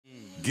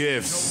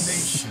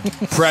Gifts.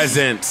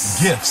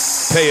 Presents.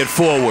 Gifts. Pay it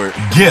forward.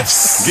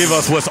 Gifts. Give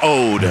us what's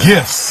owed.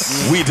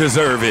 Gifts. We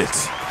deserve it.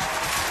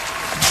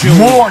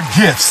 More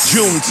gifts.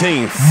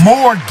 Juneteenth.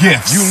 More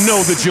gifts. You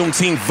know the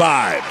Juneteenth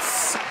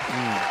vibes.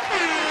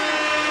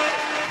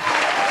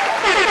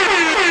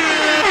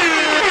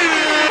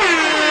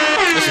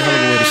 That's a hell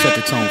of a way to set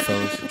the tone,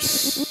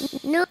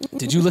 fellas. No.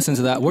 Did you listen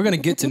to that? We're gonna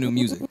get to new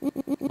music,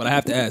 but I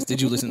have to ask: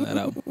 did you listen to that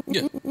album?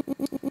 Yeah.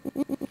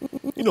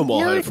 You know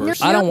Maul had it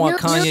first. I don't want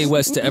Kanye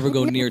West to ever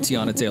go near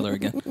Teyana Taylor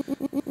again.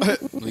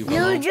 Leave her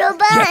alone. Joe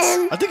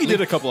Budden. I think he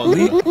did a couple of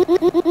them.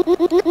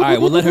 All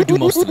right, we'll let her do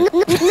most of it.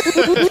 No,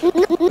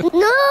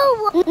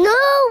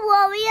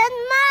 Rory and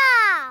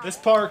Ma. This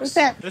Parks. What's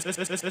that? This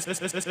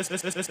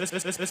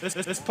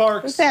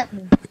Parks. What's that?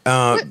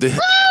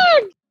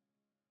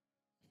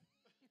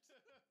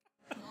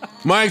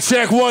 Mic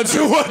check 1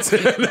 2 1 2.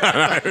 They're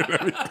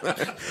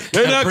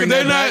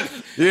not.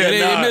 Yeah,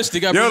 they missed.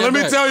 They got yo, let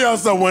me tell y'all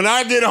something. When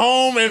I get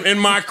home in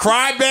my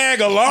cry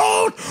bag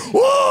alone,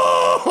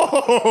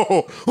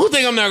 whoa! Who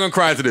think I'm not gonna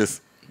cry to this?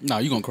 No,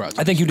 you gonna cry.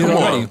 I think you did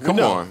already. Come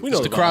on. We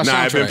know the cry Nah,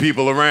 I've been soundtrack.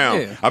 people around.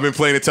 Yeah. I've been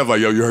playing it tough.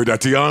 Like, yo, you heard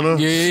that, Teyana?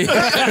 Yeah.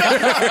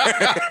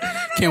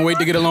 Can't wait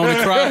to get alone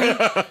and cry.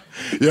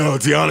 Yo,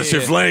 Teyana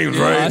shit flames,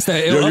 right? That's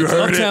that yo, you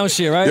heard uptown it?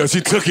 shit, right? Yo,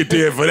 she took it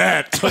there for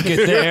that. Took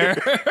it there.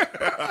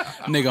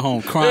 Nigga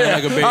home crying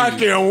like a baby. I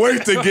can't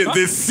wait to get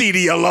this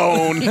CD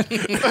alone.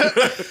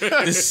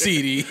 This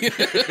CD.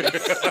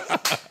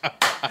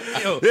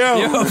 Yo.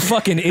 You're a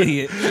fucking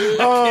idiot.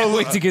 Can't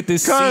wait to get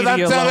this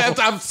CD alone.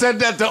 I've said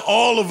that to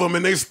all of them,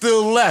 and they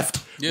still left.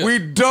 Yeah. We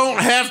don't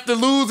have to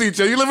lose each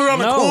other. You live around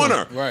the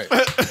corner. Right.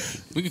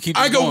 We can keep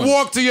I this can going.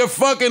 walk to your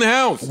fucking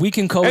house. We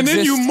can coexist. And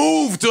then you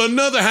move to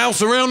another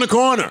house around the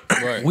corner.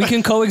 Right. We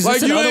can coexist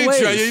Like, in you other ain't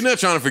ways. you're not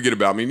trying to forget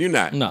about me. You're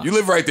not. No. You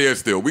live right there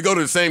still. We go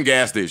to the same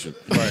gas station.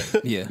 Right.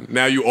 Yeah.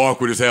 Now you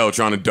awkward as hell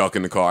trying to duck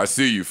in the car. I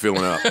see you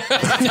filling up.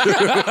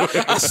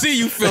 I see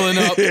you filling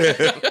up.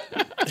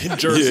 In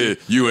Jersey. Yeah,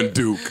 you and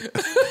Duke.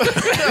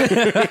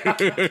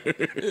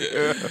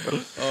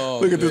 Oh,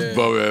 Look at this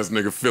bum ass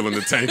nigga filling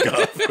the tank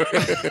up.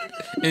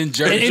 In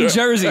Jersey. In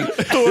Jersey.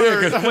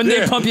 When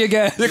they pump your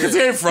gas. Yeah, because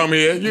he ain't from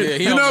here.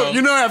 he don't know.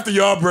 You know after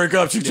y'all break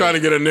up, she trying to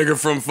get a nigga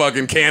from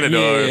fucking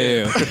Canada.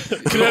 Yeah.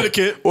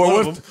 Connecticut.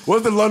 Or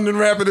what's the London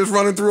rapper that's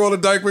running through all the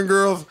Dykeman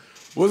girls?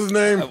 What's his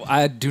name?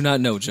 I do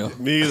not know, Joe.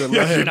 Me either.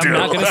 Yes, you man. do. I'm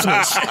not going to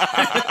switch.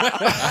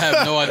 I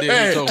have no idea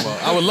what you're talking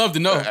about. I would love to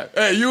know.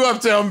 Hey, you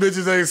uptown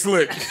bitches ain't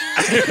slick.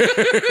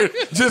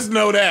 Just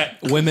know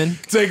that. Women.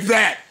 Take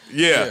that.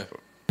 Yeah.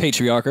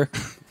 Patriarcher.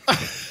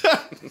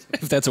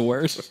 If that's a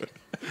word.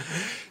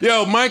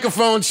 Yo,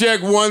 microphone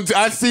check 1 2.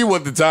 I see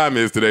what the time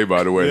is today,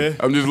 by the way. Yeah.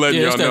 I'm just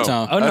letting Yeah, y'all it's that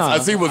know. time. Oh, no. I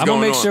see what's I'm going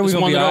gonna make on. sure It's we're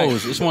going one to be of all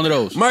those. It's one of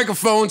those.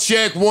 Microphone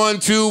check 1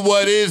 2.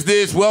 What is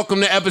this?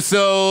 Welcome to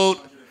episode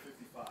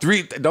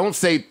 3. Don't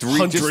say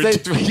 3. Just say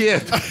 3. Yeah.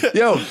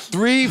 Yo,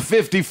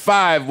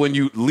 355 when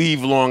you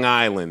leave Long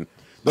Island.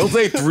 Don't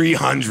say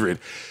 300.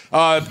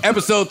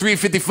 Episode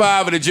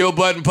 355 of the Joe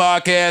Budden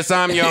podcast.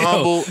 I'm your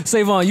humble.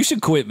 Savon, you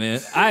should quit,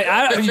 man.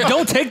 You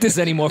don't take this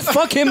anymore.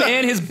 Fuck him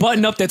and his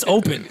button up that's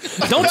open.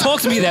 Don't talk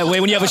to me that way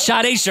when you have a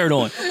Sade shirt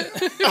on.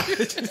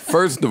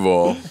 First of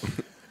all,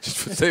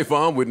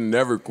 Savon would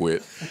never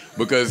quit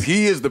because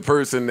he is the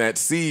person that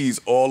sees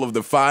all of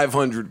the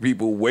 500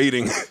 people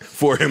waiting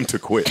for him to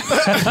quit.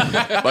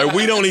 Like,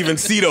 we don't even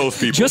see those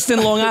people. Just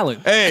in Long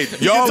Island. Hey,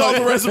 y'all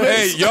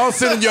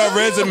sending your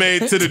resume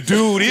to the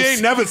dude. He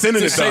ain't never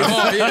sending it to Save us.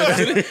 on.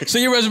 Yeah.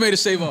 Send your resume to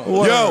Save on.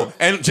 Yo,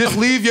 and just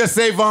leave your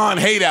Savon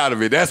hate out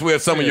of it. That's where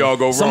some of y'all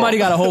go wrong. Somebody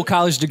got a whole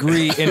college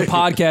degree in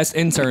podcast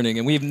interning,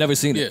 and we've never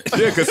seen it.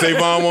 Yeah, because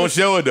Savon won't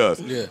show it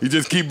us. Yeah. You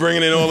just keep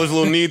bringing in all this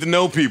little need to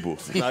know people.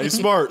 Nah, he's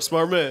smart.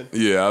 Smart man.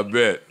 Yeah, I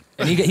bet.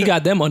 And he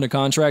got them under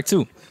contract,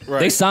 too. Right.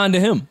 They signed to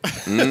him.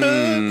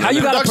 How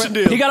you got Production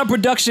deal. He got a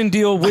production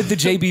deal with the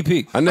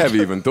JBP. I never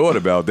even thought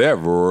about that,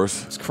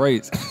 Roars. It's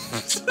crazy.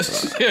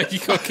 Yeah, you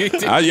gonna kick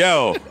it.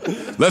 Yo,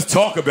 let's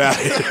talk about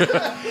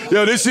it.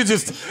 Yo, this shit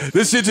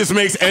just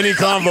makes any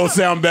convo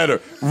sound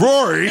better.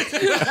 Rory,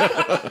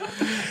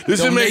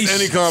 this shit makes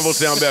any convo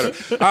sound better.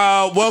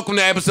 Welcome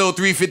to episode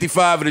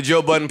 355 of the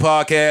Joe Budden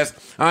podcast.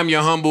 I'm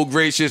your humble,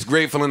 gracious,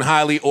 grateful, and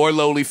highly or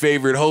lowly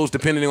favorite host,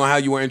 depending on how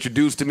you were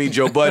introduced to me,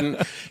 Joe Budden.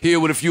 Here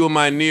with a few of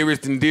my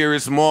nearest and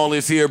dearest. Maul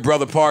is here,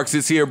 Brother Parks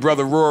is here,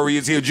 Brother Rory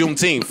is here.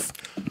 Juneteenth.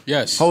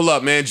 Yes. Hold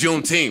up, man.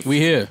 Juneteenth. We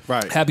here.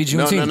 Right. Happy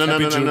Juneteenth.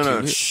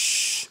 No.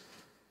 Shh.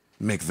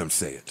 Make them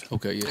say it.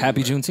 Okay, yeah.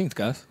 Happy Juneteenth,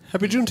 guys.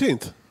 Happy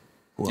Juneteenth.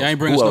 Y'all ain't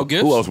bring us no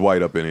gifts? Who else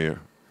white up in here?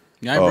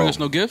 Y'all ain't bring us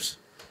no gifts?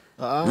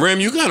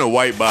 Rim, you kind of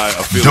white by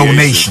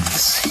affiliation.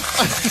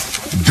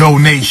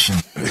 Donation.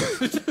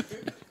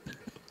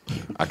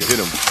 I can hit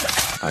him.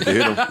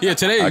 Yeah,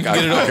 today you can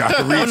get it off. I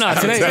can reach. Oh,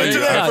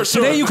 no,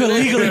 today you can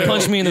legally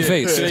punch me in the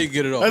face. Today you can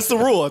get it off. That's the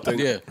rule, I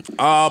think. Yeah.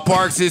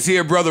 Parks is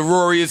here. Brother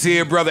Rory is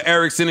here. Brother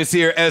Erickson is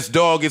here.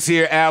 S-Dog is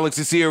here. Alex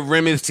is here.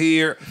 Rim is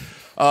here.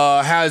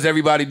 How's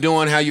everybody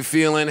doing? How you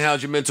feeling?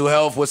 How's your mental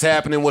health? What's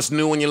happening? What's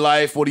new in your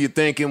life? What are you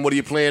thinking? What are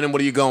you planning?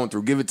 What are you going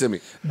through? Give it to me.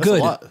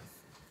 Good.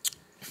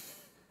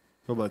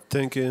 What am I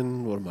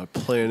thinking? What am I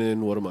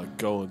planning? What am I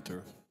going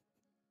through?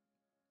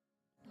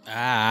 Tell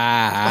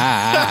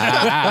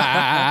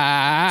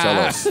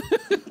us.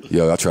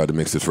 Yo, I tried to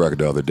mix this record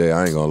the other day.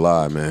 I ain't gonna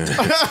lie, man.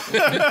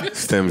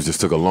 Stems just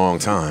took a long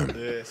time.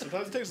 Yeah,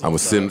 sometimes it takes a I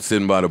was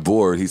sitting by the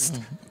board. He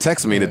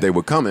texted me that they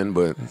were coming,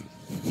 but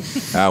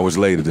hours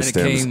later, the And it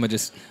Stems. came.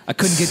 I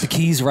couldn't get the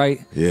keys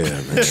right. Yeah,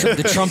 man.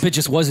 The trumpet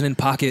just wasn't in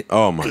pocket.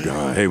 Oh my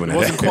God. Hey, when It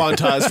wasn't that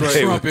quantized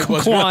right.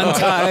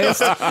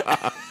 Quantized.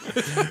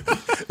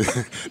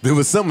 there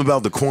was something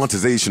about the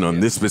quantization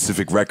on this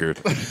specific record.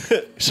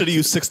 Should have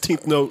used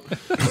 16th note.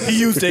 He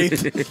used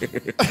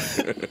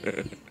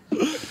 8th.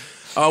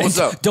 Oh, what's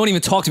up? Don't even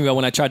talk to me about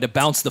when I tried to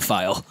bounce the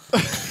file.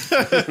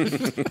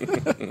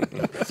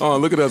 Oh,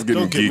 look at us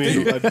getting Don't give me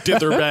geeky. a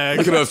dither bag.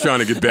 Look at us trying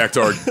to get back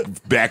to our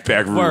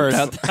backpack roots. Word,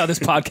 how this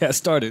podcast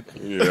started.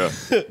 Yeah.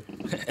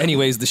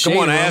 Anyways, the shade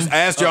Come on, I room.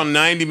 asked y'all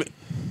 90.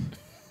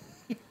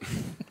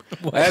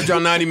 I asked y'all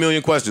 90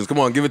 million questions. Come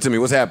on, give it to me.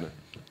 What's happening?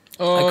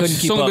 couldn't It's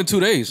keep only up. been 2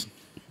 days.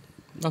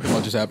 Nothing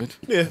much just happened.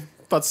 Yeah,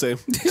 about the same.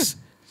 It's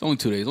only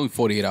 2 days. Only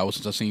 48 hours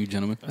since I've seen you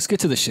gentlemen. Let's get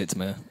to the shits,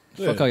 man.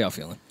 Yeah. Fuck how y'all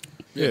feeling.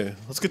 Yeah,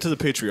 let's get to the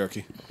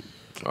patriarchy.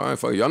 All right,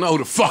 fuck it. Y'all know who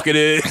the fuck it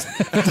is.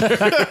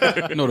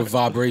 You know the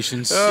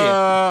vibrations.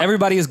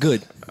 Everybody is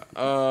good.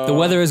 The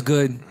weather is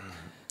good.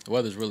 The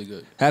weather's really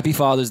good. Happy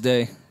Father's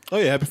Day. Oh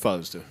yeah, happy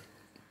Father's Day.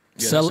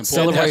 Yeah, that's Celebrate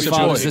important. That's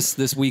fathers important.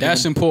 this weekend.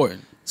 That's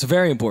important. It's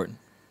very important.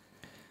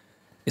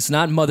 It's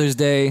not Mother's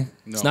Day.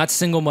 It's No. not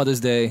Single Mother's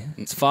Day.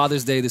 It's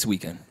Father's Day this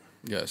weekend.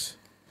 Yes.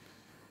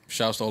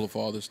 Shouts to all the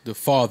fathers. The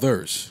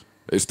fathers.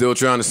 They still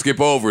trying to skip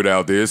over it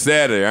out there. It's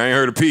Saturday. I ain't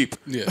heard a peep.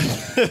 Yeah.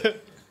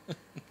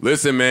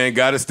 Listen, man,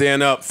 got to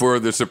stand up for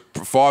the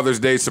Father's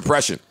Day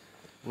suppression.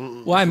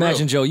 Well, I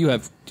imagine, Joe, you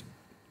have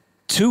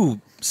 2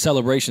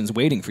 celebrations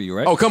waiting for you,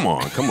 right? Oh, come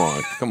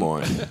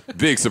on.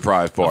 Big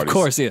surprise parties. Of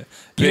course, yeah.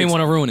 You didn't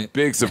want to ruin it.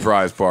 Big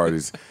surprise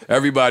parties.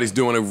 Everybody's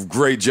doing a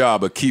great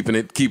job of keeping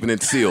it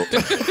sealed.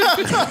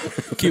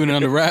 Keeping it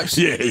under wraps.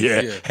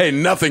 Yeah. Hey,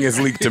 nothing has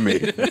leaked to me.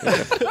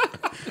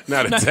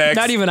 Not a text.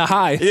 Not even a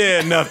hi.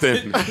 Yeah,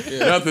 nothing.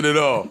 Nothing at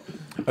all.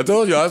 I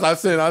told you, I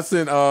sent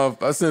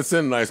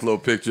a nice little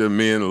picture of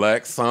me and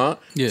Lex, huh?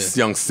 Yeah. This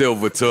young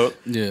Silver took.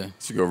 Yeah.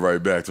 She go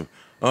right back to him.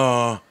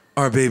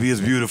 Our baby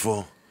is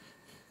beautiful.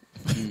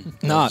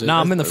 Nah,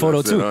 I'm in the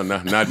photo too.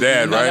 Not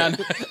Dad, right?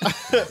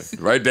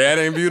 Right, Dad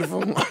ain't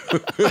beautiful?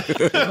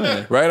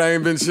 Right, I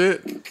ain't been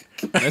shit?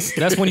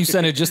 That's when you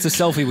send it just a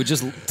selfie with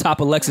just top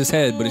of Lex's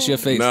head, but it's your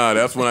face. Nah,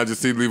 that's when I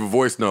just see leave a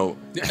voice note.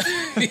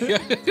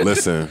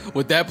 Listen,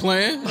 With that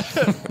plan,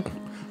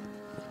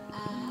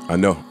 I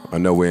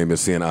know we ain't been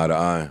seeing eye to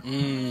eye.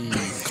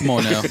 come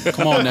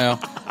on now.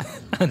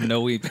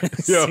 No, we've been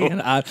seeing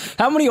eye.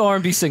 How many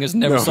R&B singers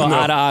never saw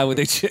eye to eye with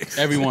their chicks?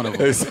 Every one of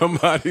them. Hey,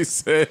 somebody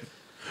said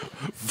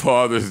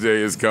Father's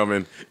Day is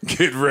coming.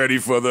 Get ready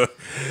for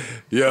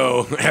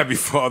happy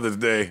Father's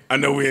Day. I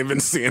know we ain't been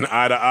seeing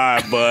eye to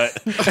eye, but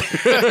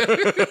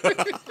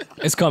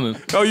It's coming.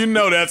 oh, you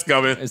know that's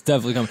coming. It's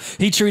definitely coming.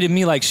 He treated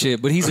me like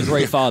shit, but he's a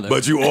great father.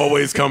 But you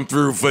always come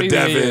through for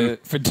Devin.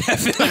 For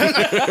Devin.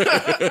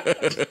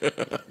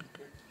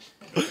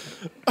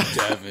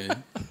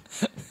 Devin.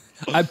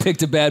 I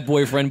picked a bad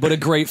boyfriend, but a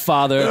great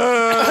father.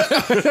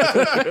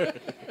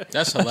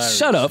 That's hilarious.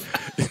 Shut up.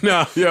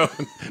 Nah, yo,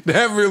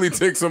 that really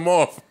ticks them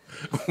off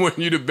when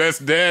you the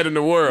best dad in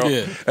the world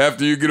Yeah.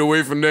 after you get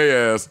away from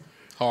their ass.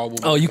 Horrible.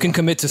 Oh, you can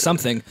commit to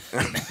something.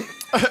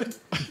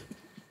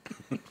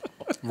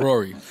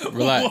 Rory,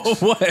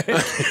 relax. What?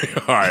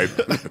 All right.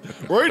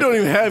 Rory don't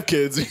even have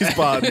kids. He's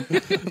Budden.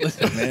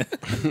 Listen, man.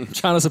 I'm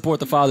trying to support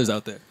the fathers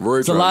out there. Rory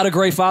There's a trying- lot of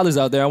great fathers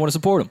out there. I want to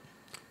support them.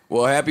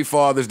 Well, happy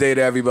Father's Day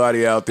to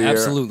everybody out there.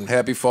 Absolutely.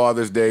 Happy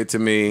Father's Day to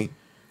me.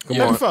 Come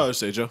Happy on. Father's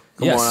Day, Joe.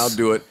 Come Yes. on, I'll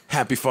do it.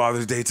 Happy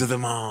Father's Day to the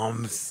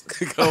moms.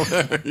 Come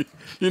on.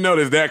 You know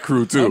there's that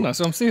crew, too. That's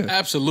what I'm seeing.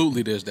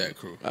 Absolutely, there's that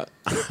crew.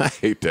 I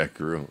hate that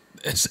crew.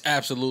 It's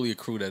absolutely a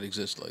crew that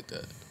exists like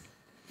that.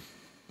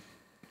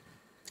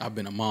 I've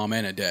been a mom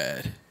and a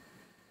dad.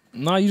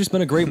 No, you just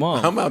been a great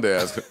mom. I'm about to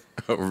ask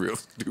a real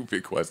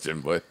stupid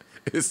question, but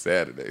it's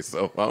Saturday,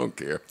 so I don't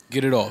care.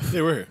 Get it off.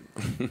 Yeah, we're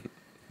here.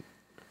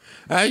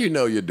 How you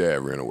know your dad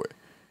ran away?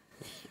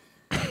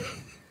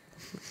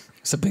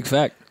 It's a big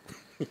fact.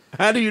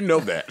 How do you know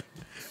that?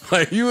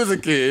 Like, you as a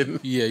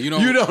kid, Yeah, you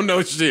don't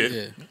know shit.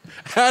 Yeah.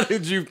 How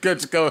did you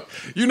catch go?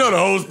 You know the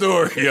whole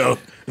story, yo.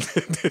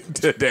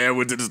 Dad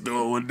went to the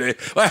store one day.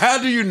 Like, how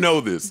do you know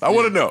this? I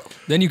want to know.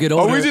 Then you get Are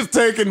older. we just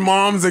taking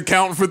mom's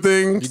account for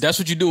things? That's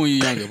what you do when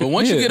you're younger. But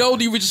once you Yeah. get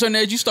older, you reach a certain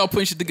age, you start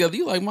putting shit together.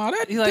 You're like, Ma,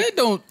 that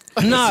don't.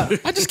 Nah.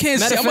 I just can't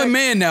Matter see. of I'm a fact-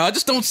 man now. I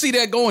just don't see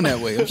that going that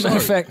way. I'm Matter sorry.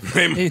 of fact,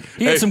 he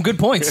Hey. had some good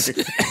points.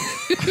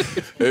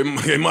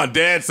 And my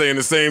dad saying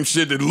the same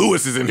shit that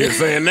Lewis is in here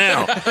saying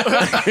now.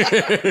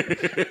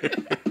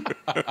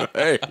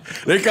 Hey,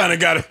 they kind of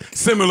got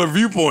similar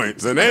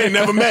viewpoints, and they ain't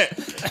never met.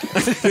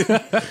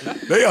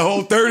 They a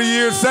whole 30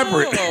 years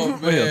separate. Oh,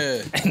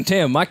 man.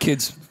 Damn, my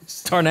kids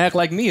starting to act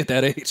like me at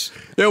that age.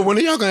 Yo, when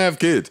are y'all gonna have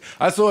kids?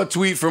 I saw a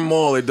tweet from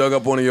Wale. They dug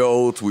up one of your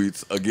old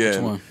tweets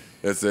again. Which one?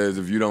 that says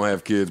if you don't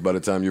have kids by the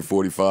time you're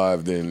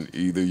 45, then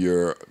either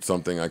you're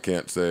something I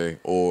can't say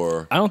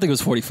or... I don't think it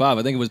was 45.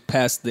 I think it was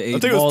past the age. I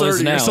think it was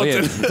 30 now. or something.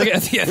 Yeah. I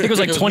think it was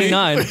like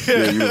 29.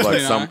 Yeah, you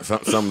was like,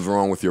 something's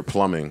wrong with your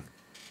plumbing.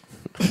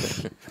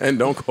 And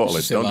don't call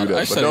it. Don't do that.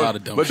 I said a lot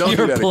of dumb But don't shit.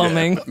 do You're that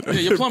plumbing. Yeah,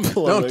 you're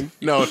plumbing.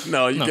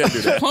 No, you can't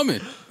do that.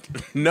 Plumbing.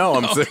 No,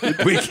 I'm saying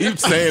we keep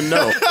saying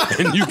no,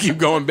 and you keep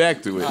going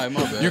back to it. All right,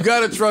 my bad. You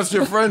gotta trust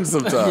your friends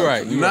sometimes.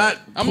 Right. You're Not.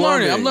 right. I'm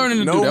learning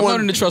to do that. I'm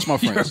learning to trust my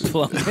You're friends.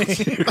 plumbing.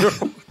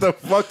 The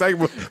fuck type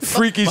of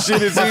freaky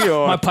shit is he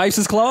on? My pipes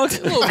is clogged.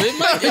 A little bit. It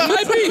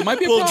might be. It might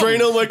be a Little problem.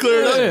 Drano might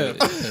clear it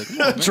up.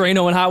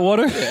 Drano and hot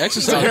water.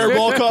 Exercise.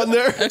 Hairball caught in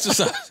there.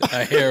 Exercise.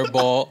 A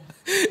hairball.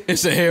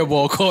 It's a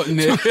hairball caught in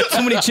there.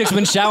 Too many chicks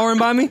been showering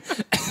by me.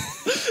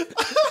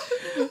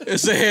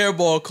 It's a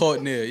hairball caught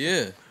in there.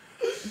 Yeah.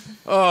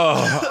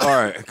 Oh, all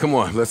right. Come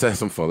on. Let's have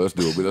some fun. Let's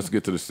do it. But let's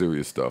get to the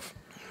serious stuff.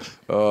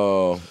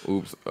 Oh,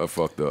 oops. I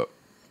fucked up.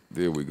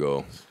 There we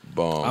go.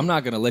 Bomb. I'm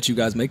not gonna let you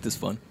guys make this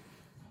fun.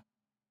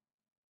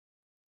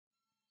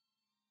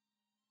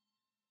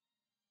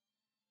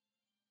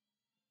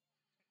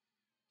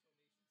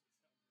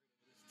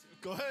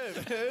 Go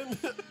ahead,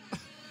 man.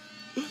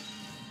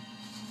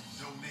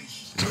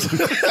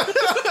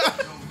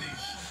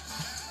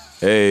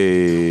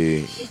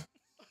 Hey.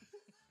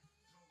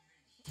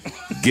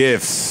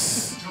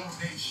 Gifts.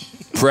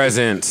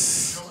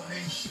 Presents.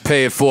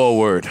 Pay it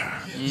forward.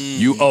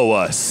 You owe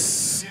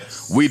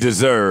us. We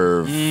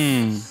deserve.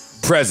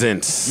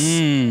 Presents.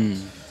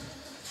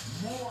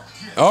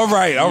 All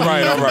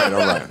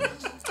right.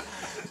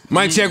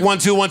 Mic check 1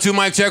 2 1 2.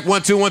 Mic check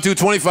 1 2 1 2.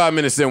 25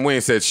 minutes in. We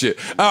ain't said shit.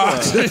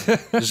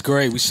 It's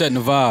great. We setting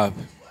the vibe.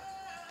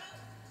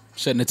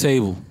 Setting the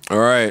table. All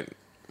right.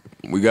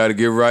 We got to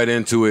get right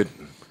into it.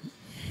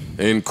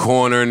 In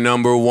corner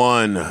number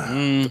 1.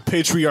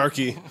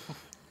 Patriarchy.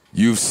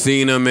 You've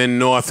seen him in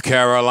North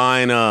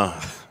Carolina.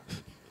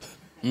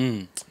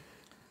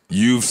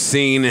 You've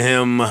seen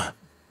him.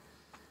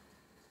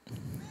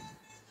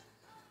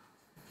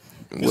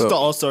 It's the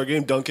All-Star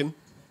game, Duncan.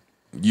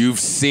 You've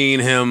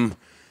seen him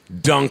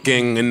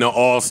dunking in the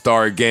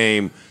All-Star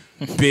game,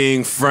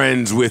 being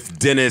friends with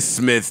Dennis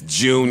Smith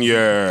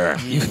Jr.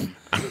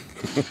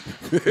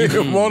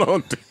 Hold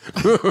on.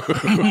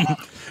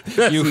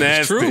 That's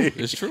nasty.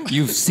 It's true.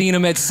 You've seen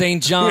him at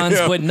St. John's,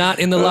 but not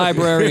in the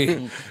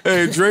library.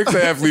 Hey, Drake's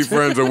athlete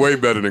friends are way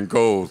better than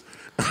Cole's.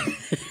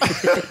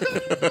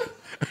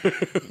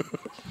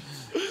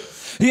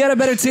 He had a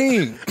better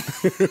team.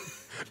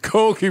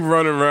 Cole keep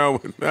running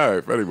around with... All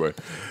right, anyway.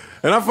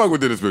 And I fuck with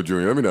Dennis Smith Jr.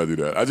 Let me not do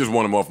that. I just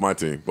want him off my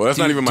team. Well, that's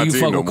not even my do you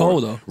team fuck no with more.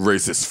 Cole, though?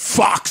 Racist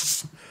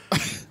fox.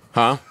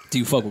 Huh? Do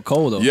you fuck with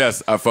Cole, though?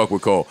 Yes, I fuck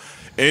with Cole.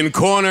 In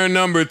corner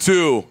number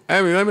 2,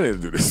 let me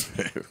do this,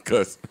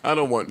 because I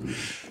don't want...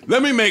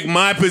 Let me make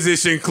my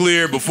position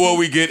clear before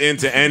we get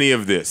into any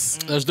of this.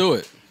 Let's do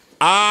it.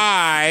 No.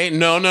 I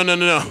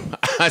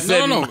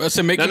said No. I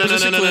said make your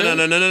position clear.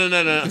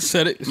 No.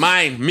 Said it.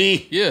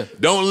 Me. Yeah.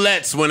 Don't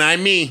let's when I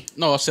me.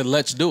 No, I said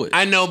let's do it.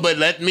 I know, but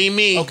let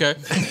me. Okay.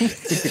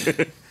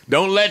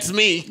 Don't let's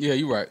me. Yeah,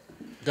 you're right.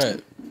 Go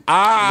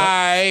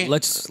ahead.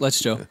 Let's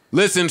Joe.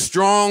 Listen,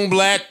 strong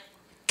black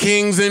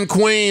kings and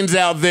queens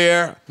out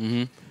there.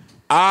 Mm-hmm.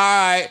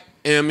 I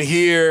am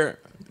here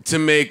to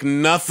make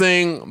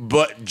nothing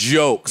but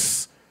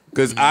jokes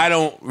because I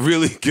don't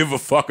really give a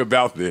fuck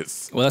about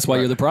this. Well, that's why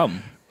you're the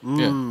problem.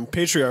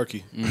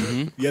 Patriarchy.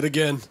 Yet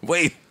again.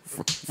 Wait,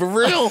 for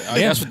real?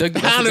 That's what they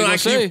How do gonna I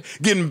say.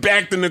 keep getting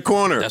backed in the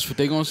corner? That's what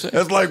they gonna say.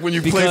 That's like when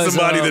you play Because,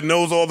 somebody that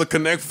knows all the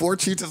Connect 4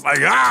 cheats. It's like,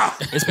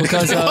 It's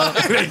because they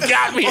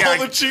got me. All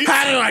the cheats.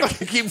 How do I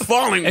keep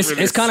falling for this?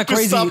 it's kind of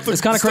crazy. stop the- It's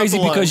kind of stop crazy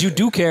the line. because you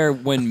do care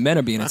when men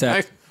are being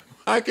attacked.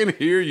 I can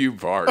hear you,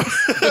 Bart.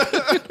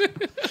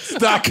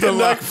 Stop the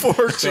line. Connect 4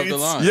 Stop the cheats.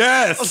 line.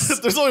 Yes.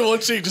 There's only one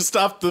cheat. Just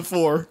stop the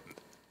 4.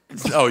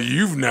 Oh,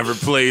 you've never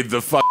played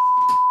the fuck.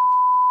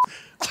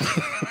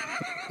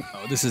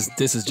 Oh, this is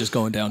just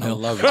going I downhill.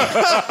 love it.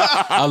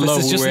 I love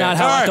This is just where we're not at.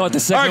 how I thought the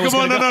segment was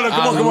All right, going to go.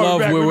 come on, I love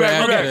where we're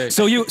at We're back. today.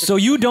 So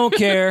you don't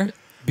care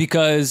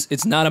because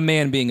it's not a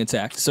man being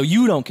attacked. So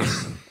you don't care.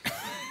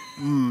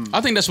 I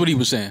think that's what he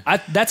was saying.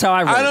 That's how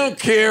I read I it. don't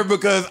care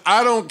because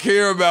I don't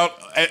care about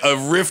a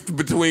rift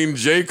between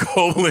J.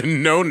 Cole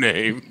and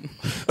Noname,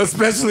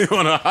 especially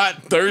on a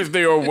hot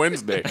Thursday or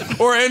Wednesday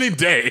or any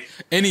day.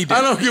 Any day. I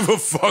don't give a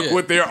fuck Yeah.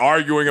 what they're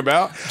arguing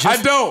about. I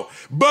don't.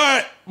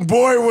 But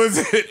boy, was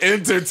it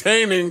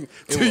entertaining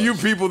to you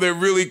people that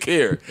really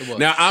care. was.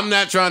 Now, I'm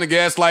not trying to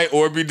gaslight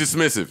or be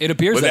dismissive. It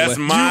appears but that that's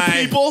way. my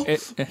People.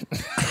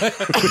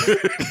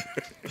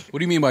 What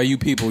do you mean by you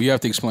people? You have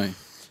to explain.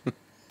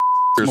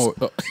 More.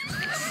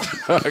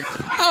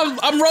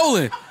 I'm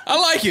rolling. I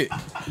like it.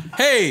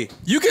 Hey,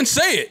 you can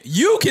say it.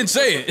 You can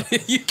say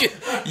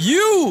it.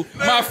 You,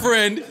 my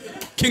friend,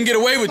 can get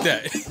away with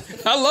that.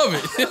 I love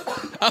it.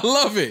 I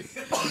love it.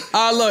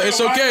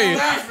 It's okay.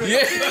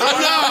 Yeah.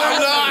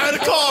 I had a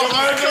call.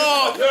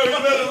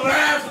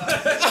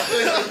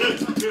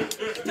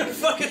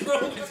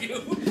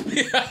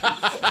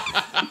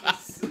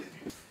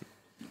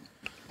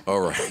 All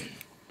right.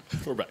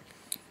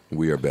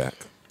 we are back.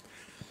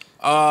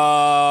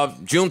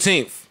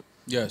 Juneteenth.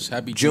 Yes,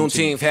 happy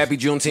Juneteenth. Happy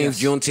Juneteenth.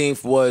 Yes.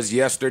 Juneteenth was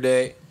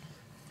yesterday.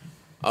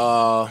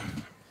 Juneteenth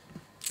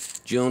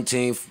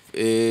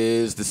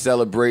is the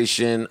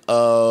celebration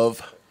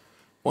of.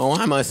 Well,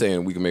 why am I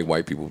saying we can make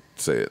white people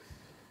say it?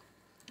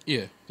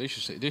 Yeah, they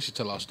should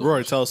tell our story.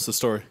 Rory, tell us the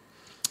story.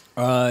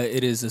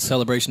 It is a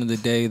celebration of the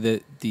day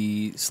that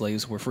the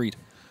slaves were freed.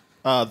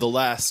 The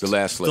last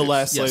slaves. slaves. The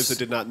last slaves Yes. that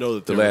did not know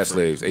that The they were last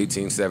free. slaves,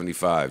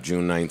 1875,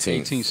 June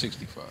 19th.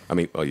 1865. I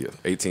mean,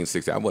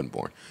 1860. I wasn't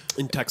born.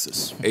 In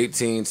Texas.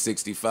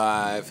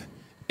 1865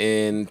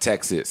 in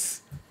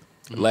Texas.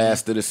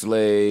 Last of the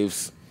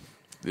slaves.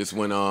 This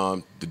when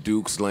the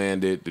Dukes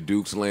landed. The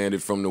Dukes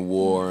landed from the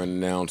war and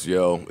announced,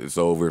 "Yo, it's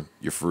over.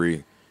 You're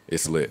free.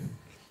 It's lit."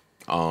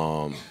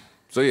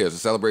 So yeah, it's a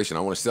celebration. I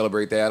want to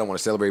celebrate that. I want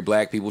to celebrate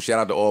black people. Shout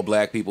out to all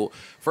black people.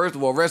 First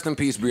of all, rest in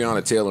peace,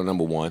 Breonna Taylor,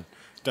 number one.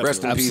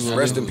 Rest in peace. Absolutely.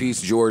 Rest in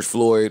peace, George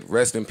Floyd.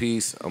 Rest in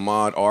peace,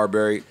 Ahmaud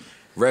Arbery.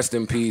 Rest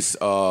in peace,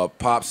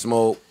 Pop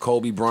Smoke,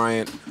 Kobe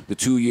Bryant. The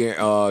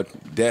 2-year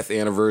death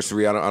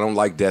anniversary. I don't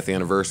like death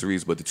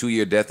anniversaries, but the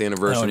 2-year death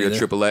anniversary of either.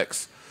 Triple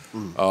X.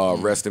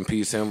 Rest in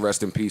peace, him.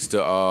 Rest in peace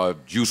to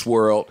Juice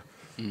WRLD.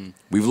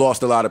 We've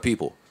lost a lot of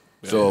people.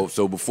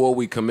 So before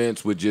we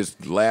commence with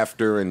just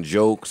laughter and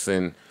jokes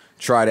and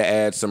try to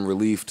add some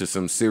relief to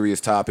some serious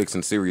topics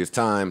and serious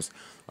times,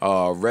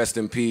 rest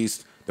in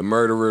peace. The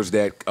murderers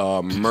that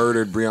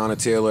murdered Breonna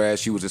Taylor as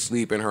she was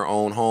asleep in her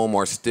own home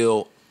are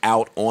still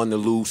out on the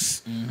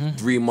loose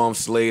 3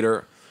 months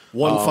later.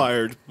 One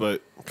fired,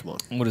 but come on.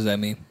 What does that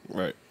mean?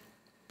 Right.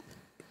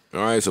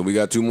 All right, so we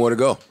got 2 more to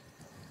go.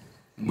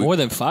 More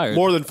than fired.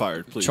 More than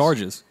fired, please.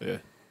 Charges. Yeah.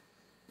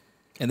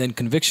 And then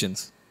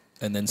convictions.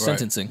 And then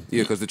sentencing.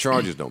 Yeah, because the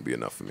charges don't be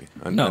enough for me.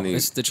 I No, need,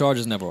 the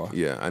charges never are.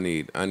 yeah, I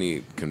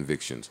need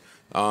convictions.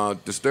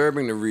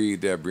 Disturbing to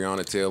read that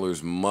Breonna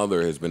Taylor's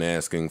mother has been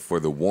asking for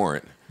the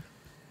warrant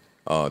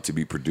to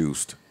be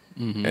produced,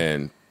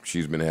 and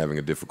she's been having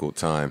a difficult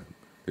time.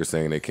 They're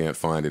saying they can't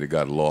find it. It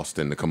got lost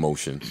in the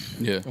commotion.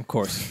 Yeah. Of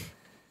course.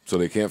 So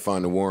they can't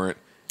find the warrant.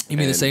 You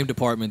mean the And- same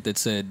department that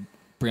said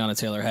Breonna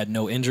Taylor had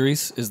no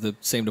injuries is the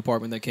same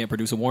department that can't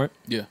produce a warrant?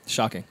 Yeah.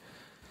 Shocking.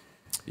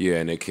 Yeah,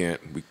 and they can't,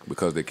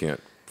 because they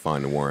can't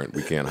find the warrant,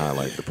 we can't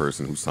highlight the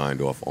person who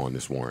signed off on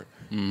this warrant.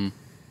 I'm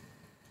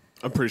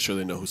pretty sure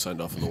they know who signed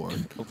off on the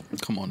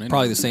warrant. Come on, they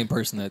Probably know. the same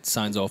person that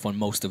signs off on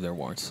most of their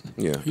warrants.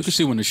 Yeah, You can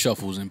see when the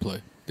shuffle's in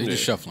play. They're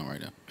just shuffling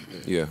right now.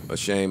 yeah, a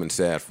shame and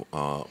sad,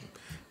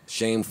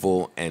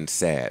 shameful and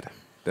sad.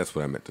 That's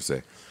what I meant to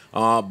say.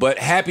 But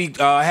happy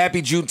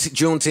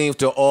Juneteenth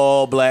to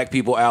all black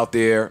people out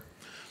there,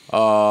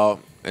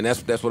 and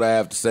that's what I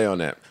have to say on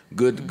that.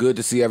 Good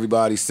to see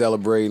everybody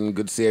celebrating.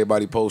 Good to see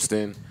everybody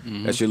posting.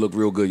 That shit looked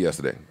real good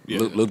yesterday. Yeah.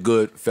 Looked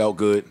good, felt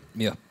good.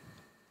 Yeah.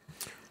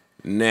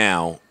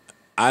 Now,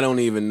 I don't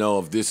even know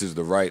if this is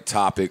the right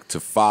topic to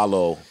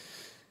follow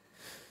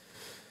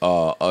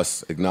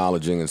us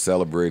acknowledging and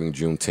celebrating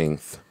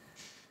Juneteenth.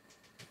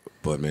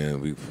 But man,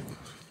 we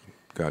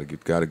gotta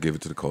give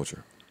it to the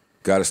culture.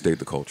 Gotta state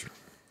the culture.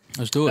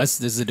 Let's do it.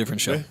 This is a different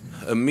show.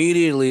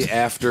 Immediately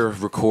after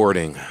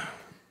recording,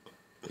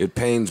 it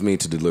pains me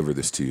to deliver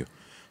this to you.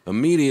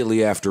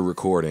 Immediately after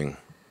recording,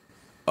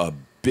 a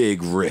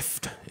big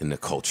rift in the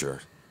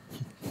culture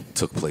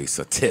took place,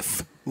 a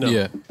tiff. No.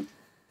 Yeah.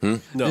 No.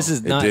 This is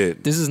it not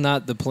did. this is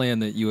not the plan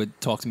that you had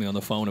talked to me on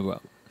the phone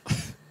about.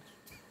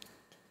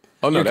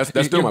 Oh no, that's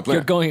still my plan.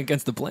 You're going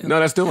against the plan. No,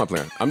 that's still my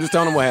plan. I'm just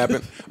telling them what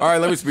happened. All right,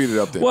 let me speed it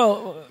up then.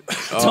 Well,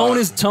 tone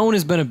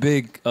has been a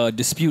big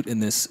dispute in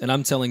this, and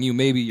I'm telling you,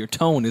 maybe your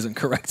tone isn't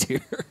correct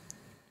here.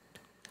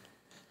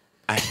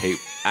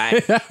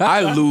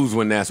 I lose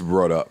when that's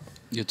brought up.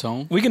 Your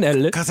tone? We can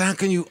edit it. Cause how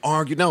can you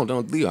argue? No,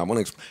 don't leave. I want to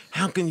explain.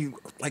 How can you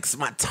like it's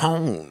my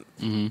tone?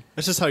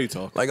 That's just how you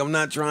talk. Like I'm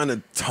not trying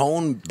to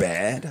tone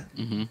bad.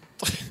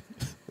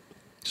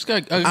 Just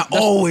got, I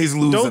always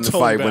lose Don't in the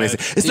tone fight when they bad.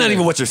 say it's not Yeah.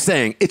 even what you're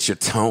saying. It's your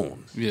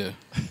tone. yeah.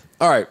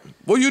 All right,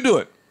 well you do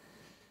it,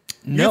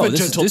 No, have a this,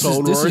 gentle this,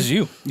 tone, is, this Rory. is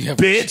you.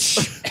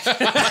 bitch.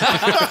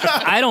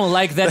 I don't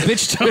like that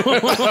bitch tone.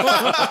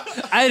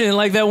 I didn't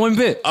like that one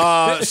bit.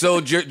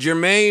 So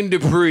Jermaine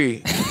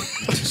Dupri.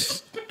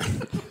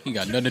 He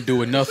got nothing to do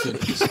with nothing.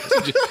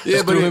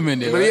 Yeah, threw him in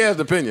there, but right? he has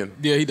an opinion.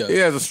 Yeah, he does. He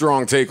has a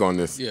strong take on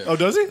this. Yeah. Oh,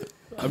 does he?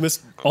 I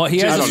missed. Oh, he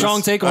has I a don't strong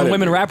know. take I on didn't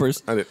women do it.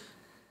 rappers. I did.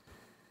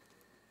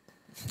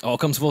 All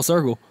comes full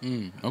circle.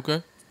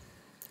 Okay.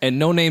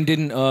 And Noname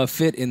didn't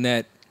fit in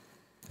that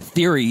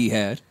theory he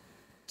had.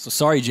 So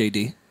sorry,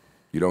 JD.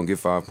 You don't get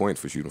 5 points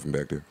for shooting from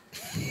back there.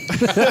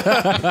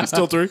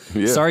 Still 3.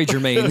 Yeah. Sorry,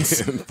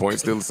 Jermaine.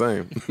 Point's still the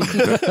same.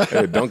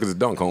 Hey, dunk is a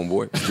dunk,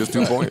 homeboy. It's just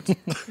 2 points.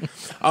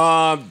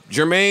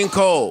 Jermaine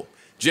Cole,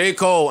 J.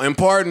 Cole, and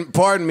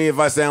pardon me if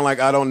I sound like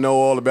I don't know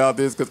all about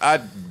this, because I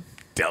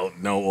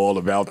don't know all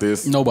about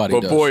this. Nobody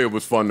But does. boy, it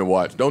was fun to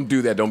watch. Don't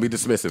do that. Don't be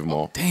dismissive,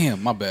 Maul.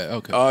 Damn, my bad.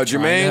 Okay.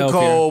 Jermaine help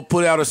Cole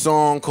put out a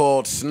song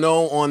called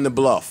Snow on the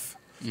Bluff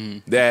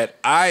that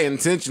I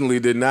intentionally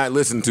did not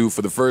listen to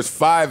for the first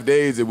 5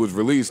 days it was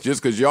released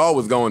just because y'all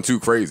was going too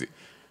crazy.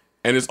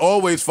 And it's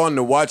always fun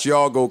to watch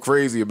y'all go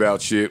crazy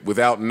about shit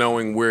without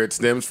knowing where it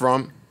stems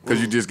from, because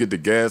you just get to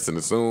guess and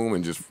assume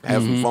and just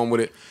have some fun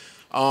with it.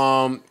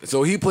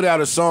 So he put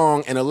out a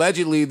song, and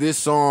allegedly this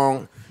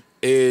song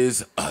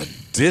is a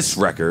diss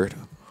record.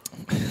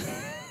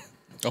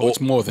 Oh,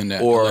 it's more than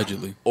that,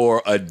 allegedly.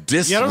 Or a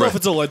diss. Yeah, I don't know if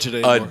it's alleged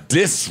anymore. A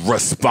diss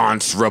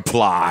response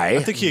reply.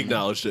 I think he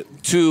acknowledged it.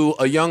 To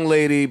a young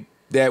lady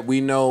that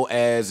we know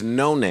as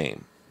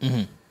Noname.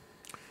 Mm-hmm.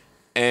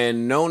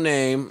 And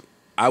Noname,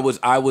 I was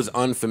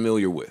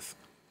unfamiliar with.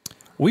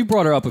 We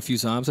brought her up a few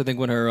times. I think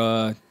when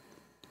her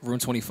Room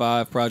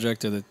 25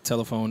 project or the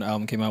Telephone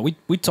album came out,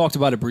 we talked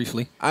about it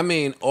briefly. I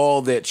mean,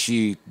 all that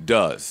she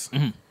does.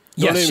 Mm-hmm.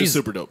 Yes, she's she's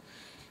super dope.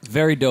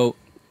 Very dope.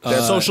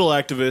 Social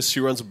activist. She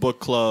runs a book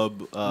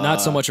club.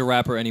 Not so much a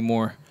rapper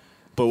anymore.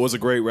 But was a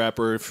great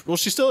rapper. Well,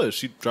 she still is.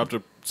 She dropped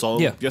a song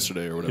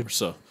yesterday or whatever.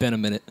 So been a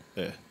minute.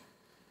 Yeah.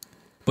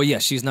 But yeah,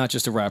 she's not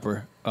just a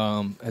rapper.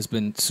 Has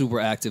been super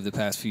active the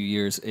past few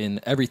years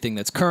in everything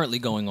that's currently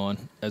going on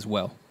as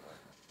well.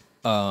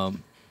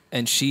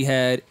 And she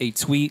had a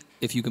tweet,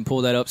 if you can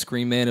pull that up,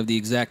 Screen Man, of the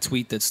exact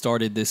tweet that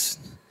started this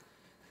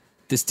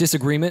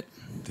disagreement.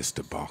 This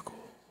debacle.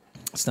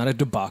 It's not a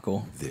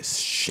debacle. This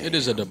shit. It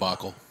is a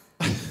debacle.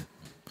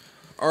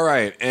 All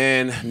right,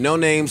 and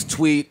Noname's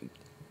tweet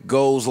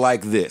goes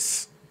like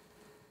this.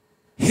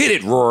 Hit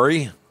it,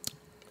 Rory.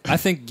 I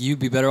think you'd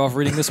be better off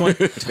reading this one.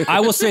 I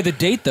will say the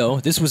date, though.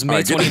 This was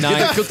May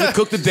 29th.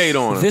 Cook the date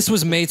on it. This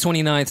was May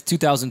 29th,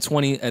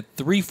 2020 at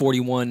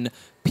 3:41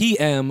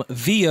 p.m.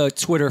 via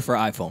Twitter for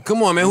iPhone.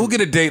 Come on, man. Who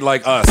get a date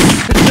like us?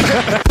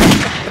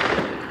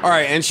 All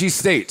right, and she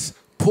states,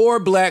 poor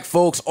black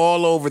folks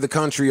all over the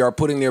country are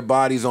putting their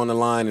bodies on the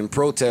line in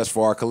protest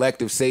for our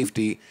collective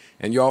safety,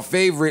 and your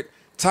favorite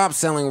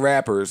top-selling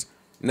rappers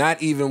not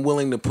even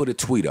willing to put a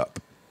tweet up.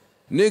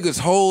 Niggas'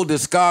 whole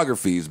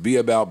discographies be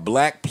about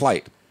black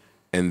plight,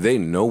 and they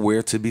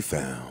nowhere to be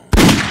found.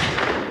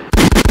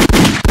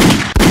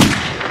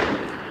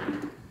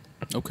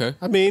 Okay.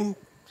 I mean,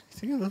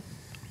 you know.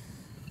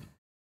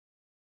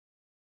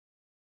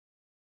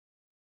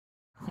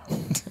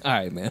 All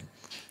right, man.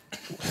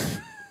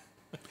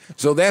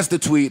 So that's the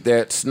tweet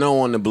that Snow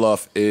on the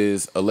Bluff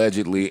is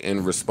allegedly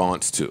in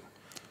response to.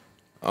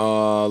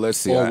 Let's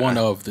see. Or one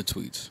of the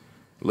tweets.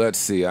 Let's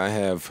see. I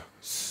have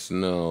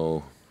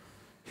Snow.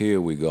 Here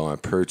we go. I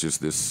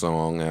purchased this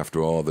song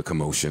after all the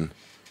commotion.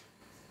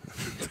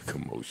 The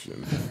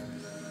commotion.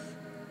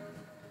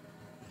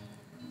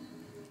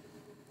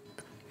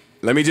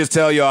 Let me just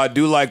tell y'all, I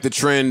do like the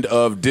trend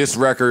of diss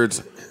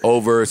records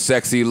over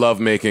sexy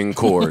lovemaking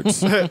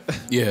chords.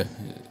 Yeah.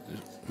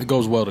 It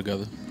goes well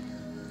together.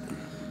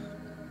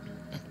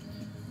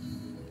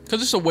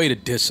 Because it's a way to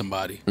diss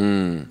somebody,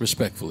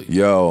 respectfully.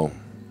 Yo,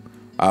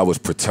 I was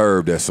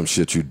perturbed at some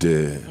shit you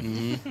did.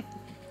 Mm-hmm.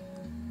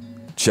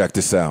 Check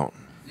this out.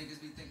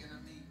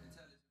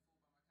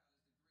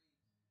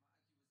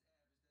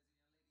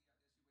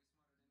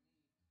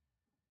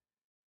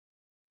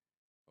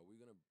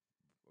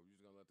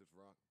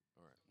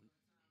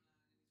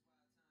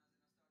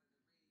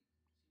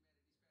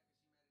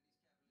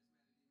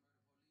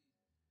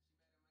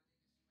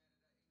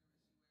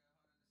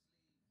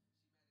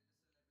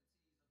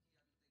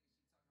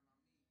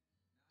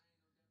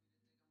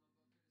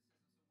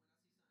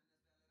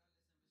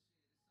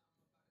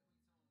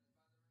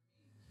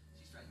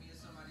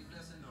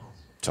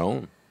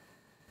 Tone.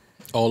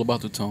 All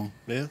about the tone.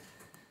 Yeah.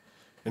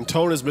 And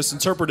tone is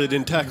misinterpreted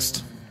in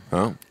text.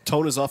 Huh?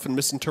 Tone is often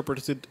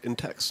misinterpreted in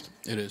text.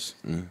 It is.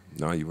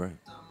 No, you're right.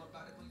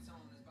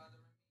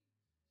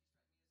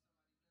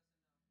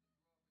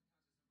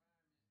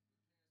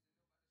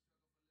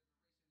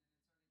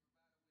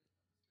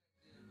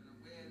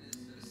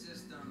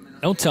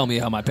 Don't tell me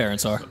how my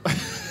parents are.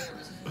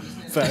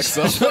 Facts,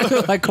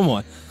 though. Like, come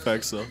on.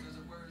 Facts, though.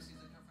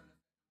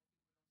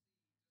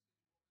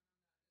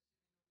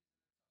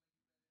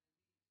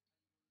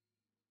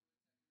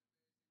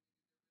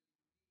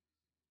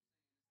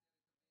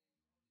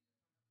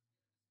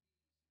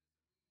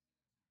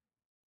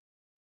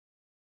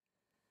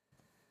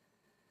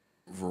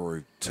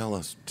 Rory,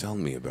 tell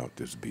me about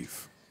this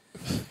beef.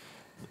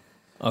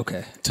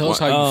 Okay. Tell us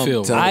how you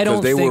feel. I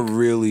don't they think were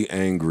really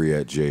angry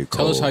at J.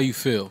 Cole. Tell us how you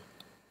feel.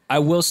 I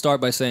will start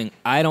by saying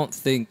I don't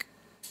think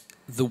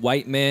the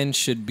white man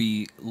should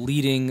be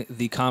leading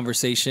the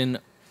conversation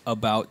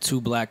about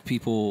two black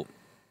people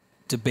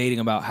debating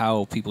about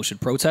how people should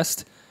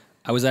protest.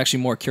 I was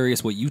actually more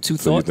curious what you two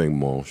So you thought. think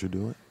Maul should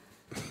do it?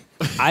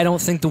 I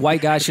don't think the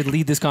white guy should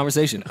lead this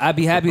conversation. I'd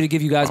be happy to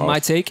give you guys my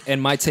take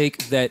and my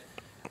take that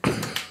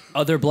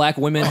other black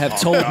women have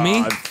told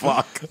me.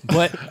 Fuck.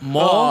 But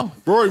Maul,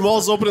 Rory,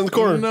 Maul's open in the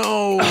corner. No.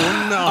 All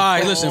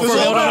right, listen. First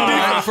Hold on.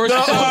 and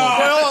foremost.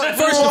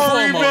 First and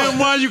Rory, foremost. man,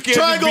 why you can't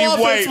Triangle just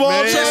be offense, white, Maul.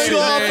 man?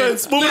 Triangle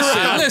offense. Move it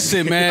around.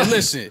 Listen, man,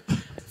 listen.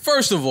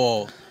 First of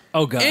all,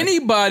 oh god,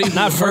 anybody who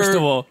Not first heard,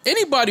 of all.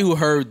 anybody who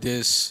heard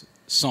this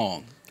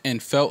song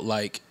and felt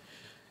like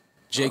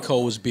J.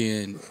 Cole was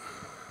being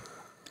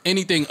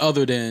anything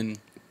other than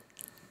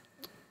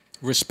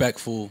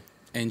respectful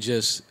and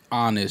just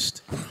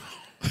honest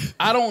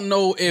I don't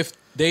know if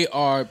they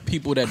are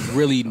people that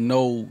really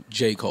know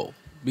J. Cole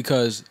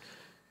because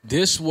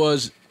this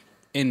was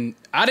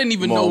I didn't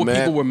even know what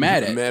people were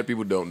mad at. Mad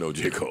people don't know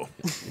J. Cole.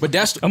 But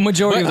that's a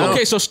majority of them.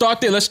 Okay, so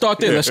start there. Let's start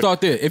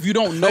there. If you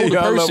don't know the person.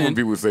 I love when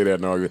people say that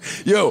in argument.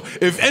 Yo,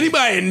 if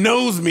anybody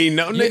knows me,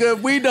 nigga,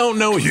 we don't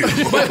know you.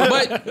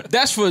 but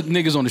that's for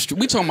niggas on the street.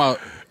 We talking about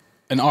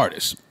an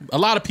artist. A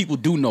lot of people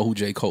do know who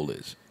J. Cole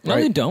is. No,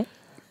 right? they don't.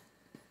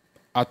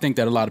 I think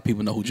that a lot of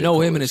people know who J. Cole is.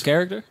 Know him and his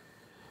character?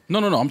 No.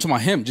 I'm talking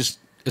about him just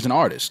as an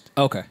artist.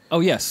 Okay.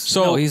 Oh, yes.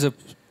 So he's a...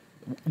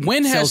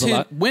 When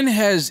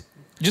has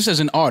just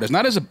as an artist,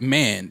 not as a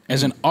man,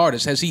 as an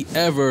artist, has he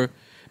ever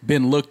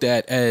been looked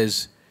at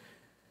as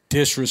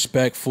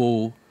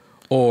disrespectful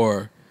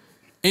or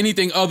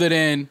anything other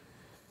than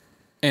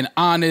an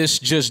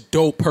honest, just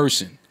dope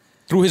person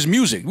through his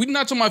music? We're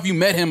not talking about if you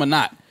met him or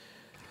not.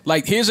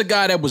 Like, here's a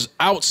guy that was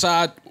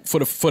outside for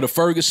the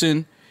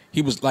Ferguson.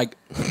 He was like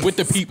with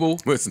the people.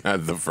 It's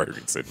not the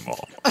Ferguson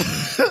Mall.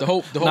 The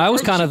whole. No, it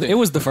was kind of. It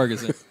was the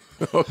Ferguson.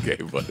 Okay,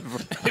 but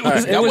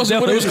that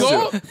wasn't what it was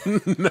called?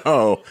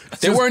 No.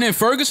 They weren't in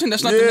Ferguson?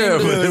 That's not the name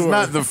of it's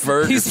not the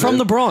Ferguson. He's from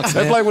the Bronx.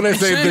 That's like when they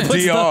say the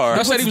DR.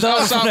 That's like he was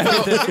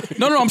outside.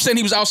 No, I'm saying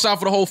he was outside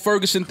for the whole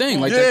Ferguson thing.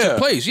 Like that took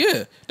place.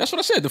 Yeah. That's what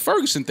I said, the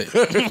Ferguson thing.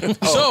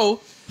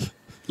 So,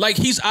 like,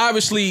 he's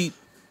obviously,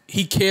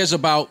 he cares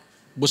about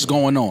what's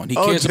going on. He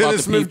cares about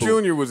the Dennis people.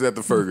 Smith Jr. was at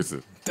the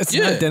Ferguson. That's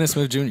not Dennis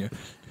Smith Jr.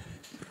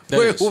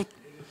 Wait,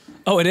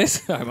 Oh, it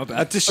is? All right, my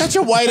bad. just shut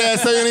your white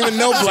ass. You don't even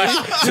know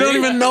black. You don't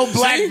even know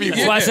black people.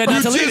 That's why I said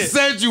not to lead You it. just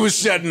said you was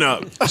shutting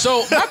up.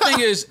 So my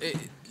thing is,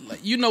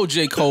 you know,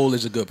 J. Cole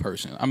is a good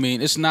person. I mean,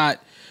 this is not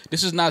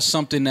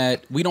something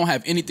that, we don't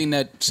have anything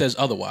that says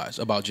otherwise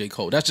about J.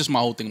 Cole. That's just my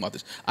whole thing about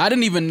this. I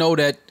didn't even know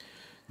that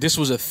this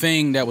was a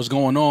thing that was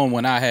going on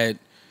when I had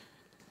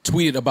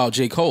tweeted about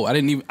J. Cole. I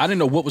didn't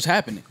know what was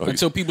happening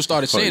until people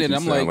started saying it. And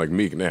I'm like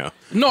Meek now.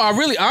 No, I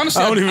really,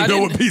 honestly, I don't even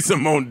know what P.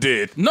 Simone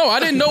did. No, I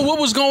didn't know what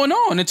was going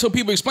on until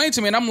people explained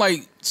to me, and I'm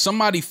like,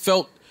 somebody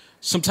felt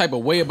some type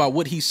of way about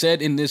what he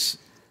said in this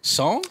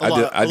song. A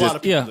lot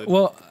of people did.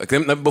 Well,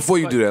 before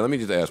you do that, let me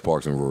just ask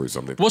Parks and Rory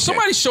something. Well,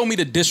 somebody show me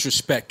the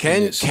disrespect.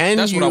 That's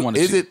what I want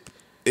to see.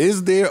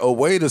 Is there a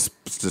way to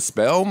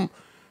spell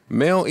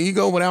male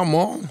ego without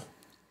mom?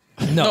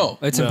 No,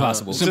 it's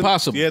impossible. It's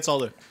impossible. Yeah, it's all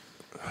there.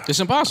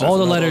 It's impossible. All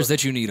the letters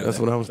that you need. That's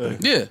what I was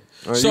thinking. Yeah.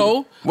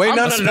 No.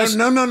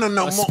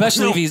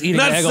 Especially if he's eating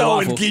an egg or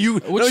waffle.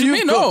 What you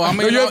mean? No, I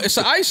mean, it's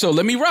an ISO.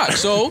 Let me rock.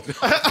 So,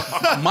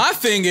 my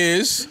thing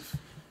is,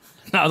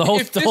 no, the whole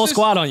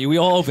squad on you. We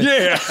all open.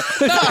 Yeah.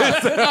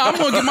 I'm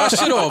gonna get my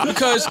shit off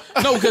because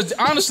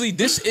honestly,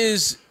 this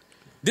is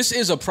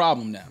a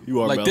problem now.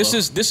 You are like mellow.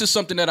 this is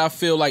something that I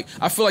feel like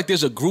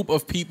there's a group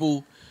of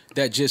people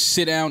that just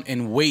sit down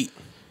and wait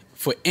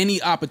for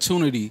any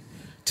opportunity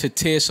to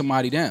tear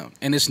somebody down,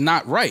 and it's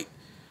not right.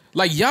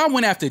 Like, y'all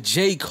went after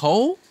J.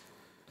 Cole.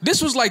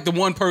 This was like the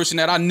one person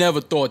that I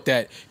never thought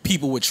that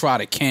people would try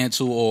to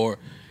cancel or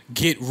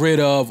get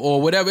rid of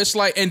or whatever. It's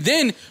like, and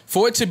then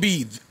for it to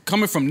be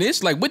coming from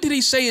this, like, what did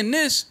he say in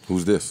this?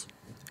 Who's this?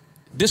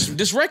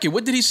 This record.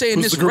 What did he say in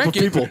Who's this the group of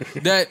record? people?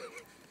 That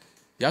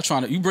y'all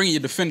trying to, you bringing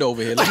your defender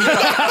over here. Let me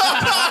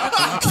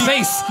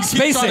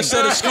Spacing. trying to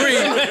set a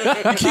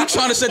screen. You keep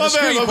trying to set the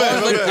screen. my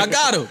bad. I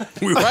got him.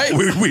 Right?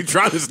 We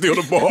trying to steal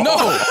the ball.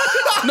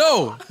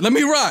 No. Let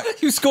me rock.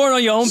 You scoring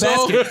on your own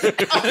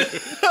basket.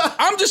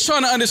 I'm just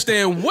trying to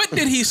understand, what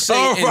did he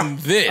say in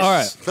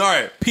this All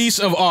right. piece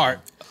of art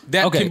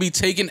that can be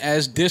taken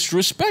as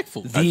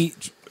disrespectful? I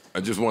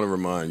just want to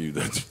remind you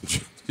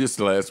that just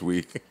last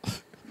week,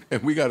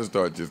 and we got to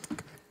start just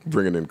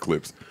bringing in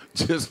clips.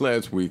 Just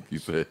last week, you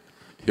said,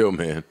 yo,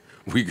 man,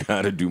 we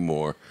got to do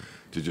more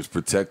to just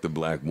protect the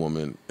black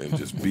woman and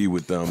just be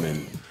with them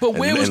and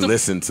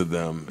listen to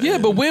them. Yeah,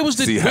 but where was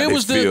the see how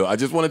they feel. I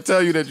just want to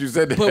tell you that you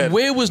said that. But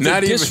where was the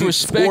not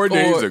disrespect? Even 4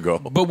 days ago.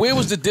 But where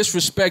was the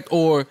disrespect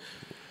or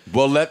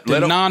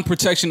the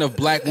non-protection of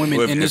black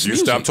women in this music? If you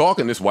music? stop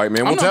talking, this white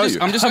man will tell you.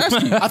 I'm just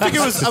asking you. I think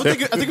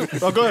it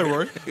was. Oh, go ahead,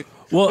 Rory.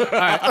 Well, all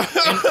right.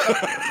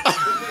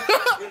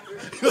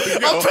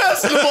 I'm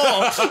passing the ball.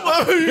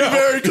 Let me be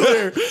very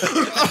clear.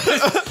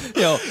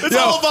 It's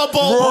all about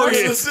ball. Rory,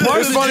 it's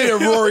funny that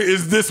Rory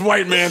is this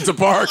white man to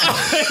Park.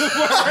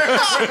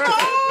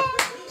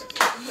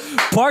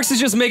 Parks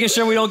is just making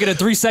sure we don't get a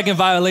 3-second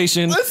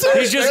violation.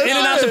 He's just in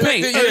and out the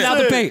paint. In and out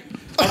the paint.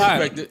 All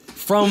right.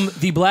 From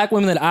the black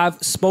women that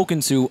I've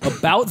spoken to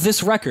about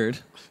this record,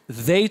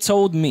 they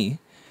told me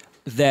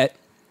that...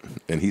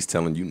 And he's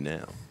telling you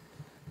now.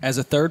 As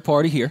a third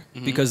party here,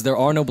 because there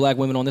are no black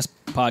women on this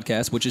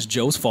podcast, which is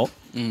Joe's fault.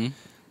 Wait,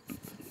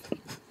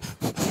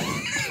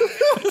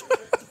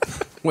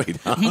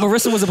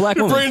 Marissa was a black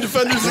woman. Brain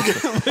defenders again.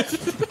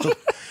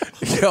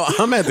 Yo,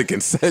 I'm at the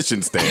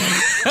concession stand.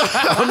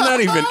 I'm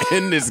not even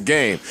in this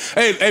game.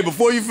 Hey,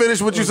 before you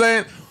finish what you're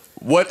saying,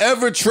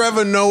 whatever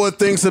Trevor Noah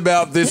thinks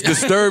about this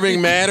disturbing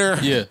matter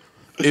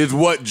is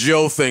what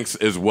Joe thinks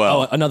as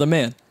well. Oh, another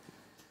man.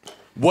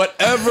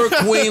 Whatever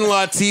Queen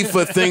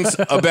Latifah thinks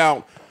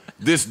about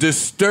this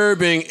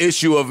disturbing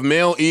issue of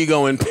male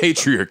ego and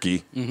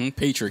patriarchy.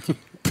 Patriarchy.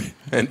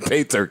 And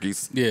pay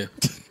turkeys. Yeah.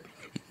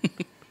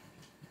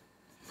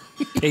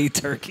 Pay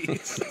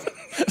turkeys.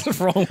 What's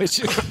wrong with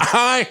you?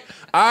 I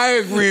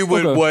agree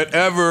with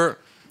whatever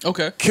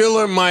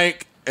Killer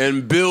Mike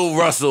and Bill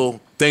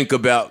Russell think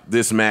about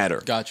this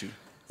matter. Got you.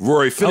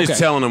 Rory, finish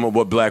telling them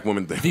what black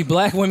women think. The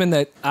black women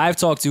that I've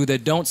talked to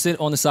that don't sit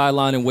on the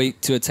sideline and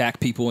wait to attack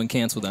people and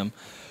cancel them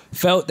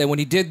felt that when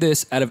he did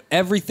this, out of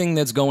everything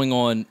that's going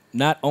on,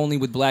 not only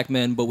with black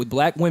men, but with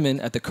black women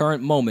at the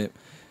current moment,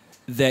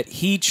 that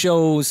he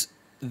chose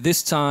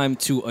this time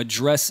to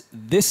address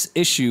this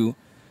issue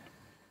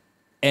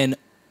and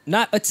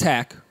not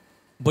attack,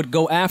 but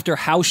go after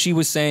how she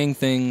was saying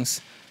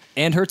things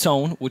and her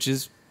tone, which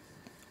is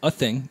a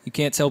thing. You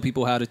can't tell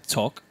people how to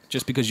talk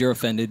just because you're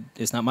offended.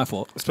 It's not my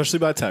fault. Especially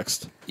by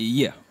text.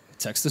 Yeah,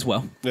 text as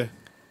well. Yeah.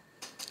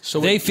 So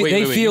they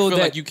feel that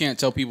like you can't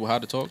tell people how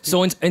to talk.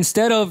 So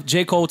instead of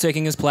J. Cole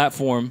taking his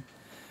platform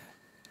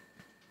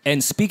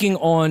and speaking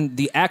on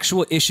the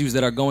actual issues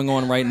that are going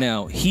on right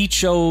now, he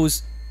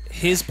chose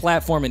his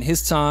platform and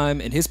his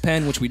time and his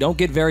pen, which we don't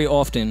get very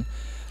often,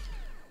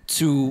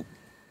 to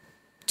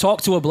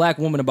talk to a black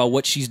woman about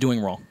what she's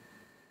doing wrong.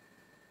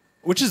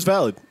 Which is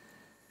valid.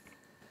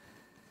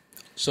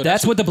 So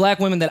that's what the black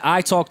women that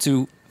I talked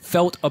to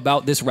felt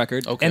about this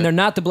record. Okay. And they're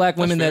not the black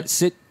women that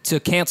sit to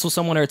cancel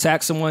someone or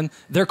attack someone.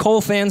 They're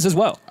Cole fans as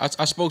well.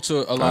 I spoke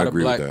to a lot of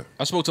black.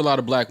 I spoke to a lot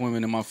of black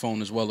women in my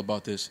phone as well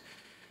about this,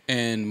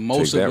 and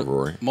most of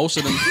them,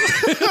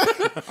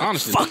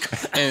 honestly,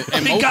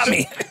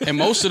 and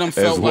most of them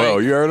felt as well.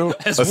 Like, you heard them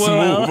as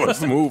well. A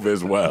smooth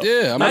as well.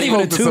 Yeah, I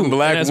spoke to some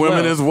black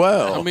women as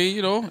well. I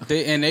mean,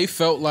 they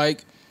felt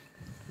like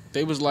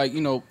they was like,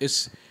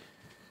 it's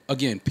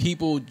again,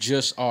 people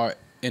just are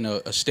in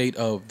a state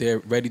of they're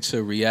ready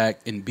to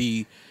react and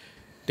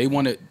they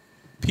want to.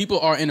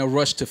 People are in a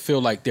rush to feel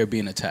like they're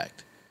being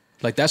attacked.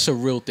 Like, that's a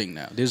real thing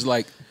now. There's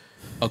like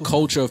a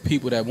culture of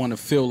people that want to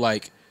feel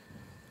like,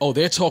 oh,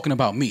 they're talking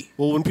about me.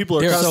 Well, when people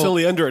are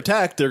constantly under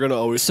attack, they're going to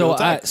always feel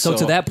attacked. So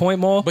to that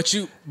point, Maul, but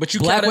you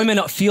black women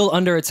feel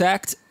under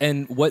attacked,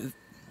 and what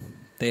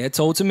they had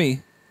told to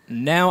me,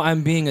 now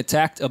I'm being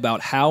attacked about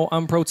how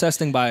I'm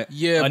protesting by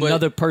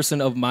another person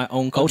of my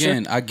own culture.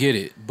 Again, I get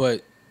it,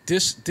 but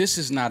this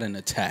is not an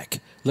attack.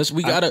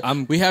 We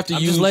have to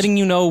use. Just letting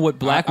you know what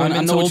black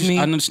women told me.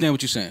 I understand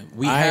what you're saying.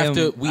 We have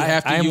to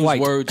use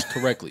words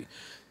correctly.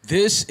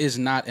 This is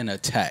not an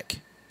attack.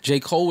 J.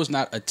 Cole was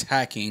not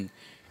attacking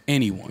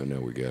anyone. And now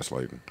we're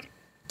gaslighting.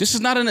 This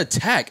is not an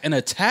attack. An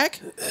attack?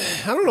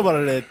 I don't know about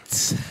an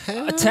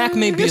attack. Attack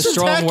may be a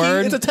strong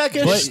word. It's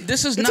attackish. But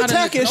this is not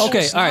attackish.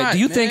 Okay, all right. Do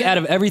you think out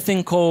of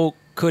everything Cole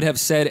could have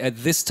said at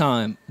this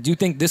time, do you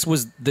think this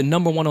was the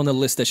number one on the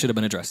list that should have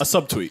been addressed? A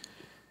subtweet.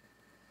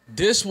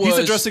 He's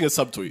addressing a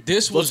subtweet.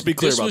 Let's be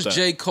clear about that. This was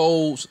J.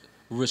 Cole's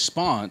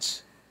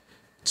response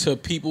to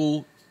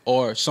people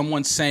or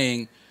someone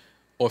saying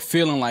or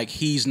feeling like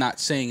he's not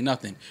saying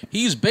nothing.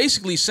 He's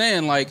basically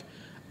saying, like,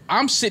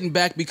 I'm sitting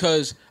back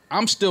because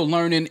I'm still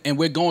learning and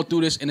we're going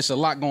through this and it's a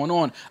lot going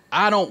on.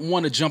 I don't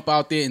want to jump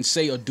out there and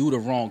say or do the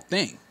wrong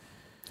thing.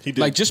 He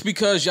did. Like, just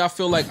because y'all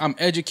feel like I'm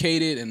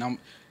educated and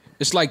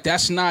it's like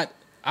that's not.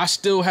 I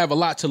still have a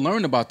lot to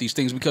learn about these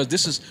things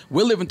because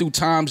we're living through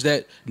times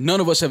that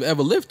none of us have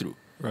ever lived through.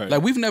 Right.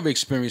 Like, we've never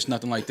experienced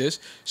nothing like this.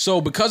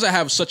 So because I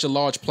have such a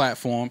large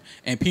platform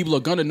and people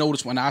are gonna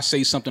notice when I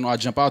say something or I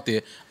jump out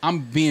there, I'm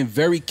being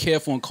very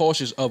careful and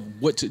cautious of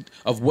what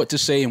to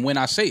say and when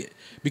I say it.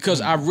 Because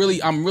I'm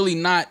really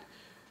not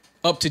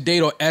up to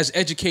date or as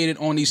educated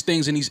on these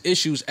things and these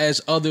issues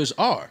as others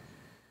are.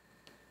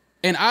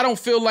 And I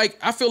feel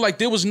like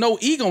there was no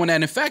ego in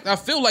that. In fact, I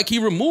feel like he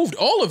removed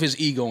all of his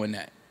ego in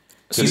that.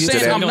 He's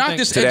saying I'm not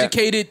this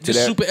educated,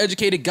 this super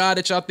educated guy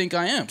that y'all think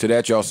I am. To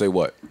that, y'all say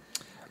what?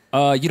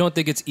 You don't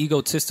think it's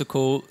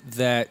egotistical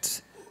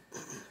that,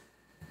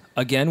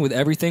 again, with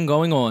everything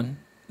going on,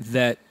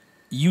 that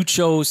you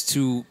chose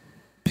to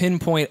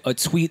pinpoint a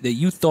tweet that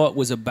you thought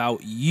was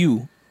about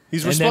you.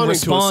 He's and then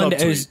respond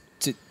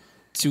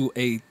to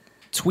a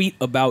tweet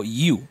about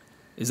you.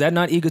 Is that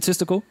not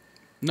egotistical?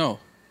 No,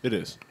 it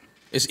is.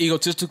 It's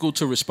egotistical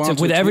to respond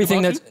to with a tweet everything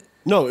about that's. You?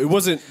 No, it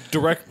wasn't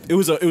direct. It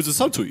was a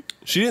subtweet.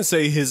 She didn't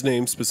say his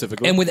name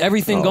specifically. And with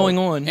everything going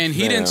on, and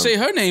he didn't say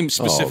her name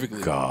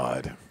specifically. Oh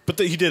God! But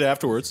he did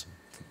afterwards.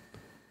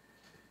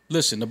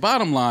 Listen, the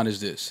bottom line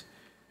is this: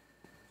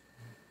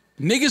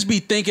 niggas be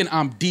thinking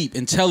I'm deep,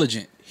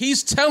 intelligent.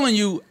 He's telling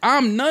you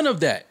I'm none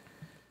of that.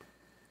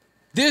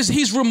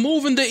 He's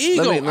removing the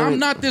ego. I'm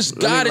not this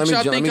guy that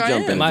y'all think I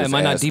am. Am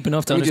I not deep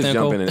enough to understand?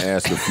 Let me just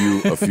jump in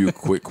and ask a few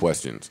quick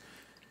questions.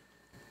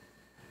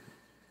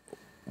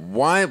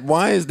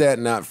 Why is that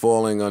not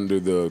falling under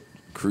the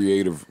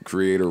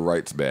creator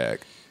rights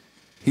bag?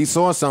 He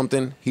saw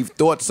something, he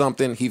thought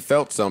something, he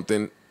felt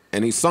something,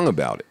 and he sung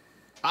about it.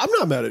 I'm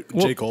not mad at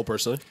J. Cole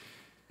personally.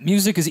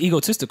 Music is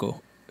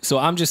egotistical, so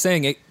I'm just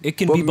saying it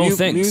can be both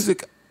things.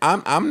 Music,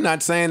 I'm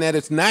not saying that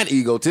it's not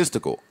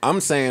egotistical.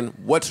 I'm saying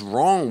what's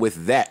wrong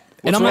with that.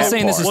 And I'm not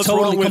saying this is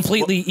totally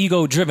completely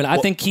ego driven. I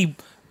think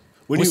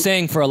was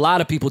saying for a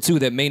lot of people too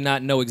that may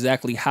not know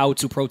exactly how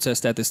to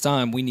protest at this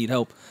time, we need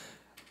help.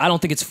 I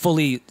don't think it's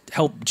fully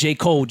help J.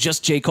 Cole,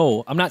 just J.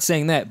 Cole. I'm not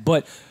saying that,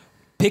 but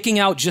picking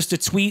out just a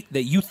tweet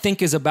that you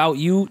think is about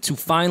you to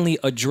finally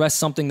address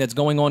something that's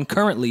going on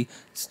currently,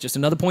 it's just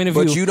another point of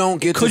view. But you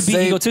don't get could to be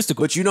say,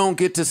 egotistical. But you don't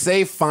get to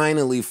say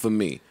finally for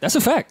me. That's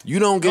a fact. You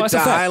don't get that's to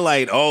a fact.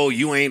 highlight,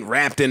 you ain't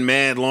rapped in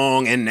mad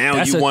long and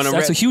now you want to rap.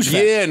 That's a huge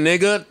fact. Yeah,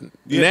 nigga.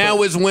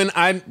 Now is when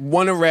I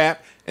want to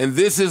rap, and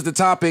this is the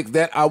topic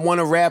that I want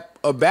to rap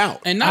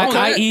about. And not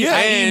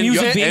i.e.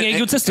 music being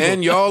egotistical.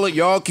 And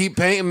y'all keep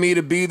painting me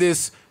to be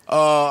this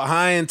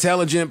high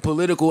intelligent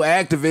political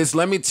activist.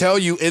 Let me tell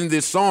you in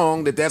this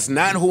song that's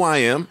not who I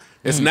am.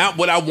 It's not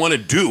what I want to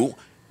do.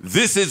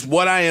 This is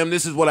what I am.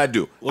 This is what I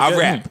do. I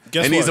rap.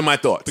 And these are my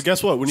thoughts. But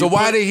guess what?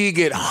 Why did he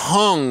get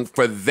hung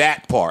for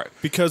that part?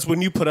 Because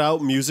when you put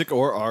out music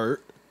or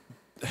art,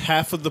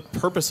 half of the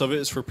purpose of it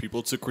is for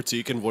people to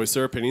critique and voice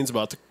their opinions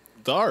about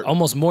the art.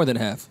 Almost more than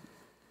half.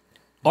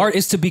 Art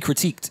is to be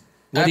critiqued.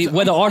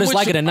 Whether artists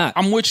like it or not.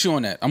 I'm with you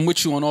on that. I'm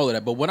with you on all of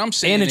that. But what I'm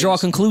saying and to draw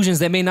conclusions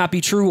that may not be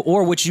true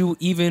or what you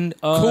even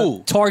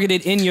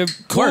targeted in your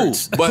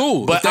words.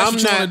 But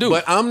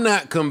I'm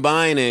not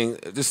combining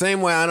the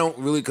same way I don't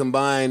really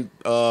combine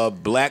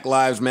Black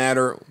Lives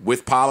Matter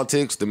with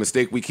politics, the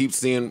mistake we keep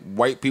seeing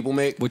white people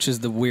make. Which is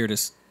the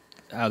weirdest,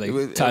 how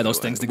they tie those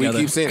things together.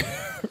 We keep saying,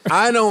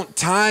 I don't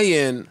tie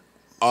in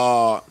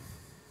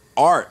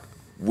art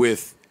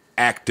with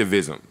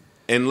activism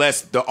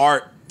unless the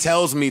art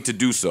tells me to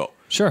do so.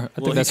 Sure,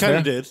 I think that's fair. He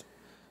kind of did.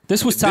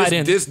 This was tied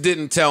in. This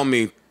didn't tell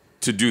me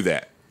to do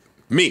that.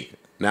 Me.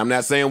 Now, I'm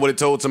not saying what it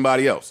told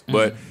somebody else,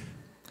 but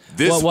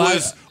this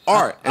was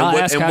art.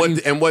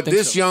 And what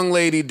this young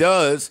lady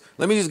does,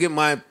 let me just get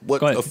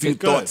a few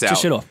thoughts out.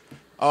 Just shit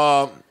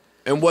off.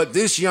 And what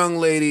this young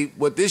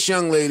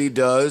lady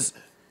does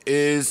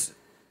is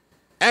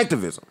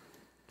activism.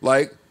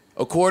 Like,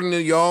 according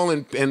to y'all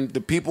and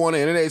the people on the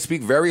internet, they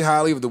speak very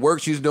highly of the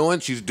work she's doing.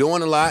 She's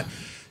doing a lot.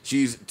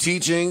 She's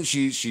teaching.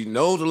 She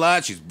knows a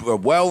lot. She's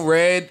well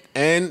read,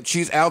 and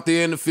she's out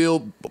there in the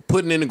field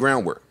putting in the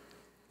groundwork.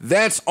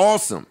 That's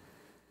awesome.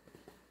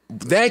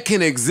 That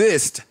can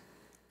exist,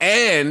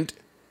 and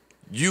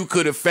you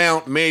could have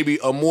found maybe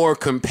a more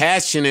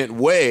compassionate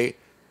way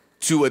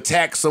to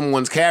attack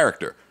someone's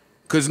character.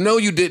 Because no,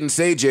 you didn't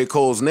say J.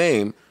 Cole's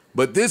name,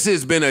 but this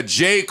has been a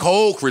J.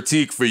 Cole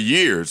critique for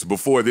years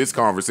before this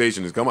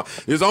conversation has come up.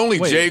 There's only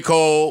J.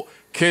 Cole.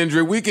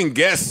 Kendrick, we can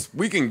guess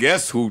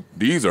who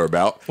these are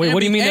about. Wait, what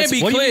do you mean? And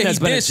be clear, he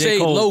did say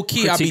low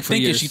key. I be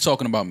thinking she's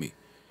talking about me.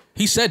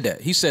 He said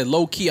that. He said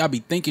low key. I be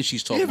thinking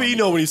she's talking. Yeah, but you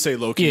know when you say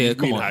low key, you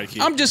mean high key.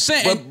 I'm just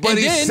saying. But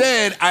he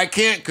said I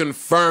can't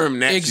confirm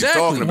that she's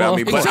talking about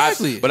me. But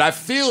I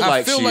feel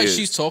like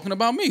she's talking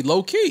about me,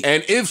 low key.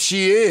 And if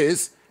she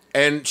is,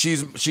 and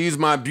she's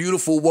my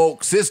beautiful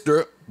woke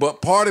sister.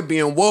 But part of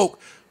being woke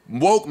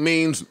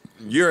means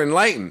you're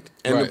enlightened.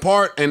 And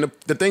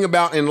the thing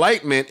about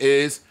enlightenment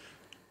is,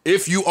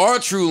 if you are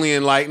truly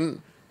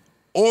enlightened,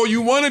 all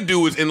you want to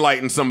do is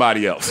enlighten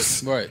somebody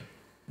else. Right.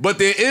 But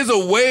there is a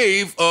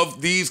wave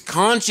of these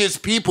conscious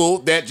people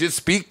that just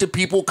speak to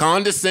people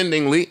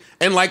condescendingly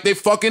and like they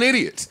fucking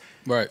idiots.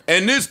 Right.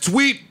 And this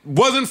tweet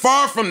wasn't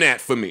far from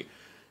that for me.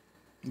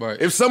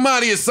 Right. If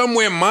somebody is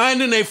somewhere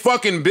minding their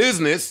fucking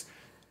business,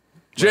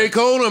 J.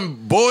 Cole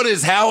done bought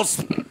his house,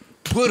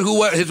 put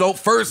his old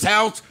first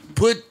house,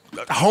 put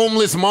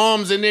homeless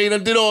moms in there,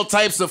 did all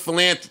types of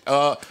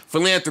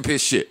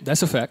philanthropist shit.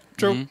 That's a fact.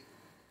 True.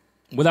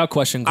 Mm-hmm. Without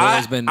question, Cole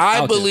has been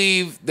I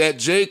believe that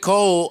J.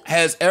 Cole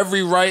has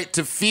every right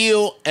to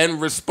feel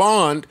and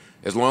respond,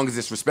 as long as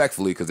it's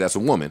respectfully, because that's a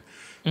woman,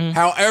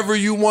 however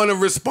you want to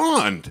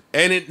respond.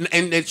 And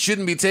it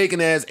shouldn't be taken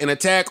as an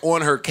attack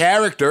on her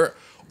character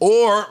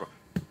or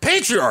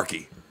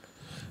patriarchy.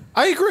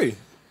 I agree.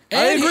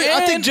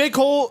 I think J.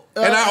 Cole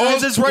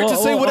has his right to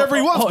say whatever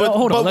he wants.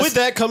 But with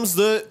that comes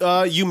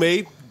you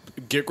may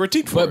get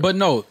critiqued for it.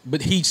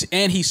 But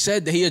he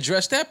said that he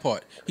addressed that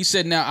part. He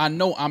said, now I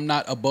know I'm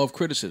not above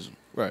criticism.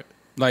 Right.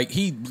 Like,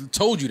 he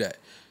told you that.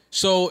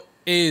 So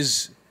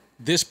is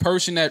this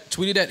person that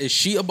tweeted that, is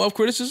she above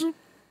criticism?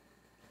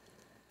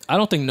 I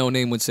don't think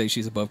Noname would say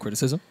she's above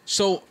criticism.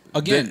 So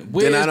again,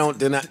 I'm not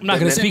going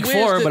to speak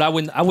for her, but I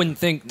wouldn't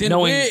think. Then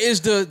where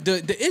is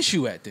the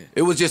issue at then?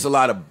 It was just a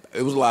lot of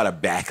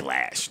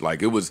backlash.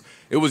 Like it was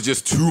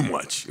just too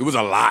much. It was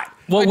a lot.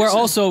 Well, we're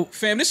also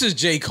this is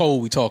J. Cole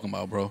we talking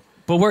about, bro.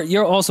 But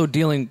you're also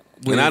dealing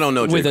with, and I don't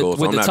know with, J. Cole,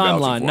 so with I'm the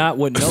not timeline, not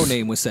what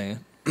Noname was saying.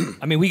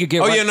 I mean, we could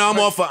get. I'm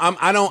off.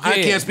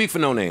 I can't speak for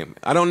Noname.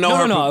 I don't know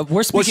her. No.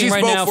 We're speaking she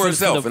right spoke now for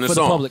herself in the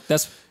song. Public.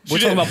 We're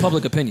talking about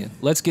public opinion.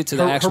 Let's get to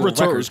the actual her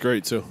retort record. was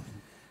great too.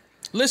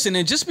 Listen,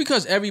 and just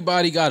because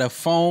everybody got a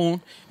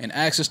phone and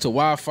access to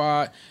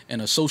Wi-Fi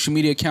and a social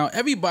media account,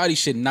 everybody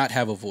should not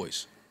have a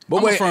voice.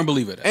 I'm a firm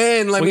believer of that.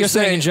 And you're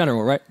saying in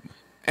general, right?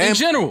 In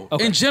general,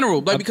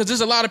 because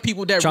there's a lot of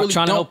people that really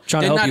don't.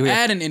 They're not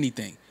adding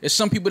anything. It's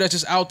some people that's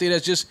just out there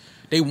that's just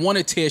they want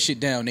to tear shit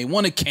down. They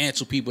want to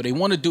cancel people. They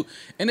want to do,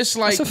 and it's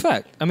like that's a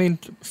fact. I mean,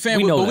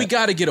 we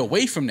got to get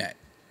away from that.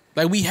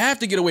 Like, we have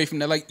to get away from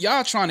that. Like,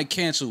 y'all trying to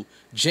cancel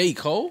J.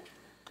 Cole?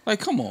 Like,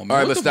 come on, man. All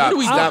right, let's stop.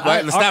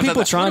 Are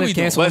people trying to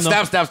cancel him?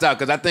 Stop.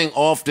 Because I think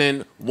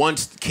often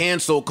once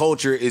cancel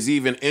culture is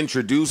even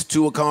introduced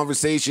to a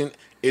conversation,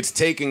 it's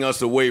taking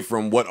us away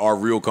from what our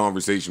real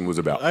conversation was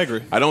about. I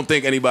agree. I don't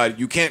think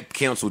you can't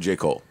cancel J.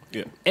 Cole.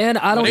 Yeah. And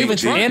I don't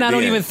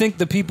even think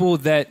the people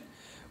that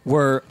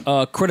were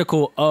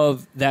critical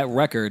of that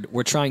record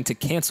were trying to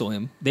cancel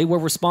him. They were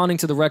responding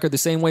to the record the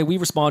same way we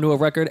respond to a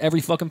record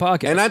every fucking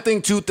podcast. And I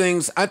think two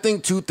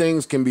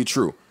things can be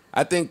true.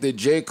 I think that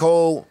J.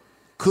 Cole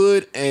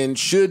could and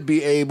should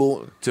be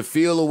able to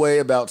feel a way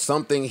about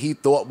something he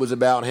thought was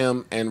about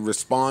him and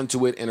respond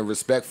to it in a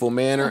respectful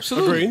manner.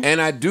 Absolutely. And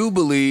I do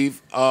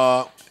believe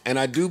that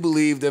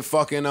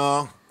fucking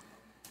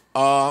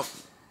what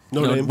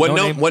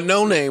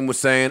Noname was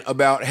saying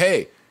about,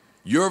 hey,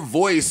 your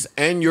voice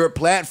and your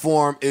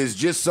platform is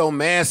just so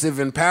massive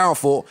and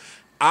powerful.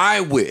 I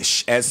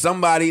wish, as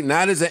somebody,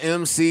 not as an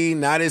MC,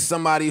 not as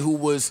somebody who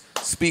was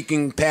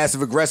speaking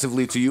passive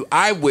aggressively to you,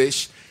 I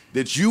wish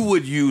that you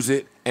would use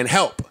it and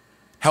help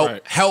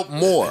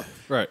more.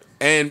 Right.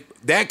 And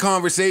that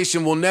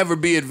conversation will never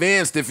be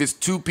advanced if it's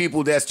two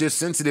people that's just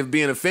sensitive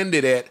being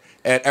offended at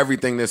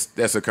everything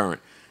that's occurring.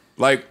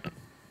 Like,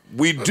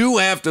 we do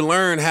have to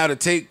learn how to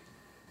take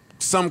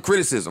some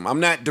criticism. I'm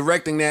not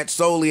directing that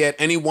solely at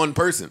any one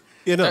person.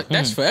 You know,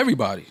 that's for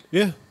everybody.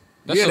 Yeah.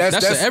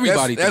 That's for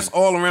everybody. That's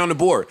all around the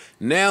board.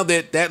 Now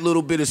that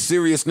little bit of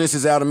seriousness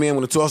is out of me, I'm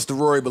going to toss it to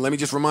Rory, but let me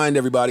just remind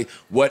everybody,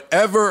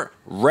 whatever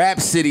Rap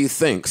City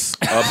thinks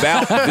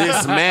about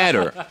this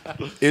matter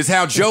is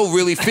how Joe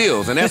really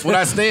feels, and that's what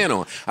I stand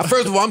on.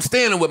 First of all, I'm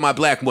standing with my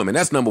black women.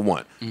 That's number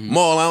one.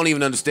 Maul, I don't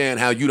even understand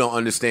how you don't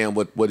understand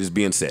what is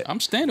being said. I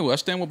stand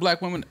with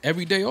black women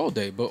every day, all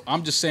day, but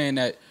I'm just saying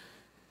that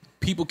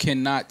people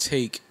cannot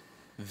take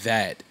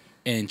that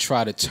and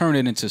try to turn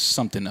it into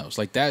something else.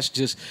 Like, that's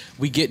just,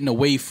 we getting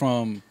away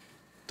from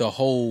the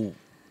whole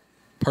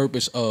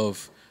purpose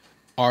of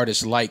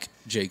artists like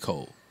J.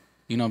 Cole.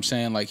 You know what I'm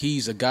saying? Like,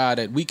 he's a guy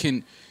that you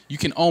can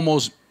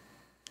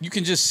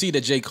just see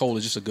that J. Cole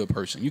is just a good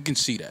person. You can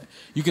see that.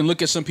 You can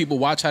look at some people,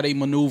 watch how they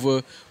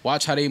maneuver,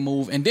 watch how they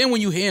move, and then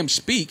when you hear him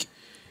speak,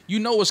 you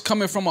know it's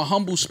coming from a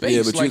humble space.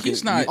 Yeah, but like,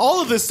 he's not.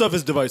 All of this stuff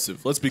is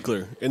divisive. Let's be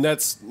clear, and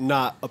that's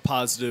not a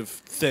positive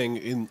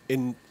thing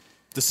in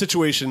the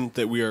situation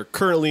that we are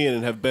currently in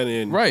and have been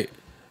in. Right.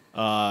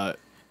 And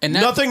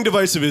nothing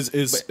divisive is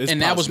and positive.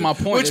 That was my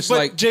point.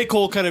 But J.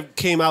 Cole kind of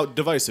came out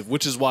divisive,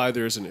 which is why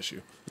there's an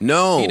issue.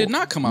 No, he did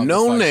not come out.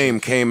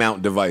 Name came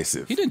out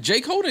divisive. He didn't.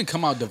 J. Cole didn't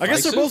come out divisive. I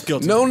guess they're both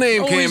guilty.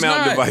 Name came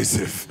out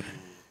divisive.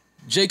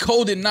 J.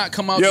 Cole did not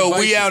come out divisive.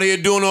 We out here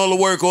doing all the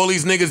work. All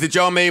these niggas that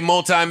y'all made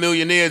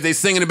multi-millionaires, they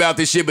singing about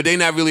this shit, but they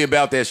not really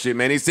about that shit,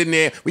 man. They sitting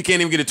there. We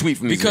can't even get a tweet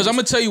from these Because niggas. I'm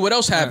going to tell you what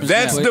else happens.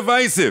 That's now.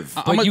 divisive.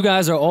 But you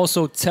guys are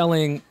also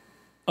telling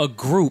a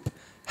group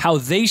how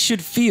they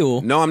should feel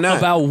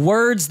about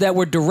words that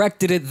were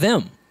directed at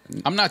them.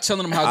 I'm not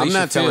telling them how they should feel.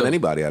 I'm not telling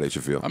anybody how they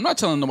should feel. I'm not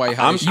telling nobody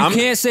how they should feel. You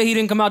can't say he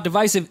didn't come out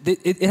divisive.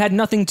 It had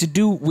nothing to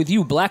do with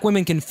you. Black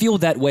women can feel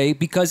that way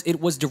because it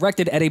was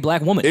directed at a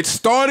black woman. It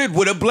started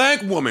with a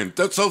black woman.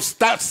 So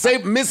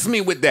miss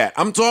me with that.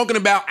 I'm talking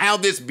about how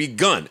this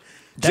begun.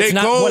 That's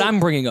not what I'm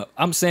bringing up.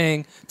 I'm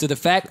saying to the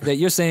fact that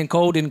you're saying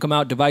Cole didn't come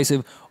out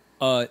divisive,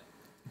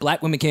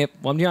 black women can't.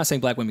 Well, you're not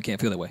saying black women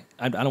can't feel that way.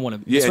 I don't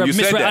want to.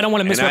 I don't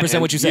want to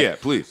misrepresent what you said. Yeah,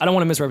 please. I don't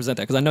want to misrepresent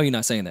that because I know you're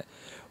not saying that.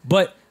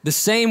 But the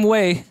same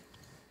way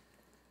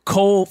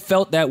Cole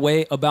felt that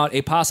way about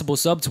a possible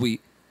subtweet,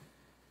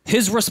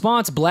 his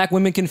response, black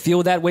women can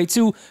feel that way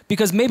too,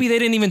 because maybe they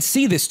didn't even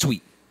see this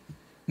tweet.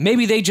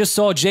 Maybe they just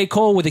saw J.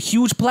 Cole with a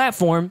huge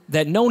platform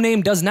that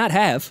Noname does not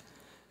have.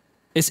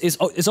 It's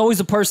always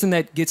the person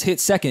that gets hit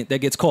second that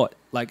gets caught.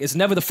 Like, it's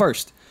never the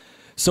first.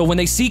 So when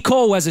they see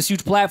Cole has this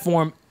huge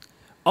platform,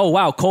 oh,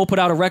 wow, Cole put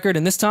out a record,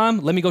 and this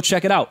time, let me go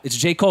check it out. It's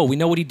J. Cole. We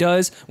know what he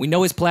does. We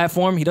know his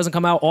platform. He doesn't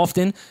come out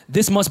often.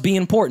 This must be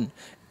important.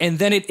 And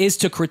then it is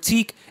to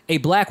critique a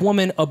black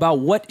woman about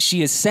what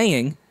she is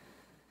saying.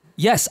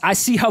 Yes, I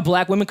see how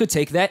black women could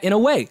take that in a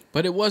way.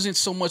 But it wasn't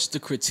so much the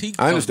critique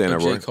I understand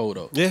of that, J. Roy. Cole,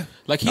 though. Yeah.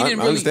 Like, he didn't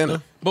really... understand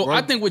that. But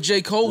I think what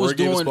J. Cole was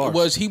doing bars.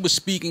 was he was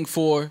speaking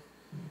to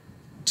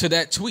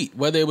that tweet,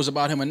 whether it was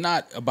about him or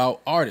not, about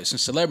artists and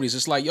celebrities.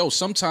 It's like, yo,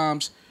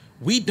 sometimes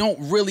we don't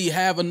really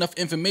have enough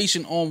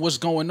information on what's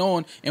going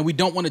on, and we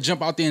don't want to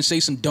jump out there and say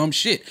some dumb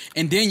shit.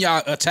 And then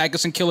y'all attack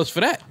us and kill us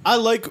for that. I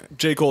like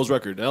J. Cole's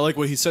record. I like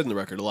what he said in the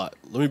record a lot.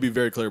 Let me be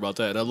very clear about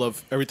that. And I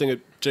love everything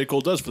that J. Cole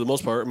does for the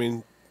most part. I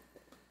mean,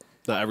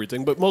 not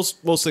everything, but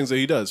most things that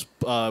he does,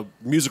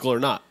 musical or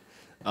not.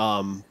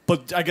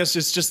 But I guess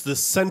it's just the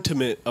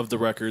sentiment of the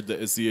record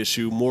that is the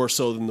issue, more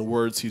so than the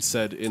words he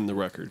said in the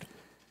record.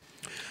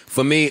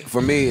 For me,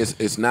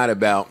 it's not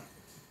about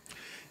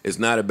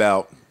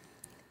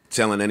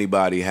telling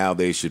anybody how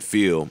they should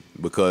feel,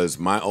 because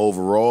my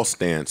overall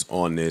stance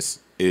on this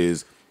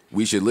is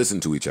we should listen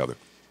to each other.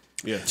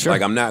 Yeah, sure.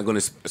 Like, I'm not going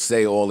to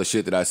say all the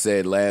shit that I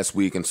said last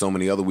week and so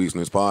many other weeks in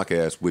this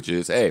podcast, which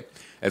is, hey,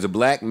 as a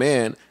black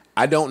man,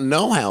 I don't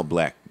know how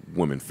black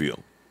women feel.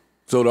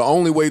 So the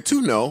only way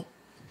to know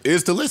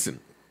is to listen.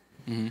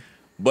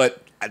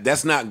 But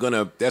that's not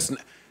gonna.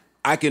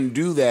 I can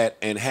do that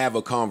and have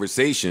a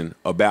conversation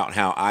about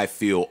how I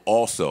feel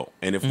also.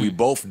 And if we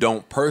both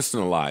don't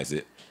personalize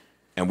it,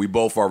 and we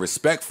both are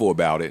respectful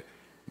about it,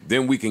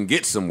 then we can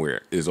get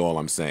somewhere. Is all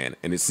I'm saying.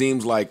 And it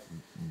seems like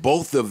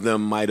both of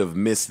them might have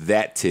missed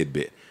that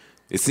tidbit.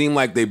 It seemed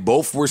like they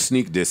both were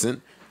sneak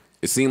dissing.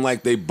 It seemed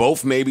like they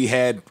both maybe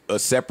had a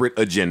separate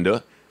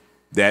agenda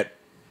that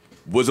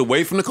was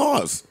away from the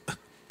cause.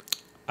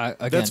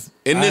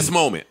 In this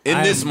moment.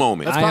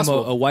 I am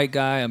a white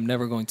guy. I'm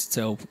never going to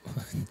tell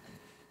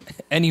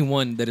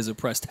anyone that is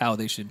oppressed how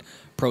they should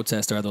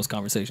protest or have those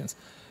conversations.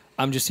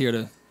 I'm just here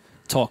to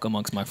talk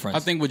amongst my friends. I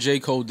think what J.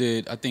 Cole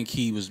did, I think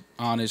he was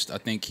honest. I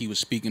think he was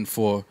speaking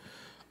for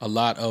a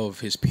lot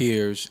of his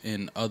peers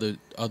and other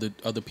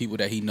people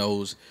that he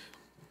knows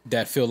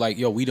that feel like,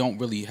 yo, we don't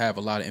really have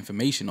a lot of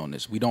information on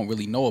this. We don't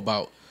really know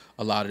about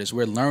a lot of this.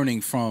 We're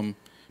learning from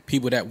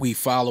people that we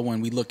follow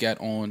and we look at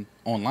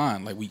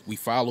online. Like we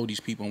follow these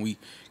people and we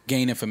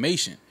gain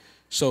information.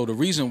 So the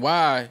reason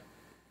why,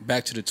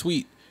 back to the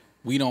tweet,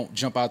 we don't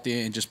jump out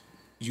there and just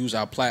use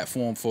our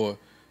platform for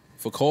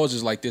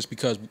causes like this,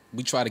 because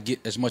we try to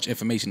get as much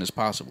information as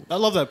possible. I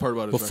love that part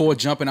about it. Before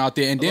jumping out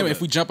there. And then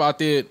if we jump out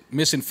there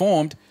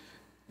misinformed,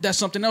 that's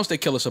something else they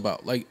kill us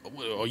about. Like,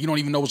 well, you don't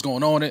even know what's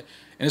going on. And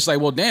it's like,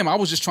 well, damn, I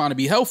was just trying to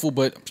be helpful,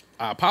 but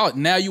I apologize.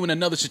 Now you in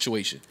another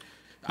situation.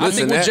 Listen, I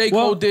think what J.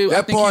 Cole did,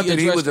 that part that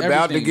he was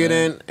about to get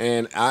in,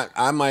 and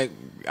I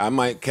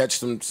might catch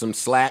some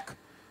slack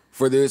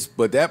for this,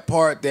 but that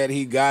part that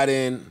he got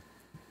in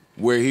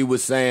where he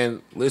was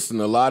saying, listen,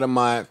 a lot of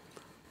my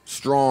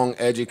strong,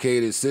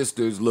 educated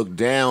sisters look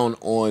down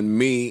on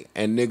me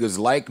and niggas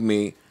like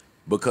me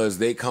because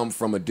they come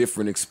from a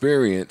different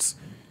experience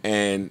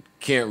and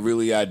can't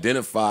really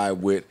identify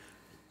with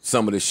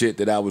some of the shit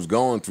that I was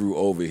going through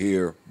over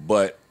here,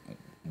 but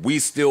we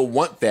still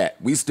want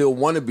that. We still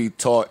want to be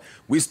taught.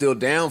 We still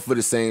down for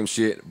the same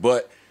shit,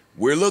 but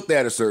we're looked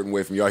at a certain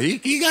way from y'all.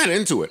 He got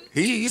into it.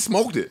 He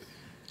smoked it.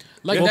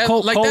 Like well,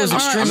 Cole is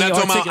extremely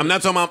I'm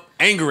not talking about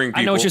angering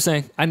people. I know what you're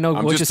saying.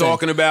 I'm just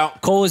talking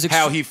about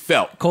how he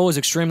felt. Cole is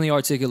extremely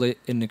articulate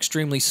and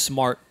extremely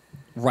smart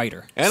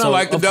writer. And I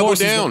like the double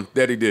down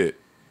that he did.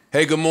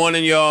 Hey, good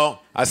morning,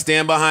 y'all. I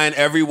stand behind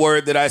every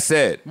word that I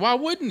said. Why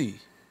wouldn't he?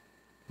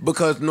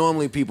 Because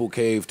normally people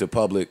cave to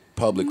public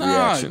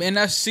reaction. And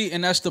that's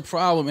the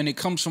problem. And it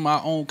comes from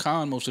our own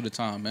kind most of the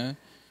time, man.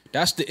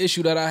 That's the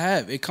issue that I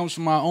have. It comes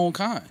from our own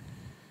kind.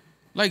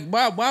 Like,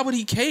 why would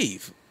he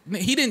cave?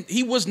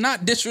 He was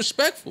not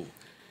disrespectful.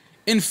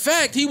 In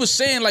fact, he was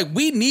saying, like,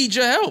 we need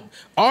your help.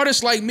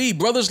 Artists like me,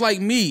 brothers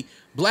like me,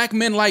 black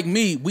men like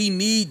me, we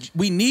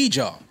need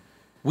y'all.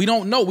 We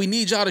don't know. We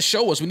need y'all to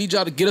show us. We need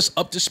y'all to get us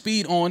up to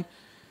speed on,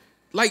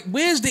 like,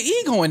 where's the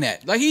ego in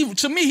that? Like,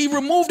 to me, he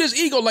removed his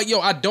ego. Like, yo,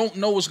 I don't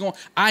know what's going on.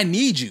 I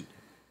need you.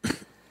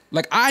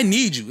 Like, I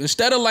need you.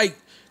 Instead of, like,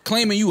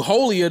 claiming you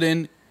holier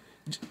than,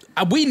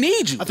 we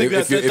need you. I think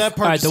that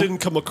part just didn't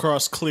come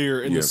across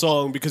clear in the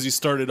song because he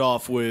started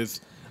off with,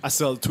 I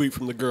saw a tweet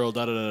from the girl,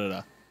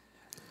 da-da-da-da-da.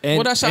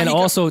 And, well, and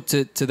also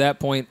to that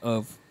point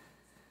of,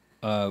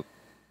 I'll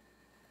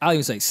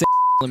even say,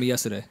 me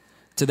yesterday.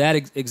 To that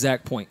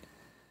exact point.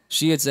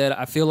 She had said,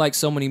 I feel like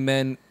so many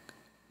men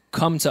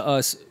come to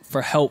us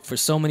for help for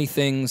so many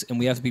things, and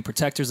we have to be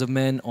protectors of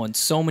men on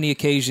so many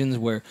occasions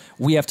where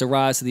we have to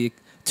rise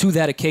to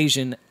that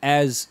occasion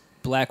as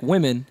black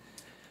women.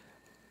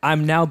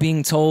 I'm now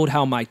being told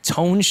how my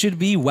tone should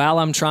be while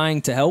I'm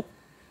trying to help.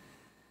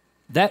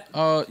 That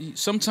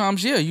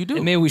sometimes, yeah, you do.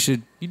 And maybe we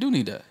should. You do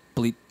need that.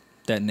 Bleep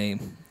that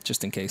name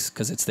just in case,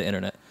 because it's the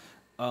internet.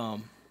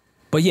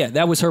 But yeah,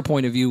 that was her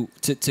point of view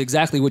to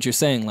exactly what you're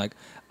saying. Like,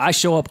 I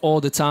show up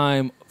all the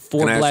time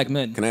for black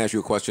men. Can I ask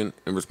you a question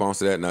in response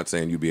to that? Not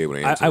saying you'd be able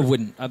to answer. I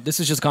wouldn't. This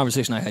is just a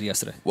conversation I had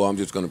yesterday. Well, I'm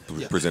just going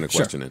to present a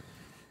question then.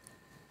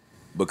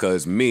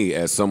 Because me,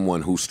 as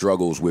someone who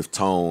struggles with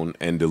tone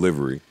and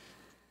delivery,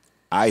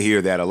 I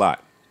hear that a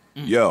lot.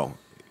 Yo,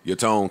 your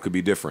tone could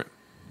be different.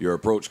 Your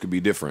approach could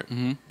be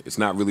different. It's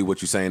not really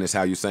what you're saying, it's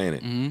how you're saying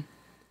it.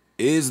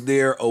 Is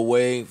there a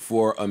way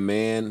for a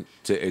man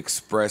to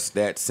express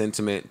that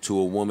sentiment to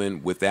a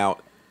woman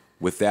without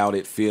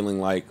it feeling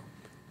like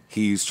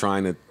he's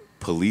trying to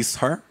police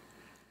her?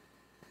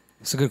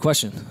 It's a good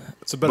question.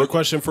 It's a better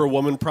question for a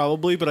woman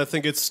probably, but I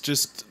think it's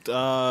just,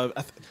 I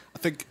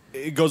think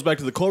it goes back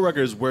to the Cole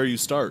record is where you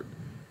start.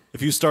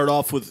 If you start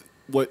off with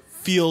what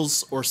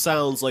feels or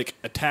sounds like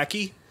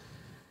attacky,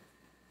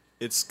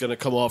 it's going to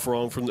come off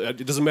wrong.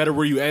 It doesn't matter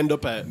where you end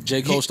up at.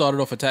 J. Cole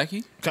started off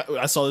attacky?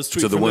 I saw this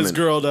tweet from this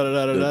girl,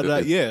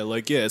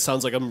 it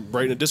sounds like I'm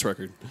writing a diss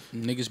record.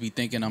 Niggas be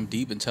thinking I'm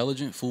deep,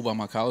 intelligent, fooled by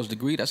my college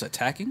degree. That's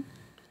attacking?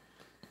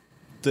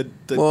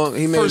 Well,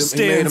 he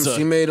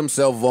made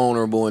himself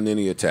vulnerable, and then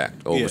he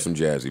attacked over some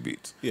jazzy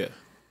beats. Yeah.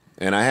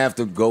 And I have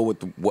to go with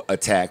the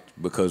attacked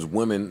because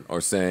women are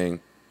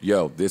saying,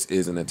 yo, this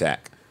is an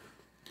attack.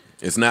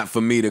 It's not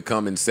for me to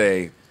come and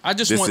say, I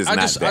just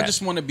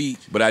want to be.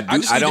 But I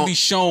just need to be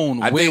shown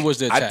where was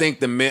the attack.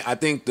 I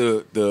think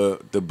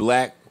the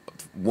black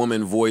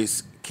woman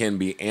voice can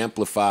be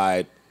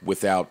amplified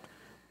without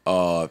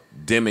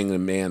dimming the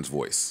man's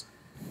voice.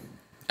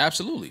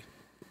 Absolutely.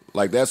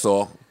 Like that's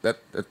all.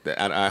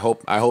 I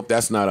hope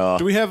that's not.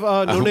 Do we have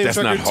Noname's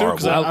record too?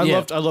 Because I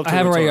loved. I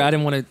have it right here. I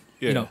didn't want to.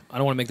 Yeah. You know, I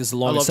don't want to make this the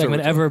longest loved her segment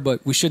retort. ever,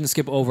 but we shouldn't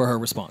skip over her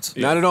response.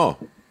 Not at all.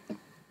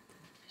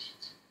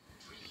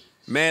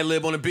 Mad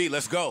Lib on the beat.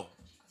 Let's go.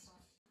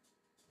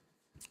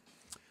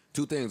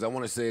 Two things. I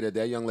want to say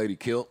that young lady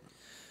killed.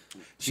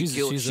 She's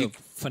a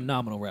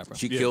phenomenal rapper.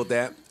 She killed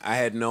that. I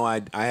had no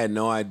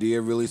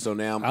idea really. So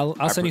now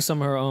I'll send you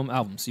some of her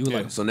albums. You would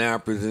like. So now I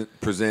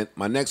present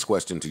my next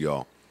question to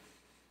y'all.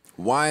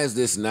 Why is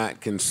this not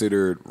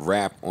considered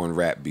rap on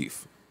rap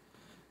beef?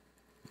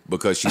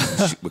 Because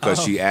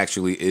she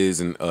actually is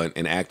an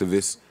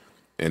activist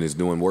and is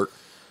doing work.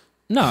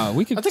 No,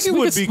 we could. I think it we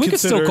would could, be we could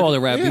still considered- call it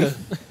rap yeah. beef.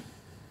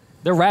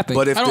 They're rapping.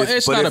 But if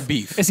It's not a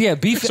beef. It's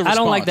beef. It's a I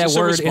don't like that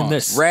response. It's a word in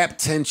response. this. rap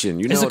tension,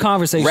 you know, It's a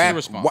conversation. Rap,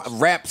 It's a response.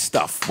 rap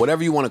stuff,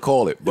 whatever you want to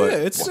call it. But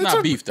it's not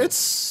a- beef, though.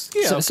 It's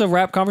It's a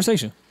rap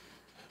conversation.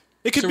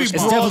 it could be It's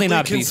broadly definitely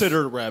not beef.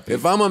 considered rap.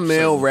 if I'm a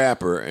male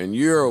rapper and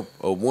you're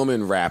a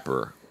woman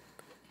rapper,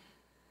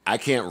 I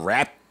can't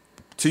rap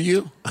to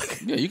you.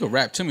 Yeah, you can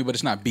rap to me, but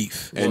it's not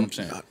beef. That's what I'm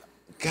saying.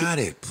 Got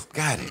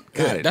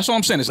it. That's what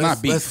I'm saying. It's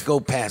not beef. Let's go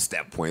past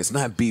that point. It's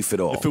not beef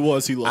at all. If it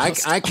was, he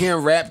lost. I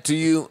can't rap to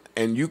you,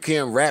 and you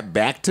can't rap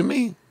back to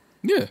me.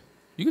 Yeah,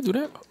 you can do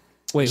that.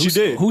 Wait, She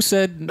did. who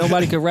said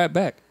nobody could rap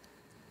back?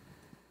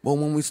 Well,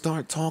 when we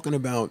start talking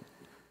about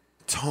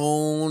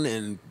tone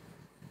and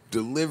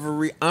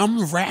delivery,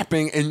 I'm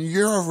rapping, and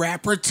you're a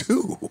rapper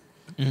too.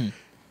 And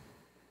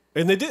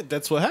they did.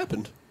 That's what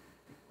happened.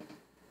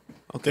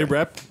 They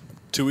rapped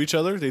to each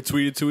other. They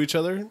tweeted to each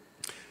other.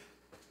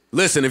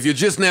 Listen, if you're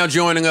just now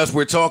joining us,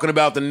 we're talking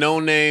about the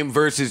Noname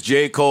versus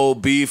J. Cole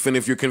beef. And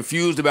if you're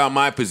confused about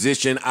my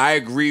position, I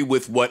agree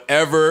with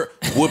whatever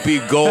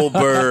Whoopi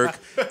Goldberg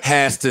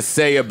has to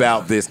say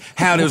about this.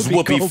 How does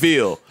Whoopi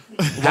feel?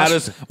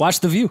 Watch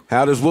The View.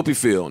 How does Whoopi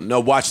feel? No,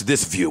 watch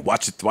this view.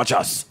 Watch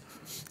us.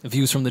 The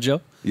Views from the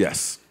Joe.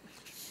 Yes.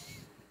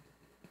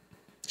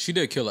 She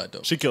did kill that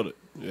though. She killed it.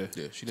 Yeah,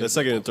 she did. That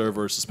second and third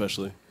verse,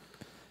 especially.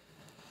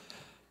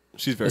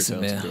 She's very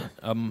Listen, talented.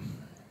 man.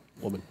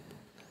 Woman.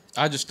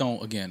 I just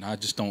don't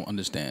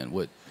understand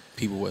what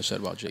people would have said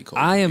about J. Cole.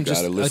 I am You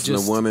gotta listen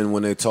to women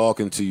when they're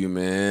talking to you,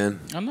 man.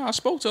 I know. I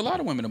spoke to a lot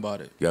of women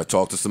about it. You gotta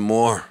talk to some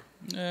more.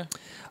 Yeah.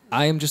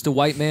 I am just a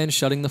white man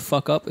shutting the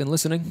fuck up and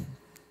listening.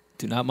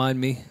 Do not mind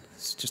me.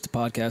 It's just a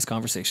podcast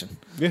conversation.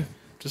 Yeah,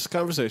 just a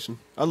conversation.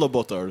 I love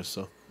both the artists,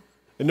 so.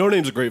 And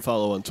Noname's a great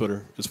follow on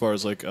Twitter as far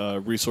as like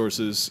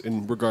resources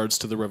in regards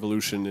to the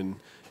revolution and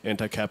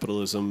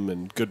anti-capitalism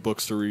and good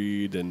books to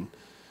read. And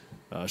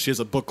she has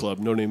a book club,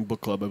 Noname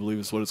Book Club, I believe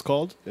is what it's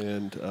called.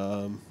 And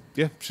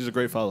yeah, she's a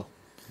great follow.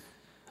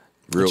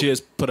 Real. She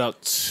has put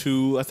out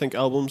 2, I think,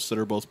 albums that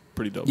are both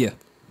pretty dope. Yeah.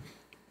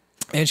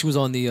 And she was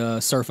on the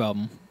Surf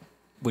album,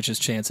 which is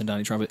Chance and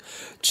Donnie Trumpet.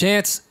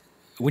 Chance,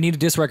 we need a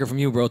diss record from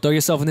you, bro. Throw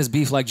yourself in this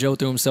beef like Joe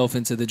threw himself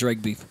into the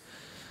Drake beef.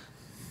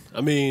 I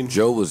mean,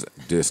 Joe was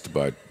dissed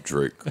by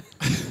Drake.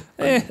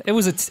 It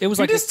was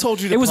like just told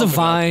you to it was a pump it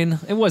up. vine.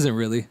 It wasn't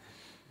really.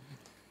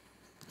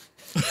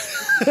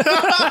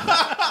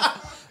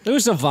 It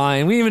was a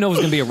vine. We didn't even know it was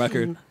gonna be a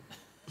record.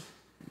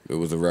 It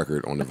was a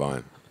record on the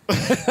Vine.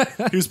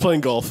 he was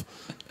playing golf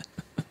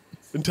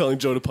and telling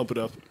Joe to pump it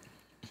up.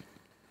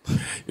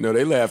 You know,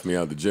 they laughed me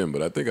out of the gym,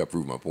 but I think I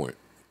proved my point.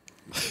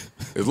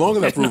 As long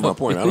as I prove my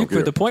point, I don't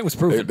care. The point was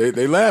proven.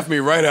 They laughed me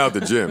right out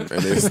the gym, and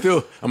they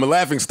still. I'm a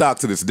laughing stock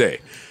to this day.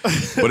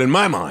 But in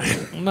my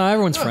mind, No,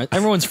 everyone's friend.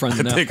 Everyone's friends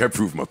I now. think I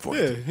proved my point.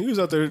 Yeah, he was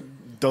out there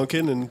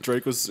dunking, and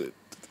Drake was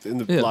in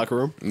the locker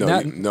room. No, Now-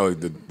 no.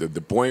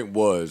 The point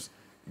was,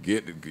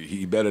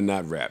 he better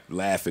not rap.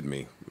 Laugh at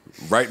me,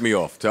 write me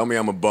off. Tell me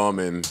I'm a bum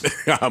and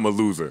I'm a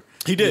loser.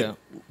 He did.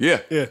 Yeah.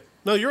 Yeah, Yeah.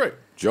 No, you're right.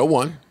 Joe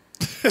won.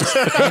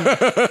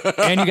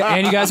 And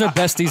you guys are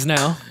besties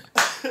now.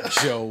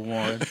 Joe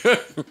won.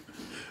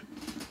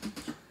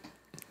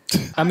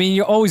 I mean,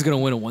 you're always gonna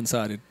win a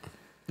one-sided.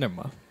 Never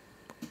mind.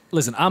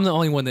 Listen, I'm the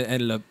only one that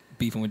ended up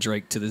beefing with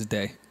Drake to this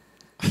day.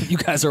 You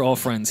guys are all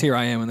friends. Here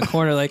I am in the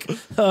corner, like,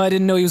 oh, I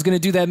didn't know he was gonna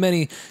do that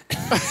many.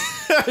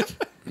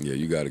 Yeah,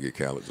 you got to get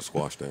Khaled to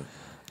squash that.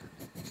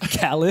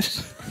 Khaled.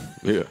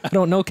 Yeah, I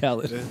don't know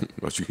Khaled.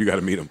 but you got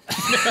to meet him.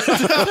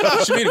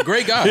 She made a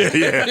great guy.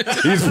 Yeah,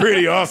 he's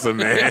pretty awesome,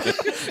 man.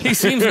 He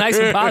seems nice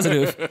and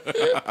positive.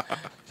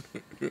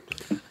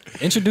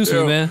 Introduce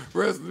me, man.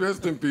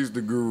 Rest in peace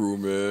to Guru,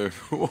 man.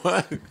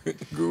 What?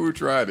 Guru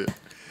tried it.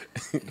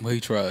 Well, he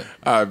tried.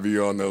 I'd be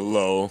on the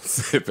low,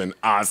 sipping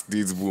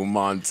Asti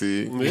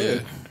Spumante.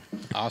 Yeah.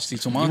 Asti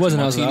He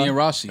wasn't Martini outside. and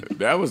Rossi.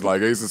 That was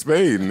like Ace of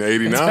Spades in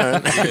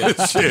 '89.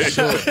 Shit.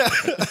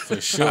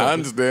 For sure. I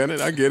understand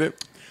it. I get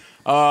it.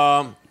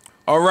 All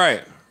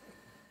right.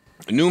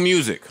 New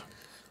music.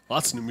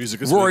 Lots of new music.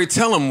 This Rory, week.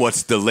 tell him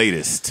what's the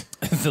latest.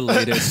 The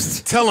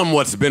latest. Tell him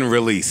what's been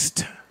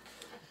released.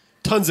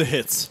 Tons of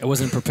hits. I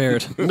wasn't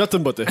prepared.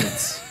 Nothing but the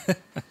hits.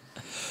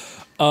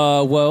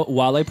 Well,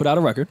 Wale put out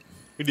a record,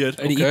 He did.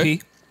 an Okay.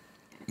 EP.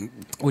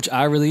 which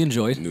I really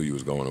enjoyed. Knew you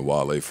was going to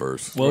Wale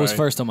first. Well, it was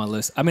first on my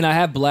list. I mean, I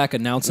have Black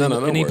announcing No,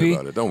 an don't EP. worry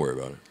about it. Don't worry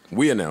about it.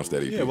 We announced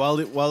that EP. Yeah, while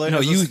No,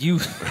 you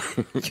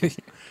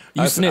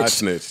I snitched.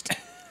 snitched.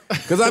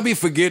 Because I be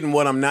forgetting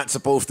what I'm not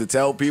supposed to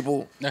tell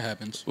people. That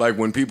happens. Like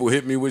when people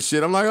hit me with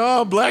shit, I'm like,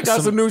 oh, Black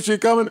got some new shit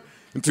coming.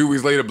 And 2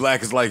 weeks later,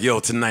 Black is like, yo,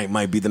 tonight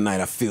might be the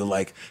night I feel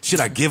like, should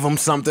I give him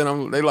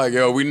something? They like,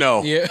 yo, we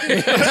know. Yeah.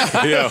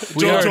 Yeah.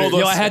 Joe told us.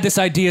 Yo, I had this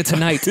idea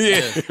tonight.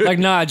 Yeah. Like,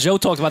 nah, Joe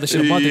talked about this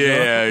shit a month ago.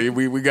 Yeah,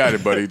 we got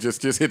it, buddy.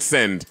 Just hit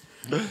send.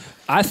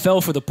 I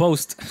fell for the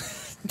post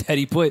that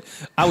he put.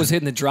 I was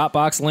hitting the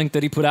Dropbox link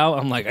that he put out.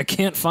 I'm like, I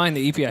can't find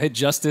the EP. I hit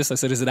Justice. I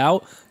said, is it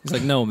out? He's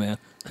like, no, man.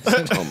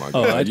 Oh my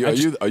god!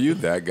 Are you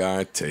that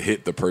guy to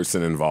hit the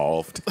person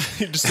involved?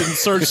 You just didn't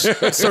search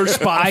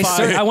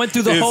Spotify. I went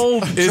through the whole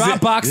it-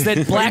 Dropbox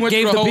that Black went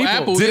gave through the the whole people.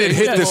 Apple. Did it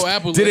hit Yeah, the whole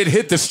Apple Did it list.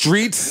 hit the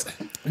streets?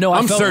 No,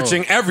 I'm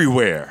searching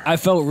everywhere. I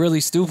felt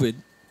really stupid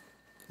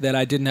that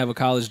I didn't have a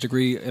college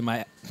degree and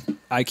my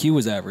IQ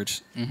was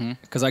average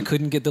because I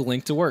couldn't get the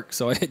link to work.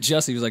 So I hit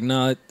Jesse. He was like,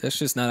 "No, that's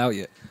just not out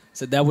yet." I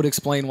said that would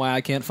explain why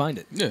I can't find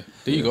it. Yeah.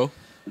 There you go.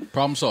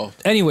 Problem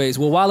solved. Anyways,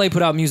 well, Wale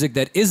put out music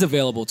that is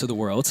available to the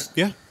world.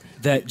 Yeah.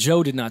 That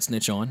Joe did not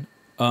snitch on,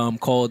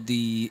 called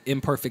The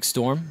Imperfect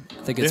Storm.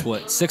 I think it's, Yeah.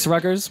 6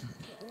 records?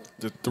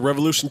 The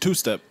Revolution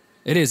 2-step.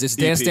 It is. It's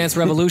Dance EP. Dance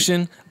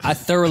Revolution. I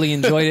thoroughly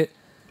enjoyed it.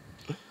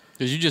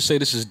 Did you just say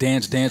this is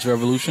Dance Dance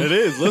Revolution? It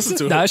is. Listen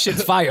to it. Nah, that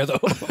shit's fire, though.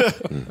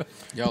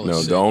 Y'all are No,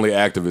 sick. the only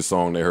activist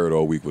song they heard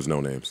all week was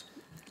No Names.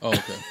 Oh,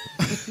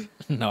 okay.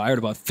 No, I heard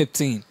about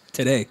 15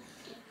 today.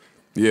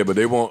 Yeah, but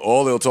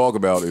all they'll talk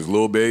about is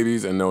Lil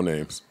Babies and No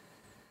Names.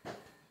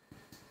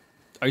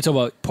 Are you talking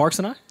about Parks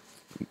and I?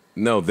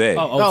 No, they.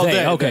 Oh,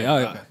 they. Okay, they. all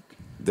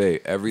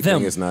right. Everything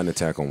Them. is not an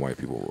attack on white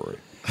people, Rory.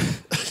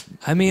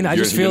 I mean, I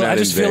You're- just you're feel not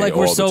in like they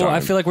we're all the so. I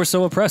time. feel like we're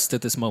so oppressed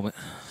at this moment.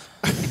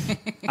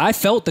 I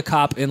felt the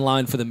cop in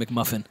line for the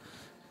McMuffin.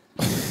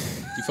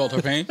 You felt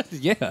her pain?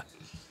 Yeah.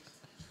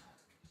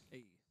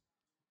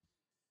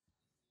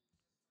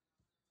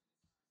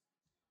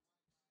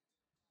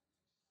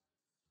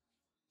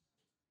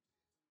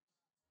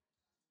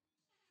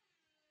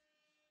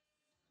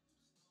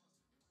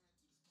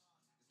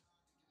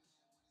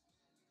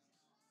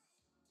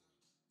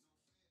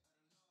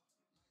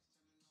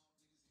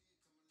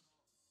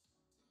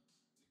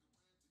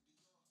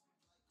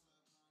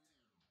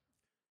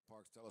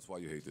 Parks, tell us why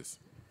you hate this.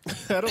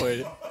 I don't hate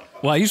it.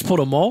 Well, you just pulled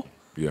them all.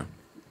 Yeah.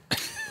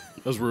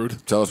 That was rude.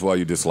 Tell us why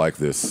you dislike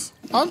this.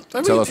 I mean,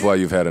 Tell us why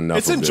you've had enough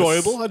It's of this.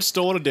 enjoyable. I just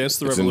don't want to dance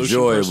the It's revolution.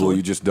 enjoyable. personally.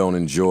 You just don't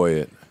enjoy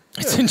it.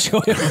 It's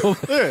enjoyable.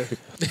 Yeah,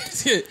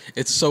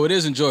 It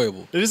is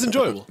enjoyable. it is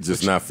enjoyable.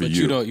 Just not for But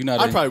you. you don't. You're not.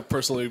 I in- probably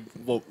personally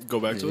won't go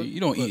back to it. You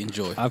don't eat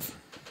enjoy. I've,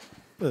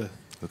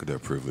 Look at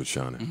that privilege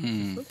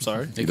shining. I'm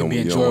sorry. It You can don't, be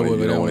you don't enjoyable, want but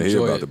to they don't hear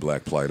enjoy about it. the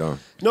black plight, huh?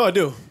 No, I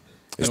do.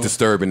 It's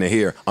disturbing to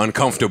hear.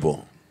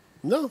 Uncomfortable.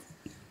 No, You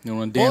don't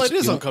want to dance. Well, it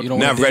is you don't- uncomfortable. you don't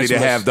Not wanna ready dance to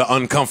with have us. the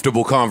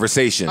uncomfortable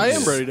conversation. I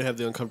am ready to have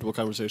the uncomfortable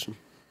conversation.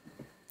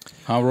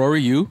 Huh,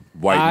 Rory? You?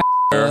 White.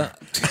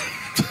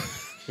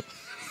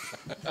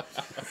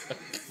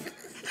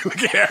 Look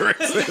at Eric.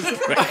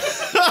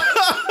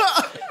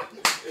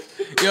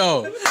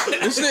 Yo,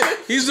 this is,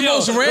 he's the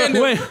most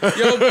random.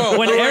 Yo, bro.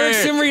 when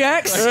Erickson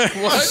reacts,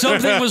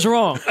 something was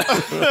wrong.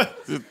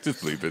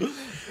 Just bleep it.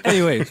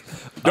 Anyways,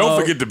 Don't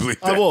forget to bleep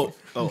that. I won't.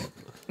 Oh,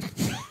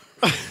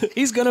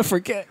 he's gonna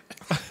forget.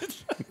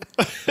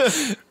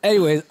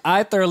 Anyways,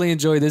 I thoroughly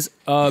enjoyed this.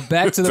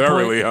 Back to the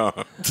Thoroughly, point.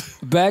 huh?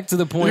 Back to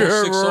the point. You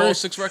heard Six Rory? songs,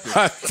 6 records.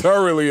 I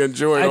thoroughly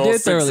enjoyed I all did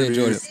 6 thoroughly of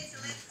enjoy these.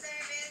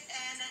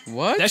 it.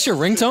 What? That's your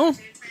ringtone?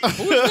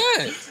 Who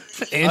is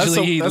that?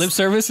 Angela Yee that's- lip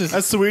services.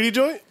 that's Sweetie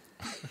joint.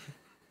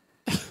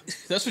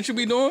 That's what you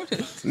be doing?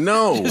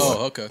 No.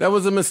 Oh, okay. That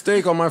was a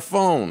mistake on my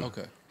phone.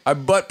 Okay. I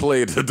butt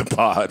played the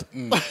pod.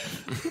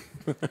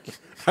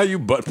 How you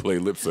butt play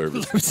lip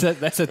service?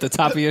 That's at the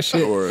top of your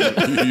shit. Or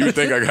you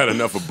think I got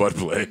enough of butt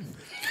play?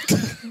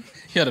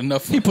 He had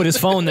enough. He put his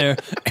phone there.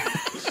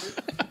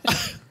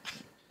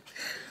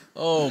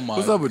 Oh my.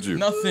 What's up with you?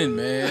 Nothing,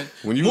 man.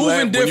 When you Moving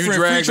laugh, when different. you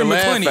drag Future the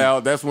laugh McClenny.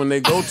 out, that's when they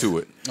go to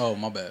it. Oh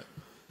my bad.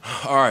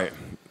 All right.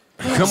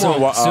 Come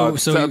on,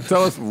 so you-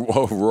 tell us,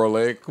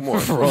 Rory. Come on.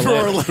 That's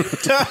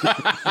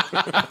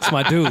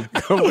my dude.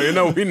 Come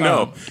on, we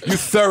know. You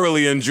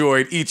thoroughly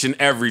enjoyed each and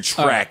every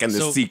track and the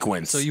So-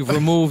 sequence. So you've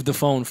removed the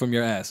phone from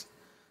your ass.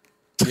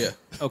 Yeah.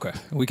 Okay,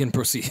 we can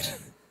proceed.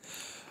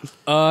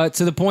 To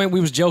the point we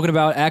was joking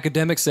about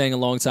academics saying a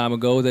long time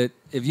ago that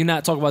if you're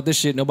not talking about this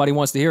shit, nobody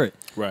wants to hear it.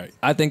 Right.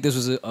 I think this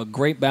was a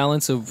great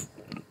balance of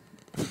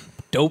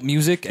dope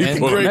music and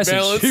Great message.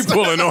 balance. He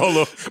pulling all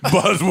the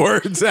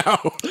buzzwords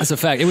out. That's a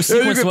fact. It was Yeah,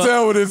 you sequenced can well.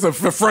 tell it's a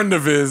friend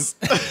of his.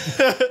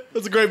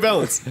 That's a great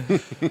balance.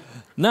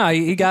 Nah,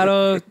 he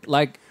got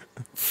like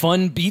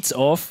fun beats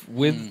off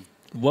with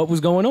what was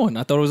going on.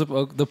 I thought it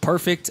was the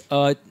perfect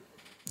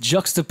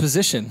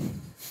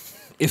juxtaposition,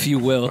 if you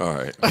will. All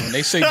right. When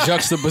they say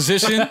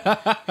juxtaposition,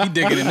 he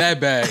digging in that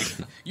bag.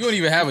 You don't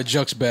even have a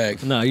jux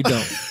bag. No, you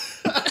don't.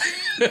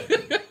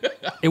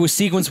 It was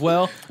sequenced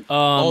well.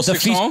 All The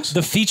 6 songs?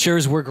 The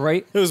features were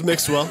great. It was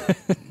mixed well.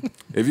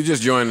 If you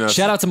just joined us,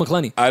 Shout out to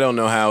McClenny. I don't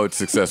know how it's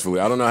successfully.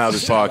 I don't know how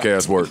this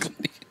podcast works.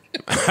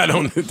 I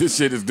don't. This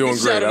shit is doing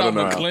great. Shout I out don't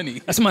know how.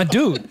 McClenny. That's my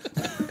dude.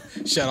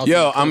 Shout out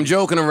Yo, to I'm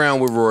joking around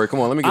with Rory. Come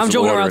on, let me get I'm some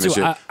joking order around in this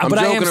too. shit. I'm but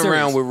I am joking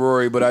around serious. with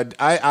Rory, but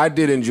I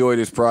did enjoy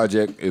this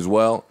project as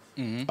well.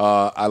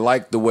 I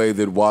like the way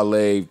that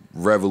Wale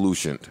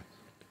revolutioned.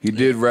 He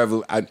did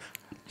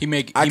He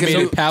made I can do-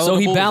 it palatable. So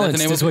he Is that the balanced,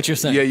 name is of what you're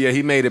saying. Yeah,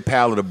 he made it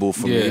palatable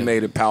for me. Yeah. He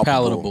made it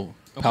palpable.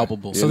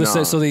 Palpable. So,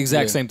 Yeah, so the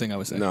exact Yeah. same thing I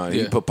was saying. No,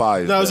 Yeah. he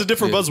papaya. No, it was a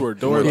different buzzword.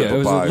 Don't worry Yeah, about Yeah, it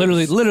was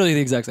Papayas. literally the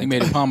exact He same.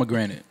 made it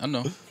pomegranate. I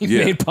know. He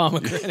Yeah. made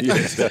pomegranate. Yeah,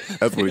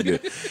 that's what he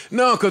did.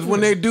 No, because when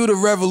they do the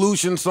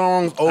revolution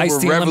songs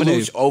Iced tea and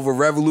lemonade. over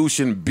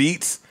revolution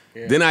beats,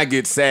 then I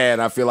get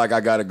sad. I feel like I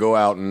got to go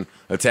out and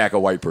attack a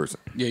white person.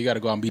 Yeah, you got to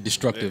go out and be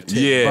destructive.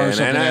 Yeah, Burn and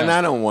something I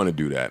down. don't want to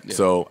do that.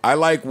 So I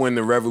like when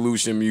the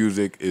revolution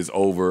music is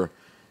over,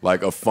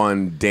 like a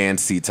fun,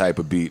 dancey type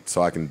of beat,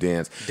 so I can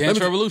dance. Dance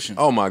revolution.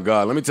 Oh my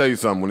God, let me tell you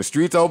something. When the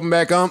streets open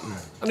back up,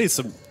 I need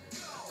some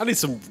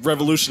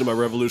revolution in my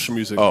revolution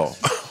music. oh,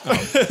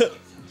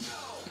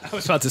 I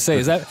was about to say,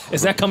 is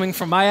that coming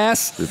from my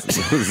ass?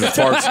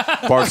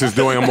 Parks is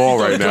doing them all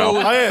right now.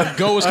 I am.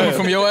 Go is coming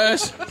from your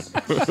ass.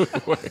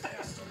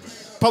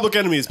 Public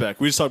Enemy is back.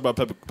 We just talked about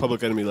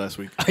Public Enemy last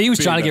week. He was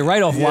trying to get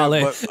right off Yeah,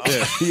 Wale.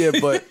 but, yeah,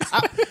 but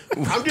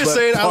I'm just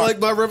saying I like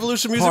my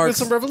revolution music with Parks-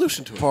 some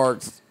revolution to it.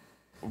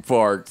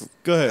 Parks.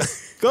 Go ahead.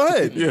 Go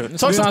ahead. Yeah.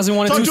 Sometimes we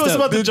want to Talk do to us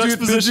stuff. about the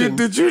juxtaposition.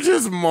 Did you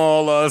just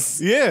maul us?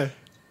 Yeah,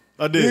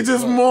 I did. You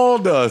just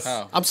mauled us.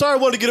 I'm sorry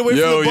I wanted to get away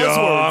Yo, from the y'all,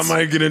 I buzzwords.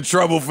 might get in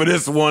trouble for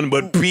this one,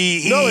 but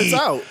PE. No, it's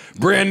out.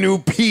 Brand new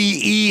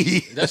PE.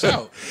 That's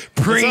out.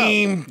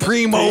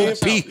 Primo, That's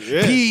P, out.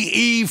 Yeah.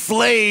 PE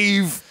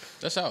Flav.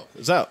 That's out.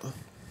 It's out.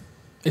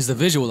 Is the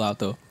visual out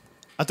though?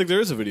 I think there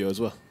is a video as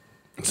well.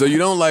 So you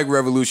don't like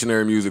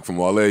revolutionary music from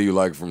Wale, you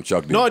like it from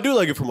Chuck D? No, I do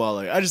like it from Wale.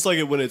 I just like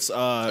it when it's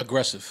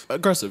Aggressive.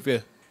 aggressive. Yeah,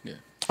 Yeah.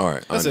 All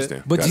right, I That's it.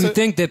 understand. But do Gotcha. you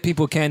think that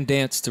people can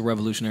dance to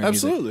revolutionary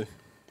absolutely.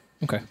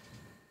 music? Okay.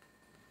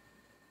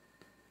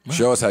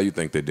 Show us how you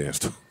think they dance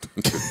to.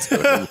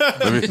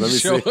 let me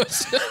Show see.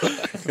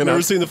 us.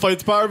 Never seen the Fight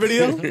the Power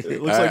video?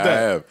 It looks like I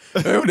that.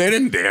 have. They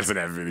didn't dance in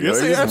that video.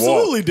 Yes, they just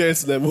absolutely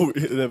danced in that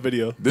movie, in that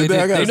video. walked. Did they? They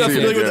I did. gotta They see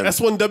Familiar it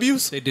with again. the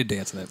S1Ws? They did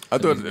dance in that. I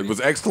thought it was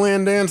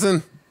X-Clan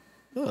dancing.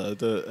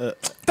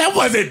 That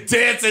wasn't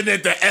dancing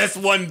that the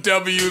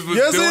S1Ws was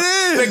Yes, doing.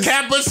 it is. The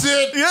Kappa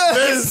shit.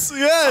 Yes,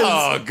 yes.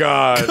 Oh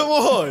God. Come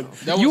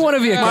on. You want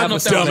to be a I don't know Kappa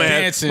if that was Psi.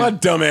 dancing. My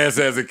dumb ass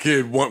as a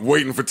kid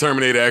waiting for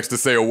Terminator X to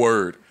say a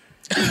word.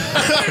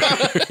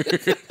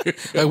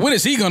 Like, when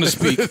is he going to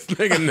speak? This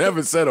nigga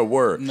never said a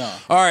word. No.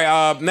 All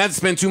right, not to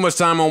spend too much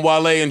time on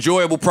Wale.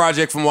 Enjoyable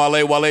project from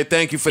Wale. Wale,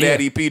 thank you for that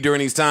EP during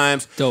these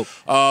times. Dope.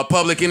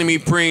 Public Enemy,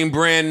 Preem,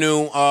 brand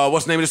new.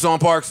 What's the name of the song,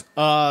 Parks?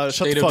 Shut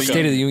State the of fuck the State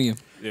up. of the Union.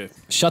 Yeah.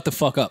 Shut the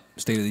fuck up.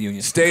 State of the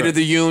Union. State of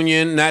the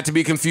Union, not to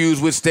be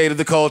confused with State of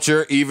the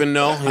Culture, even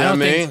though, you know what I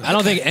mean? I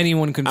don't think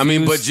anyone I confused.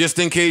 mean, but just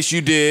in case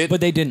you did.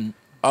 but they didn't.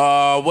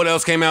 What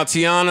else came out?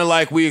 Teyana,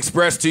 like we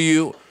expressed to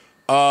you.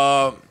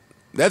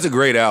 That's a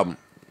great album.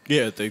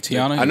 Yeah, thank you.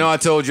 Teyana? I know I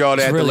told y'all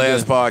that really the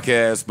last good.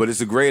 podcast, but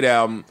it's a great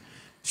album.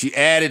 She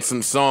added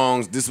some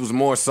songs. This was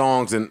more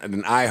songs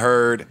than I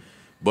heard,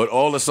 but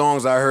all the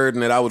songs I heard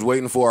and that I was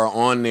waiting for are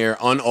on there,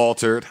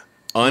 unaltered,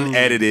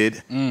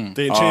 unedited. They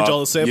didn't change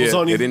all the samples Yeah,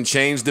 on you? They didn't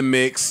change the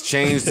mix,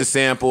 change the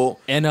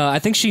sample, And I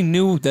think she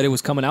knew that it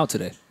was coming out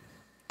today.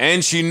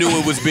 and she knew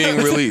it was being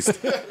released.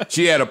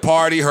 She had a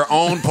party, her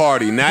own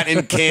party, not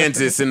in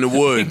Kansas in the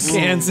woods.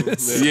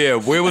 Kansas. Yeah,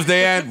 where was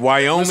they at?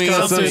 Wyoming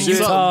or some Wisconsin, shit?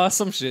 Utah,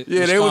 some shit.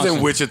 Yeah, they was in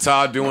Wisconsin.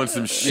 Wichita doing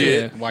some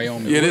shit. Yeah.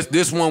 Wyoming. Yeah,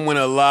 this one went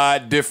a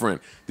lot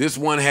different. This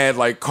one had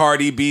like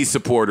Cardi B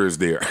supporters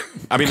there.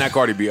 I mean, not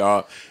Cardi B.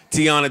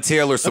 Teyana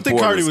Taylor I supporters. think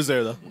Cardi was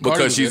there, though. Cardi because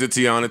was she's there.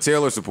 a Teyana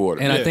Taylor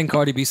supporter. And And, I think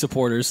Cardi B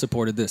supporters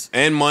supported this.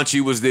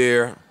 Munchie was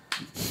there.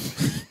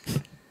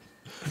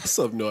 I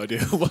still have no idea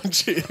who one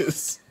she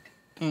is.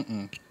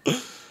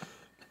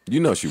 You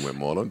know she went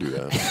more. Don't do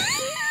that.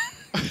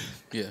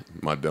 Yeah.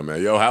 My dumb ass.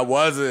 Yo, how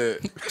was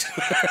it?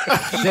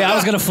 Yeah, I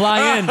was gonna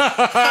fly in.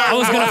 I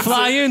was gonna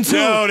fly in too.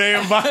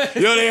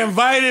 They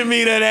invited me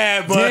to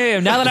that, but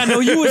Damn, now that I know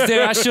you was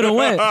there, I should have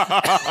went.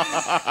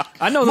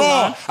 I know the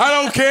Mom, line.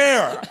 I don't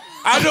care.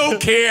 I don't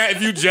care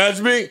if you judge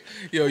me.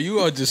 Yo, you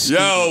are just Yo,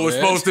 stupid, was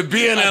man. supposed to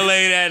be in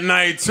LA that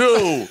night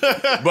too,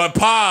 but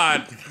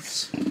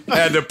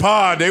at the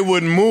pod, they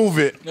wouldn't move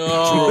it.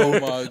 Oh, my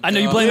God. I know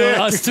you blame it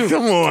on us too.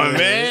 Come on,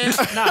 man.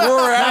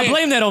 Nah,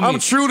 blame that on me. I'm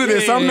true to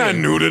this. I'm not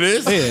new to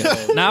this.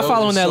 Yeah. Nah, I'm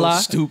following that so lie.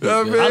 stupid.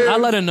 Yeah, man. man. I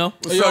let her know.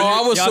 Yo,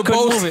 I was Y'all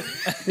couldn't supposed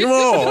move it. Come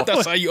on.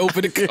 That's how you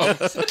open the cup.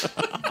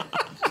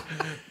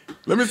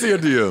 Let me see your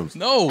DMs.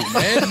 No,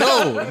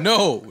 man.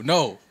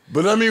 No.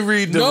 But let me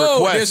read the No,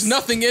 request. there's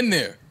nothing in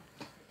there.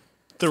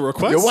 The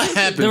request? Yo, what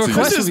happened The to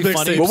request you? would be This is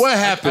funny. mixtape. But what I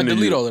happened to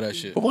delete you? all of that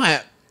shit. But what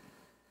happened?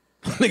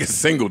 Nigga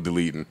single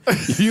deleting.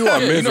 You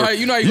are Yeah, miserable.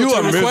 you know how you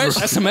go to the request?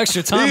 That's some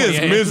extra time. He on is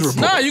your hands.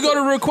 miserable. Nah, you go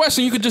to request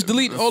and you could just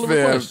delete all the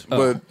Fair, requests.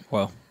 but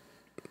Well,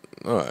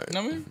 All right. You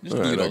know what I mean? Just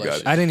All right, delete I all got that it.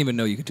 shit. I didn't even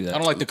know you could do that. I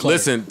don't like the clutter.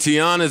 Listen,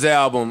 Teyana's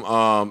album,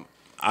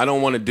 I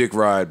don't want to dick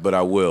ride, but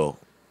I will.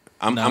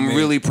 I'm man.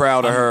 really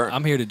proud of her.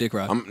 I'm here to dick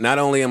ride. Not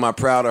only am I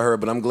proud of her,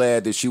 but I'm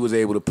glad that she was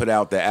able to put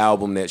out the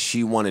album that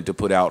she wanted to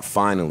put out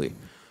finally.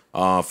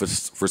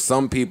 For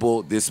some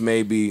people, this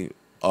may be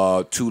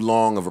too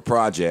long of a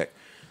project.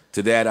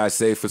 To that, I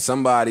say for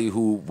somebody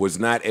who was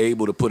not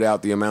able to put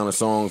out the amount of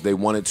songs they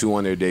wanted to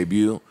on their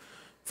debut,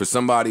 for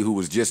somebody who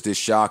was just as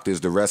shocked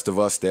as the rest of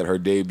us that her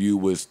debut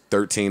was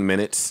 13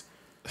 minutes,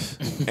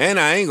 and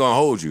I ain't gonna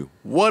hold you,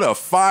 what a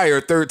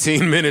fire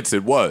 13 minutes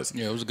it was.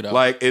 Yeah, it was a good album.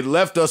 Like, it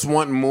left us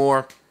wanting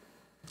more,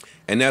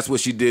 and that's what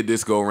she did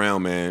this go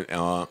around, man.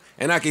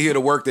 And I can hear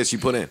the work that she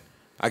put in.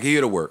 I can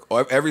hear the work.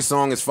 Every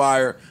song is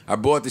fire. I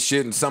bought the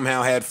shit and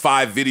somehow had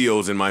 5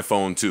 videos in my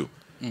phone, too.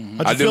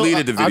 Mm-hmm. I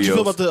deleted the videos. How'd you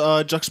feel about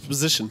the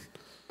juxtaposition?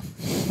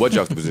 What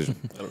juxtaposition?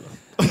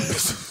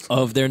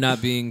 Of there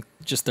not being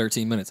just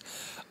 13 minutes.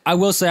 I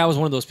will say I was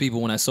one of those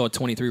people when I saw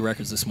 23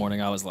 records this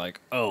morning. I was like,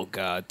 oh,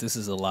 God, this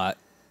is a lot.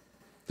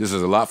 This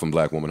is a lot from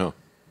Black Woman, huh?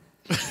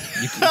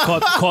 You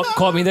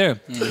caught me there.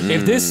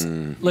 If this,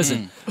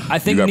 listen, I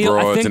think You got Neil.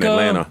 I broads think in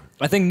Atlanta.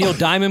 I think Neil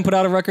Diamond put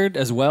out a record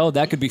as well.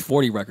 That could be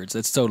 40 records.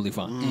 That's totally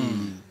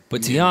fine.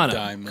 But Teyana,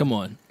 Diamond. come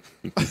on,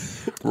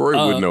 Rory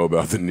would know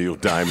about the Neil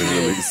Diamond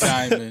release.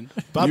 Diamond.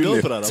 Bob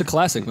Dylan put out. it's a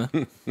classic, man.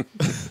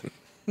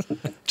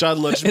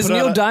 John Legend Is put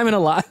Neil out. Diamond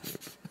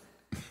alive?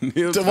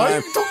 Neil Why?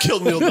 Diamond. Don't kill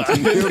Neil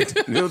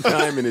Diamond. Neil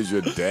Diamond is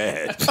your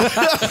dad.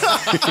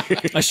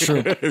 That's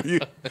true.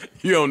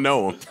 You don't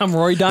know him. I'm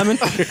Rory Diamond.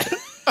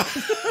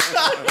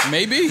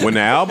 Maybe. When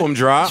the album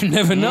dropped, You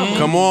never know.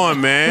 come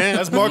on, man.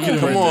 That's marketing.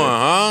 Come right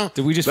on, huh?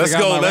 Did we just Let's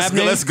figure go. out my Let's rap go.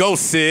 name? Let's go,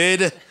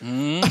 Sid.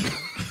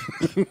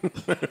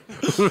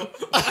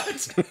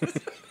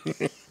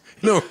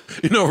 No,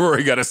 you know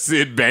Rory got a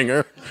Sid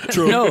banger.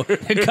 No,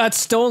 it got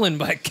stolen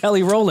by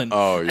Kelly Rowland.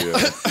 Oh yeah,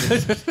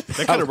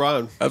 That kind of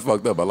rhymed. that's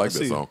fucked up. I like that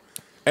see. song.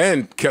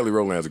 And Kelly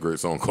Rowland has a great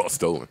song called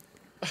 "Stolen."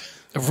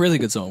 A really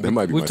good song. That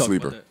might be We've my talked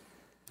sleeper. about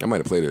that. I might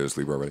have played it as a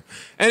sleeper already.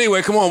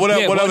 Anyway, come on. What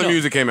Yeah, well, other no.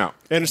 music came out?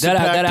 Anderson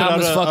That Paak put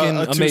album is out fucking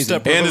a amazing.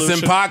 two-step Anderson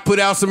revolution. Paak put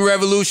out some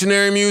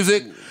revolutionary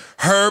music.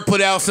 Her put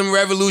out some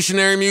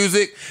revolutionary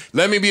music.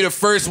 Let me be the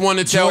first one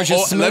to tell. Georgia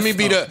Smith? Let me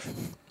be the.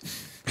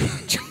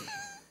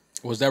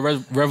 Was that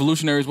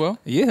revolutionary as well?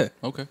 Yeah,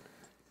 Okay.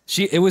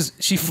 she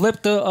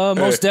flipped the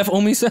most Def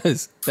Omi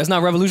says. That's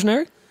not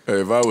revolutionary.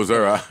 Hey, if I was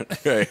her,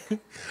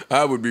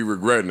 I would be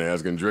regretting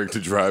asking Drake to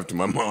drive to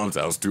my mom's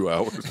house 2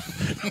 hours.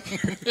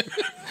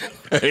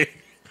 Hey,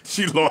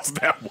 she lost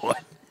that one.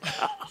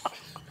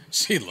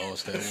 She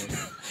lost that one.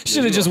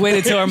 Should have just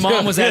waited till her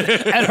mom was at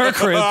her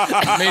crib.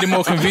 Made it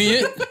more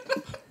convenient.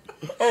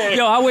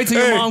 Yo, I'll wait till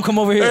your mom come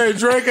over here. Hey,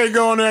 Drake ain't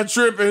go on that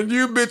trip, and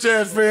you bitch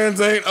ass fans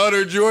ain't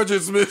uttered Georgia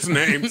Smith's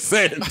name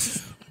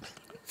since.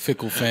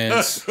 Fickle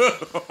fans.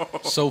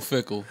 So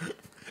fickle.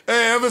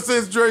 Hey, ever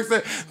since Drake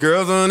said,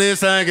 "Girls on this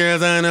side,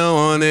 girls I know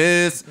on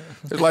this,"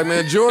 it's like,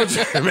 man,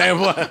 Georgia, man,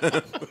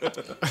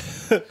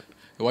 what?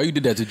 Why you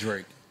did that to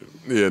Drake?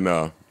 Yeah,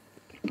 nah.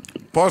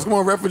 Parks, come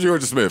on, rep for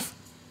Georgia Smith.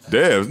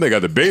 Damn, this nigga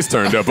got the bass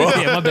turned up. Huh?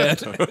 Yeah, my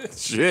bad.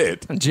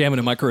 Shit. I'm jamming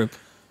in my crib.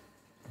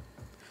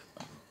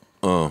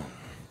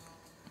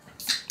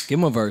 Give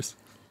him a verse.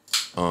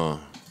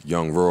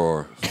 Young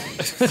Roar.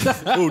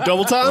 Ooh,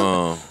 double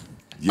time?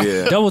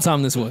 Yeah. Double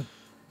time this one.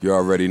 You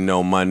already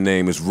know my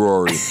name is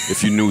Rory.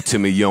 If you new to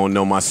me, you don't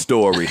know my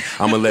story.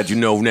 I'ma let you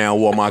know now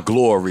all my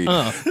glory.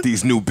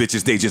 These new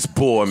bitches, they just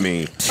bore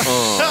me.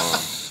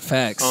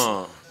 Facts.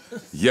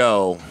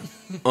 Yo.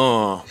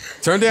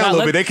 Turn down a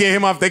little bit. They can't hear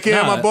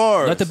my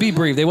bars. Let the beat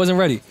breathe. They wasn't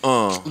ready.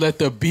 Let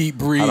the beat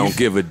breathe. I don't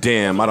give a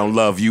damn. I don't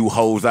love you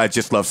hoes. I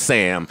just love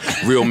Sam.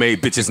 Real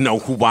made bitches know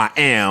who I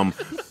am.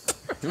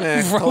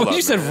 Man, Bro, hold up,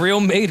 you said man. real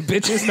made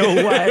bitches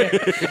know why.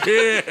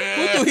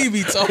 What do he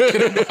be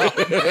talking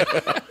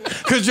about?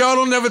 Cause y'all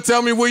don't never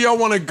tell me where y'all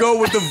want to go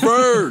with the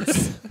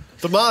verse.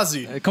 The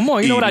Mozzie. Come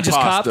on, you know what I just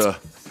Pasta.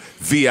 copped?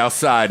 V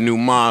outside, new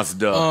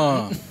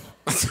Mazda.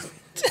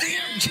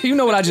 You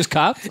know what I just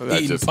copped? I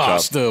Eating just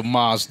pasta,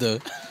 Mazda.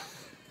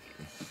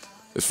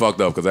 It's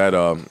fucked up because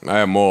I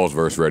had Maul's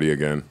verse ready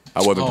again.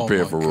 I wasn't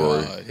prepared for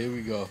Rory. God. Here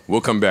we go. We'll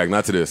come back.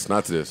 Not to this.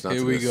 Not to this. Not Here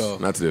to we this. go.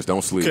 Not to this.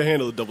 Don't sleep. Can't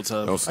handle the double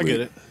time. Don't I sleep. get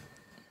it.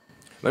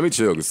 Let me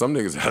chill because some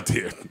niggas out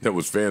there that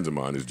was fans of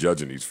mine is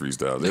judging these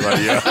freestyles. They're like,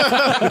 yo.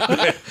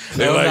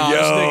 They're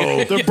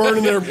like, They're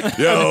burning their.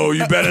 yo,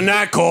 you better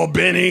not call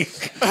Benny.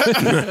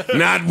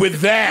 Not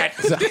with that.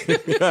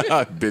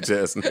 Bitch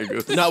ass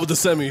niggas. Not with the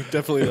semi.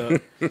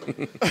 Definitely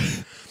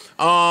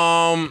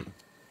not.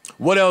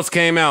 What else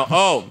came out?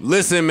 Oh,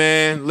 listen,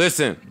 man.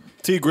 Listen.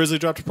 T Grizzly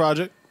dropped a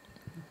project.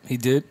 He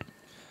did.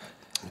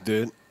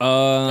 Did. Ain't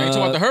talking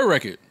about the Her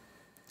record.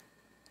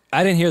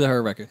 I didn't hear the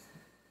Her record.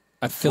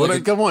 I feel Well,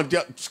 like come on.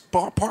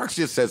 Parks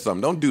just said something.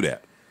 Don't do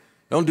that.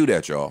 Don't do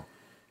that, y'all.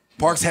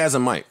 Parks has a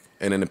mic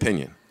and an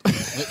opinion.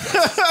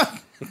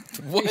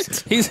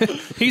 What? He's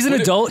an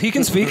adult. He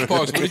can speak.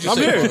 Parks, what did you I'm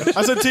say? here.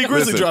 I said T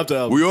Grizzly Listen, dropped the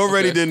album. We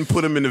already didn't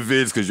put him in the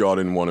vids because y'all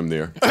didn't want him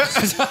there.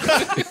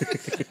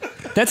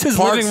 That's his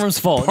living room's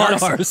fault,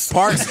 not ours.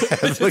 Parks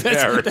has, look at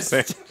Eric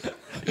saying.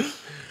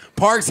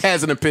 Parks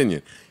has an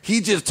opinion.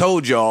 He just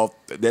told y'all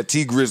that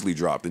T Grizzly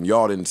dropped, and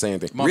y'all didn't say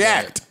anything. My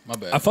React. Bad. My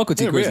bad. I fuck with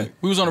T Grizzly. react.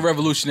 We was on a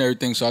revolutionary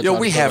thing, so I Yo, tried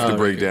we to have cover to it.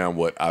 break down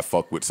what I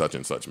fuck with such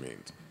and such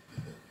means.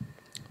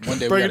 One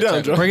day Break we it gotta down,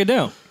 tackle Joe. Break it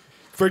down.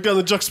 Break down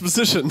the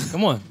juxtaposition.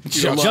 Come on.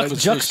 Juxtaposition.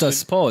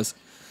 Juxtus. Pause.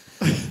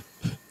 All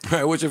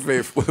right, what's your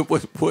favorite?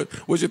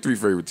 What's your 3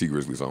 favorite T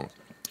Grizzly songs?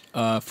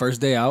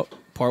 First Day Out,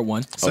 Part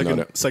 1. Second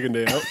day out.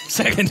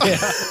 Second Day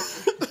Out.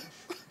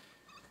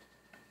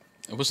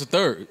 And what's the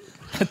third?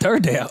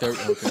 Third Day Out. Third,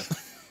 okay.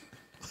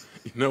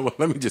 You know what?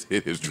 Let me just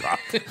hit his drop.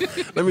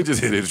 Let me just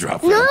hit his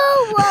drop. No,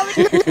 Wally.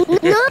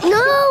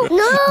 No,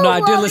 No,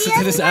 I did listen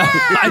to this album.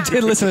 I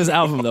did listen to this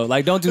album though.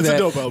 Like, don't do It's a that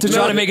dope album. to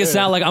try No, to make it yeah.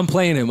 sound like I'm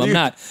playing him. I'm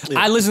not.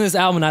 I listen to this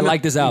album and I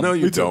like this album. No,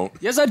 you don't.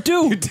 Yes, I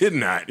do. You did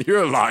not.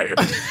 You're a liar.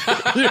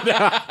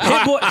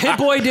 Hit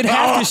Boy did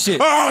half this shit.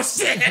 Oh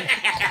shit!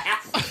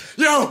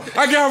 Yo,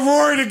 I got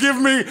Rory to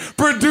give me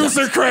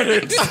producer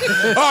credit.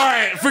 All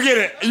right, forget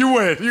it. You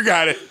win. You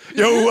got it.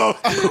 Yo, who else?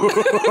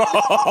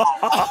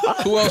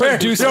 Who else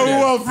produced Yo, on who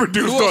there? else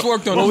produced? Who else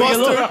worked on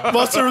it?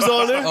 Buster was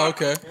on there. Oh,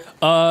 okay.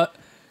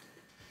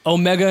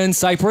 Omega and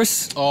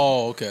Cypress.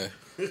 Oh, okay.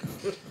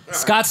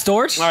 Scott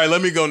Storch. All right,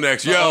 let me go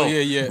next. Yo, Oh,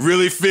 yeah.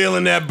 really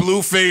feeling that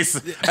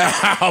Blueface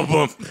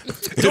album.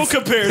 Don't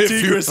compare if T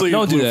you- Grizzly and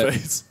Don't do that.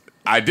 Blueface.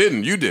 I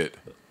didn't. You did.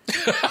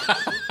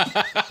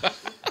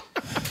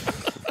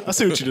 I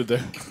see what you did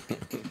there.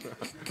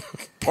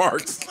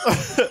 Parks.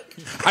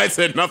 I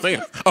said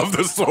nothing of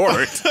the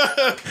sort.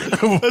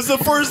 That's the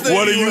first thing.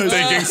 What are he you was.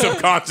 thinking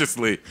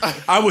subconsciously?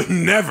 I would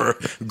never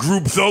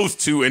group those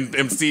two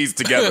MCs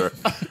together.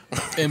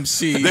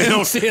 MC. They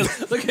don't. See,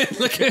 look at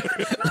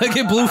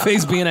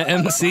Blueface being an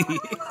MC.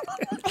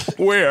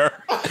 Where?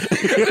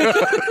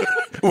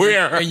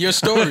 Where? And your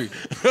story.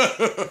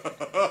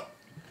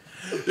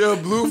 Yo,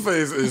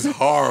 Blueface is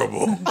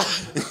horrible.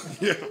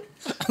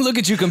 Look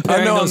at you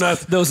comparing I know I'm not-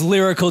 those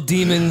lyrical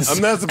demons.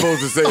 I'm not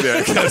supposed to say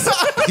that because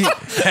he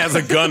has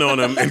a gun on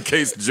him in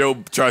case Joe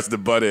tries to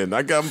butt in.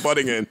 I got him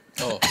butting in.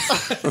 Oh.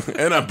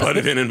 And I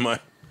butted in my...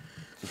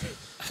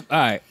 All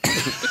right.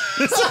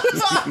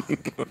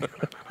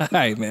 All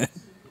right, man.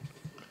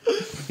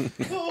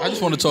 I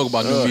just want to talk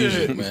about new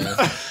music, man.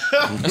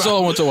 That's all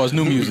I want to talk about is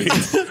new music.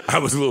 I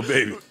was a little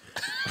baby.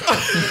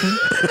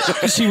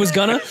 She was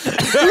gonna. No,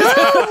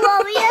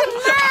 Wally and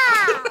Ma.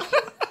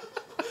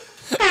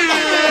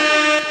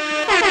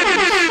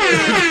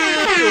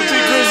 T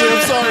Grizzly,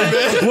 I'm sorry,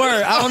 man.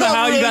 Word. I don't know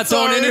how you got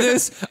thrown into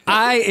this.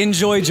 I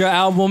enjoyed your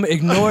album.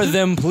 Ignore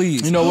them,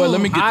 please. You know what?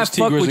 Let me get I this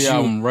T fuck with Grizzly you.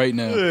 album right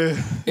now.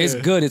 It's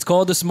good. It's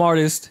called The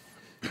Smartest.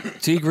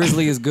 T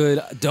Grizzly is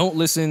good. Don't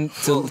listen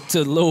to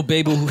Lil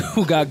Baby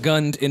who got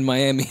gunned in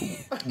Miami.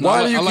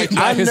 Why do you I like keep...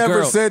 that. I His never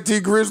girl. said T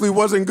Grizzly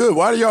wasn't good.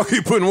 Why do y'all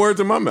keep putting words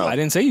in my mouth? I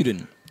didn't say you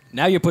didn't.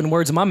 Now you're putting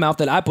words in my mouth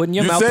that I put in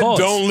your You mouth. said Pause.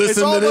 don't It's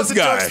listen all to about this the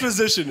guy.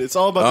 juxtaposition. It's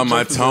all about Oh, the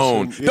my juxtaposition.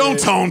 tone. Yeah. Don't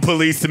tone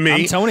police to me.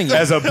 I'm toning you.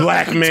 As a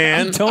black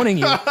man. I'm toning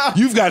you.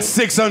 You've got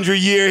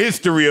 600-year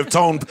history of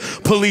tone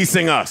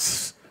policing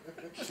us.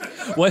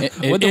 What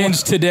It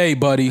ends today,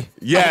 buddy.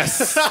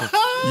 Yes.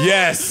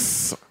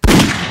 Yes.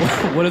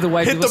 what do the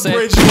white Hit people the say?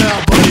 bridge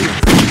now, buddy.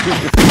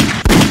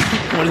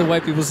 What do the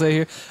white people say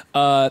here?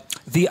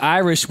 The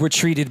Irish were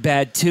treated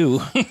bad too.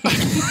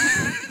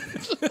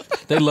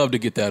 They love to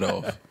get that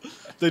off.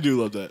 They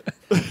do love that.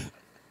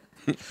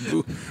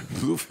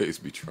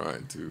 Blueface be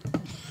trying to.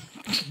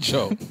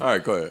 Joe. All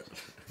right, go ahead.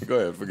 Go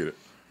ahead, forget it.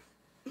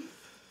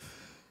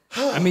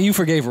 I mean, you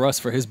forgave Russ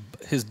for his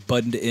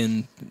buttoned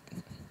in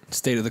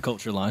State of the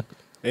Culture line.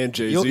 And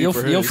Jay-Z You'll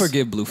for his. you'll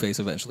forgive Blueface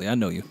eventually. I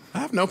know you. I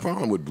have no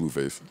problem with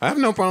Blueface. I have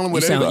no problem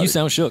with You anybody.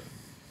 sound shook.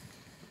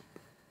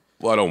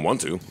 Well, I don't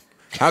want to.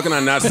 How can I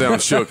not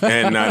sound shook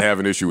and not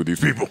have an issue with these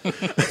people? No,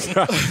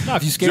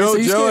 if you scared, Joe,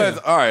 say you Joe scared. has,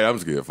 all right, I'm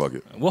scared. Fuck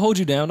it. We'll hold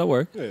you down. Don't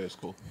worry. Yeah, it's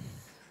cool.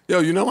 Yo,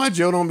 you know why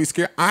Joe don't be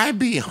scared? I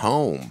be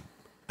home.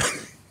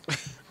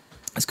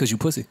 That's because you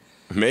pussy.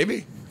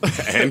 Maybe.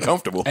 And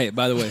comfortable. Hey,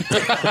 by the way,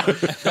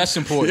 That's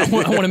important. I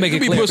want to make it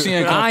be clear. pussy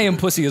and I am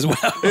pussy as well.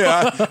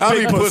 Yeah, I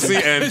be pussy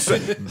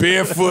and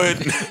barefoot,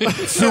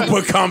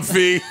 super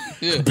comfy,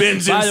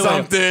 binging By the way,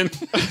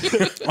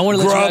 something. I want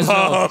to let you guys know.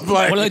 Grubhub, like-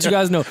 I want to let you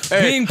guys know.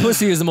 Hey. Being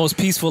pussy is the most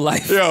peaceful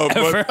life. Yo,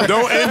 ever. but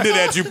don't end it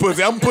at you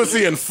pussy. I'm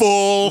pussy and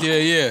full.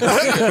 Yeah.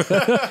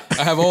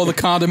 I have all the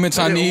condiments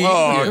I need.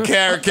 Oh, Yeah.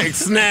 carrot cake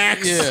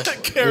snacks. Yeah.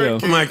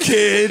 Yeah. My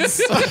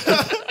kids.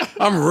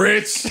 I'm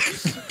rich.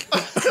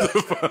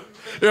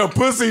 Yo,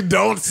 pussy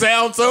don't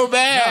sound so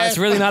bad. It's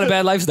really not a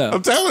bad lifestyle.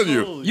 I'm telling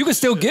you. You can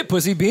still get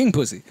pussy being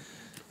pussy.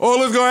 All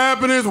that's gonna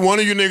happen is one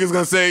of you niggas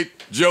gonna say,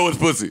 Joe is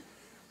pussy.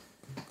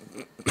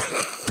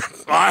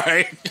 All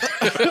right.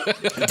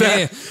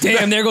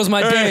 Damn, there goes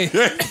my day.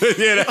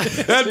 Yeah,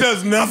 that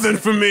does nothing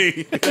for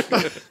me.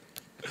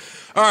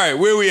 All right,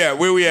 where we at?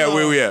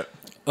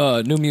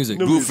 New music.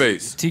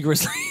 Blueface. T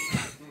Grizzly.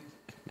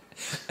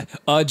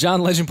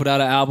 John Legend put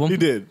out an album. He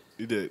did.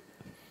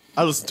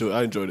 I listened to it.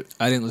 I enjoyed it.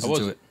 I didn't listen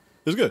to it.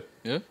 It was good.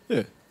 Yeah.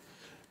 Yeah.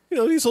 You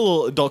know, he's a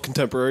little adult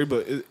contemporary,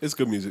 but it's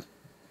good music.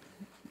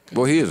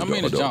 Well, he is. I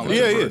mean, it's John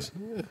Yeah, Legend. he is.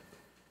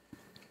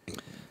 Yeah.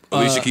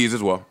 Alicia Keys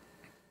as well.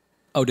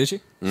 Oh, did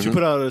she? She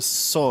put out a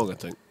song, I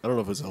think. I don't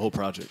know if it's a whole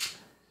project.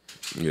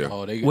 Yeah,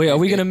 Oh, Wait, are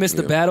we gonna miss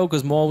the battle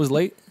because Maul was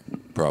late?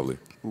 probably.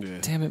 Yeah.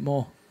 Damn it,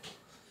 Maul.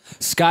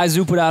 Sky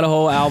Zoo put out a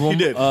whole album. He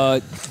did.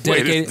 Wait,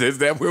 Dedicated. is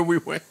that where we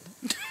went?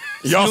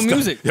 New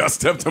music. Y'all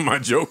stepped on my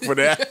joke for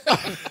that.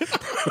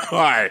 All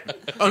right,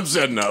 I'm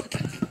shutting up.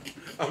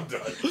 I'm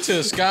done. To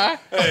the sky?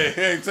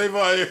 Hey,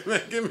 Tavon,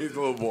 man, give me a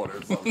little water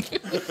or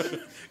something.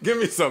 Give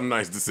me something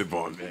nice to sip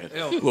on, man.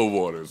 A little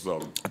water or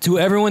something. To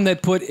everyone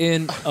that put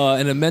in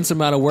an immense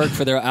amount of work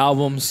for their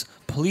albums,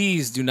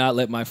 please do not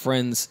let my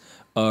friends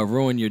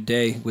ruin your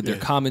day with their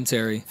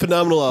commentary.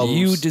 Phenomenal albums.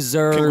 You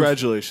deserve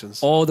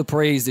Congratulations. all the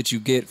praise that you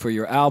get for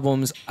your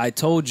albums. I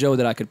told Joe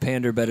that I could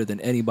pander better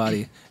than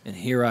anybody, and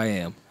here I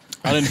am.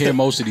 I didn't hear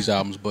most of these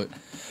albums, but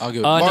I'll give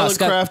it. No, Marlon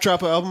Craft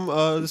drop an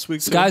album this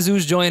week. Sky too.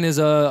 Zoo's joint is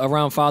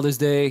around Father's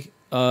Day,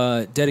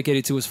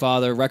 dedicated to his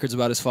father, records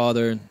about his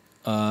father,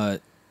 the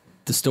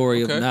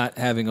story of not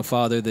having a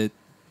father that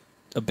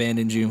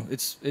abandoned you.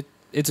 It's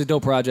a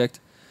dope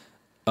project.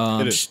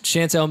 It is.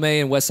 Chantel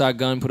May and Westside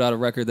Gunn put out a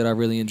record that I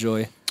really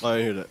enjoy. I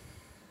didn't hear that.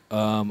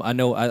 I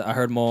know I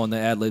heard Maul on the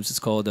ad libs. It's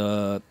called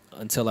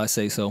Until I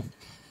Say So.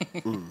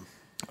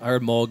 I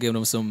heard Maul giving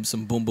him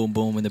some boom boom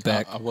boom in the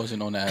back. I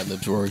wasn't on the ad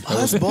libs, Rory.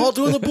 That's Ball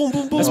doing the boom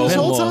boom boom That's this Ben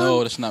whole Ball. time?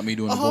 No, that's not me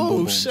doing the boom boom Oh,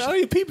 booms. shit. I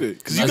didn't peep it.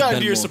 Because you That's got Ben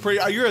into your Ball.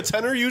 soprano. You're a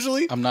tenor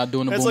usually? I'm not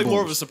doing the That's boom like booms.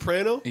 more of a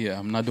soprano? Yeah,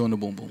 I'm not doing the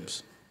boom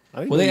booms.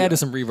 Well, they added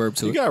some reverb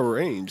to You it. got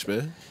range,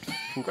 man.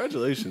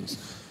 Congratulations.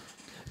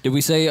 Did we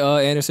say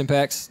Anderson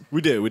 .Paak? We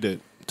did.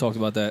 Talked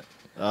about that.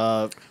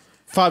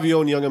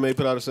 5-Yo and Young M.A.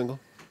 put out a single.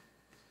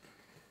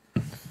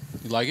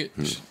 You like it?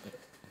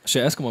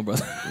 Shit, Eskimo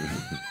brother.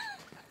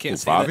 Can't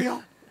say that.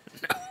 Fabio?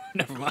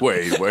 Never mind.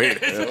 Wait.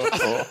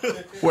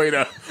 Wait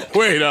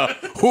up.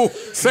 Who?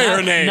 Say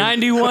her name.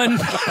 91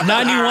 Say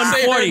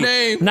her 40.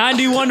 name.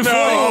 91 40.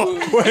 No,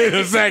 wait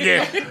a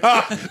second.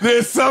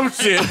 There's some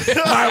shit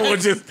I will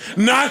just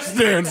not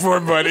stand for,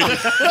 buddy.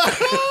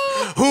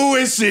 Who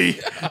is she?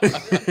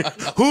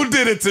 Who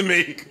did it to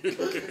me?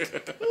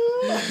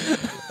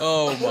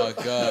 Oh my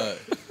god.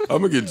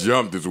 I'm gonna get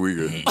jumped this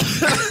weekend.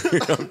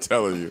 I'm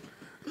telling you.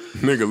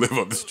 Nigga live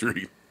up the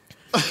street.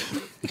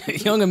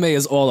 Young and May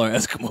is all our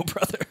Eskimo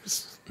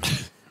brothers.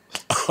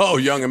 Oh,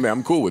 young and man,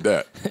 I'm cool with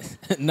that.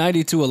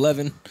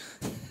 9211.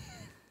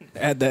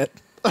 Add that.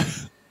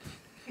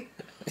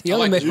 Young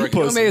like and May, this record.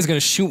 Young and May is going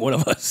to shoot one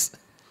of us.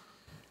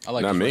 I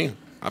like Not this me. record.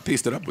 I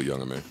pieced it up with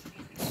young and man.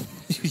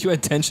 You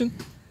had tension?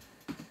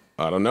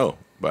 I don't know,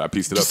 but I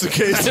pieced it up. Just in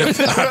case.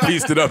 I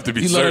pieced it up to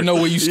be You certain. let her know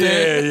where you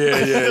stand?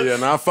 Yeah.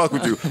 Now I fuck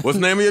with you. What's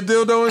the name of your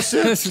dildo and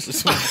shit?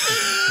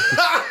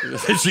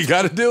 She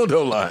got a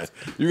dildo line.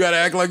 You gotta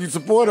act like you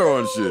support her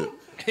on shit.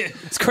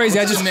 It's crazy.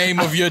 I What's just the name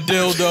of your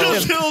dildo?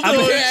 I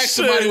can't ask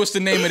somebody what's the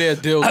name of their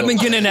dildo. I've been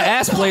getting into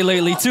ass play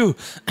lately too.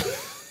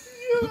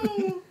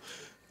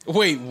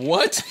 Wait,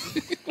 what?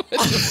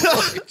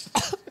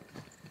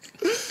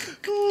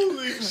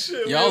 Holy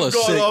shit. Y'all we are have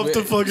gone sick, off man.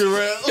 the fucking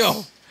rails.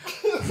 Yo.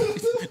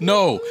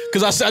 No,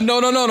 because I said no.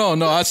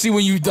 I see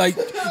when you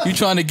you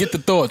trying to get the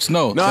thoughts.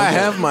 No, No, I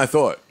have my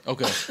thought.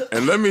 Okay,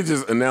 And let me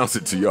just announce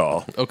it to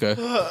y'all. okay.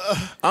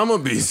 I'm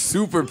gonna be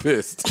super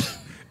pissed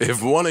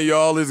if one of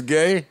y'all is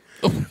gay,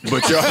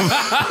 but y'all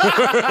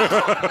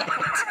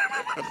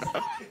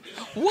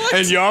What?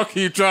 and y'all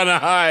keep trying to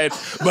hide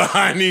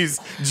behind these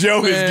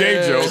Joe is gay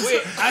Man.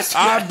 jokes.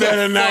 I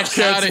better not fuck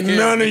catch outta here.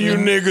 none of you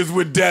niggas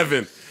with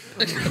Devin.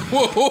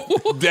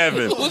 Whoa.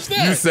 Devin. What's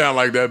that? You sound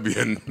like that'd be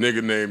a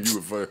nigga name you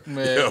would for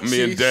Man,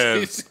 me and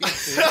Dev.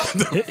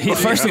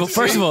 First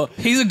of all,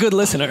 he's a good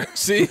listener.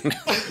 See,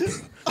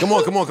 Come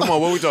on. What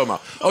are we talking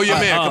about? Oh, yeah,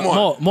 man, come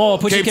on. Maul,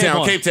 put Cape your cape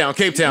Town,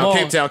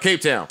 on.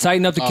 Cape Town.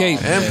 Tighten up the cape.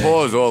 And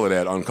pause all of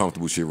that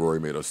uncomfortable shit Rory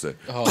made us say.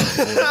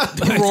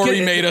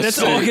 Rory made us. That's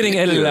say. all getting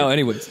edited out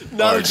anyways.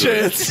 Not a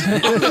chance.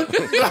 not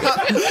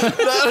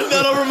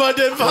over my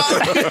dead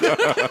body.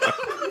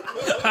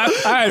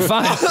 All right,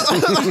 fine.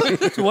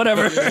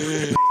 Whatever.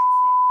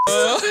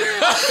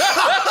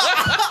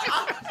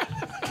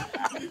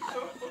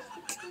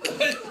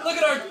 Look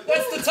at our.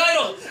 That's the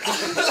title.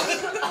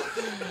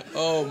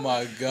 Oh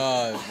my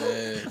god,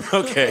 man.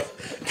 Okay,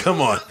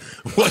 come on.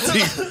 What's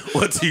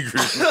he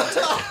grouping?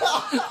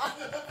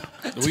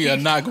 We are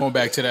not going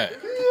back to that.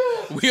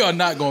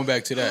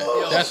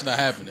 That's not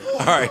happening.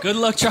 All right, Good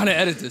luck trying to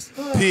edit this.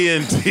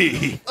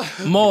 P&T.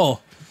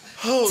 Maul.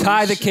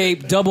 Tie the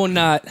cape, double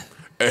knot.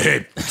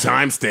 Hey,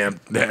 timestamp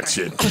that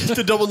shit.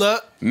 The double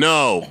nut.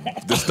 No,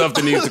 the stuff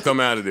that needs to come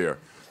out of there.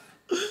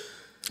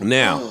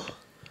 Now,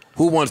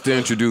 who wants to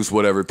introduce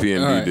whatever P&D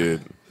All right.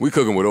 did? We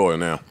cooking with oil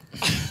now.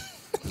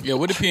 Yeah,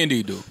 what did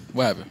P&D do?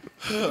 What happened?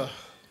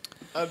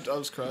 I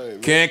was crying.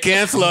 Can't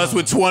cancel us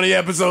with 20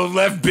 episodes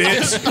left,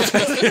 bitch.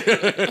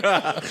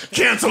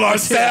 Cancel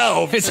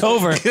ourselves. It's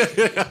over.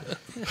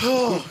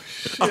 I'll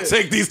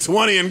take these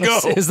 20 and go.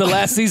 It's the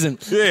last season.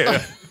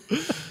 Yeah.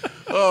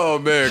 Oh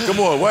man, come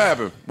on. What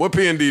happened? What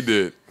P&D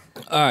did?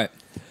 All right.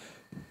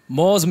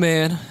 Maul's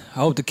man. I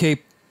hope the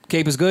cape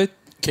is good.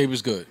 Cape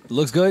is good.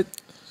 Looks good.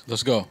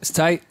 Let's go. It's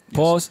tight.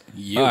 Pause.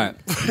 You. All right.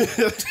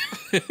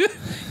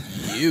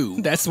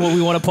 You. That's what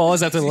we want to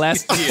pause after the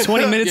last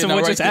 20 minutes of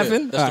what just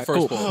happened. That's the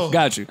All first right, pause.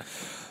 Got you.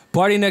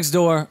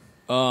 PartyNextDoor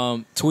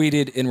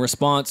tweeted in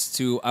response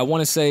to, I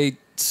want to say,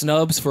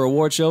 snubs for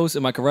award shows.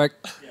 Am I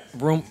correct?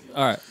 Room.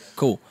 All right.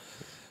 Cool.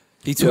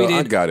 He Yo, tweeted.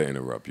 I gotta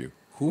interrupt you.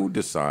 Who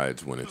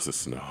decides when it's a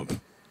snub?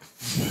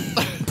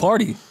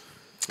 Party.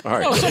 All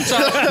right. Oh,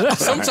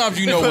 sometimes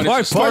you know when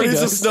it's Party's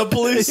a does. snub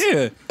police.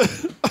 Yeah.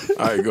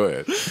 All right, go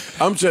ahead.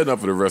 I'm shutting up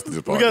for the rest of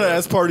this podcast. We gotta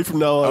ask Party from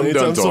now on. I'm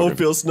Anytime done someone talking.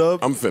 feels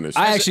snubbed. I'm finished.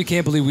 I actually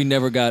can't believe we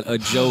never got a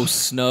Joe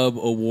Snub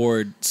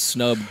Award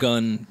snub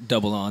gun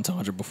double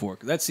entendre before.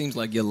 'Cause that seems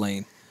like your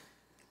lane.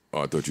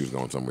 Oh, I thought you was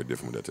going somewhere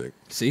different with that take.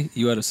 See,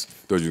 you had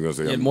Thought you were gonna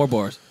say you had more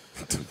bars.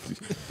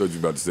 Thought you were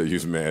about to say you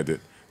was mad that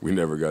we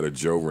never got a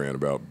Joe rant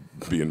about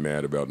being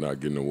mad about not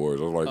getting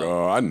awards. I was like,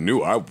 I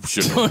knew I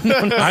shouldn't.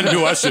 I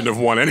knew I shouldn't have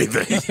won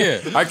anything.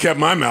 Yeah. I kept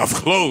my mouth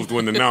closed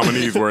when the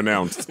nominees were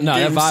announced. No, that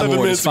Gave him Vibe 7 Award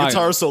minutes is of fire.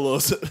 guitar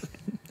solos.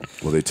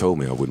 Well, they told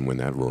me I wouldn't win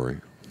that, Rory.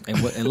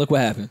 And look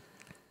what happened.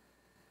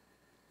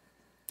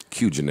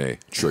 Q Janae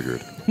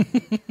triggered.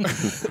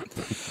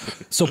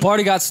 So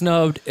Party got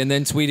snubbed and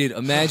then tweeted,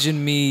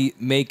 "Imagine me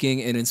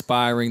making and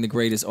inspiring the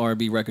greatest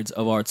R&B records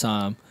of our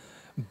time."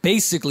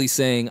 Basically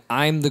saying,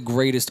 I'm the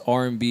greatest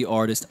R&B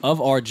artist of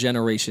our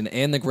generation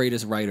and the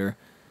greatest writer.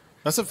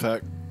 That's a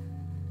fact.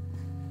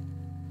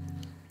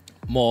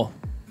 Maul,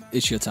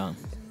 it's your time.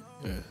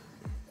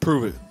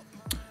 Prove it.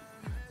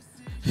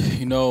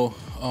 You know,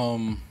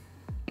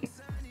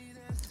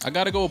 I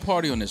gotta go with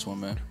Party on this one,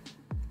 man.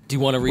 Do you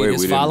want to read Wait,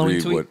 his we didn't following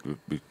read tweet?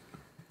 what.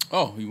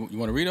 Oh, you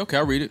want to read it? Okay,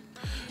 I'll read it.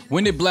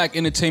 When did black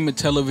entertainment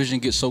television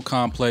get so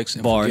complex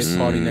and Bars. forget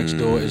Party Next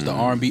Door is the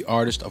R&B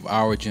artist of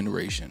our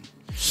generation?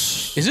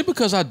 Is it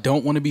because I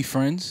don't want to be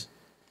friends?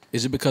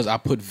 Is it because I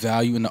put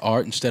value in the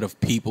art instead of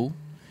people?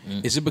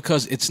 Is it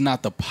because it's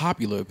not the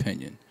popular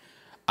opinion?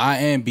 I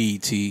am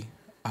BET.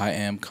 I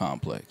am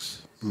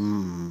complex.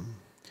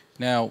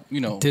 Now, you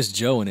know, There's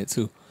Joe in it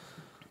too.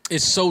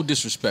 it's so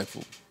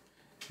disrespectful.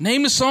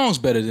 Name the songs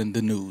better than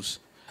the news.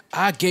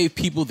 I gave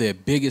people their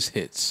biggest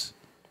hits.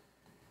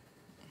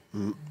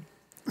 Well,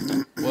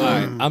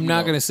 I'm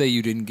not going to say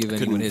you didn't give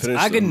anyone hits.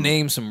 finish I can them.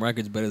 name some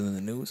records better than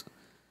the news.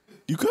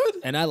 You could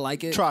And I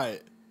like it. try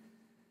it.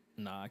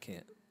 Nah, I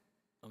can't.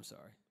 I'm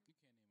sorry.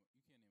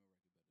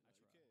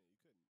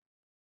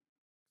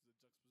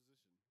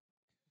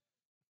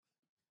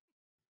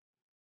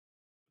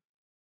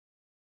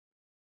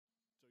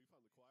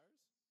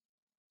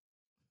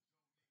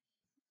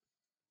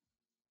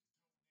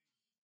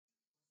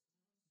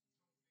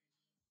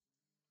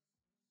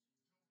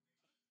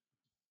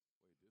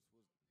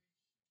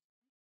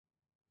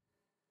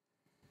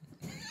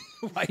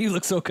 Why you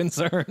look so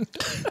concerned?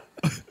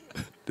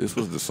 This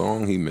was the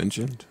song he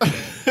mentioned.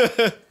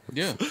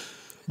 Yeah.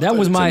 That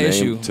was my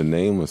issue. To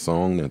name a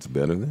song that's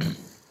better than.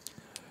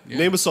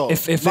 Name a song.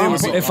 If Name I'm a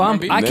song. if I'm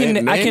I can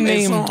a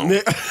name song.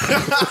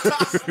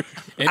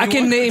 I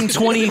can name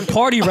 20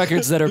 party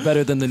records that are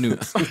better than the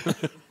news.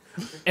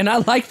 And I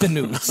like the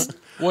news.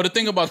 Well, the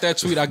thing about that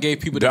tweet, I gave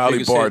people the Dolly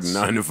biggest Parton, hits.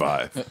 9 to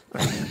 5.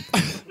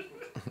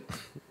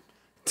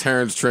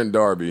 Terrence Trent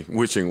D'Arby,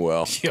 wishing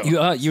well.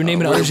 You're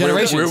naming other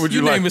generations. Where would you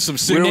You like? naming some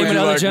sick where would naming you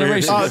other like me?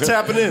 generations.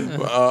 Tapping in.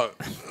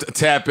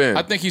 Tap in.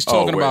 I think he's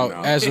talking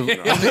about as of. We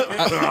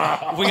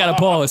gotta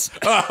pause.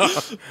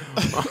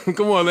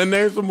 Come on, let's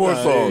name some more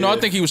songs. No, I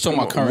think he was talking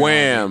about current.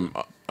 Wham.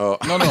 No.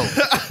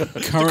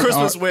 Current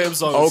Christmas Wham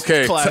song. is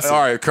Okay, classic.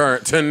 all right,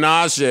 current.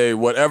 Tinashe,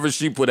 whatever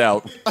she put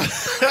out.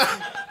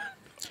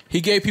 He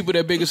gave people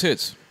their biggest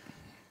hits.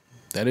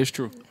 That is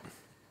true.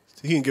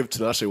 He didn't give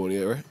Tinashe one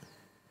yet, right?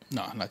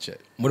 No, not yet.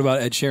 What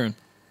about Ed Sheeran?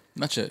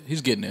 Not yet. He's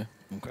getting there.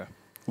 Okay.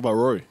 What about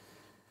Rory?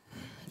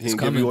 He didn't give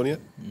coming. you one yet?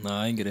 No,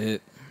 I ain't get a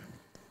hit.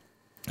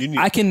 You need,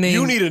 I can name.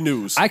 You need a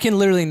news. I can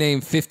literally name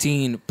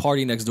 15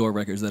 Party Next Door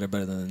records that are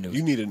better than the news.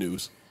 You need a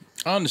news.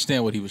 I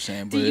understand what he was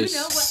saying, but Do you it's,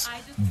 know what I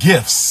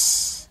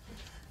just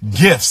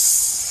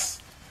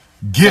Gifts.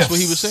 that's what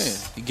he was saying.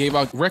 He gave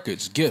out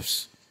records,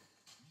 gifts.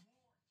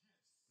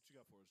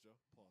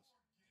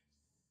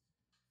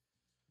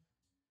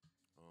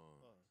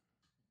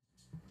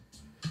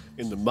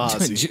 In the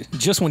Mozzie.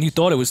 Just when you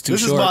thought it was too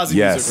This is short. Mozzie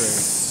Yes.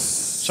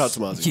 music, Shout out to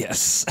Mozzie.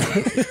 Yes.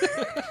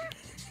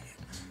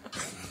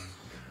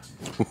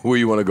 Where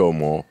you want to go,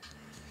 Maul?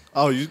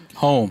 Oh, you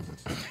Home.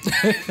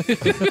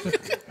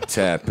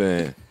 Tap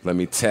in. Let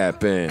me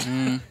tap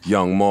in.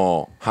 Young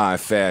Maul, high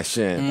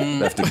fashion.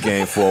 Left the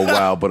game for a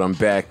while, but I'm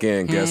back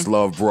in. Guess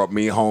love brought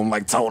me home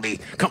like Tony.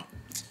 Come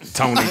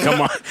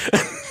on.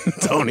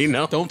 Tony,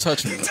 no. Don't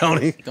touch me.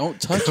 Tony. Don't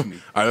touch me.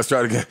 All right, let's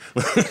try it again.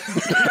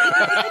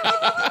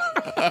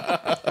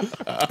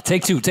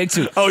 Take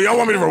two. Oh, y'all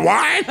want me to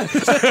rewind?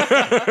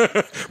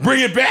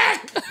 Bring it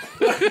back?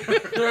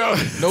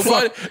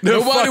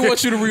 Nobody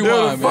wants you to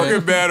rewind, man.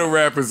 Fucking battle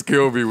rappers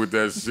kill me with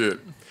that shit.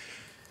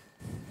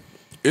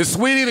 Is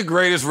Sweetie the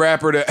greatest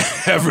rapper to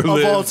ever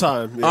live? Of all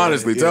time. Yeah,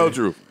 Honestly, tell the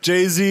truth.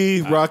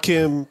 Jay-Z,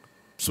 Rakim,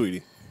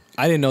 Sweetie.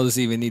 I didn't know this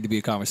even need to be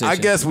a conversation. I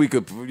guess we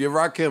could. Yeah,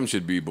 Rakim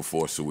should be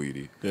before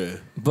Sweetie. Yeah.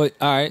 But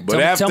all right.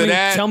 But after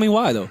that, tell me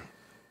why though.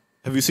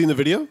 Have you seen the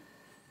video?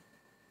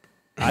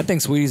 I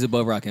think Sweetie's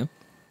above Rakim.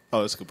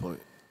 Oh, that's a good point.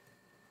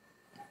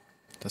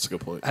 That's a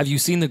good point. Have you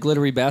seen the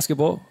glittery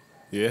basketball?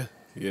 Yeah,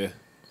 yeah.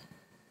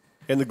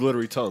 And the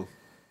glittery tongue.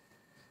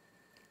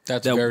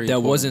 That's That very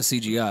important. wasn't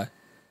CGI.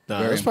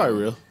 Nah, that's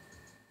probably real.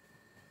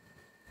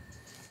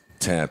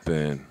 tap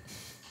in.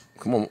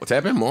 Come on,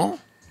 tap in, Mom.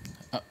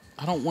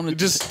 I don't want to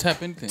just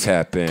tap anything.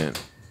 Tap in.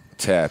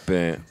 Tap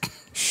in.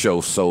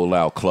 Show sold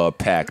out, club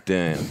packed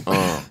in.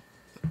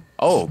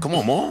 Oh, come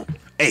on, Mom.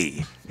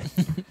 Hey.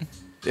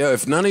 Yeah,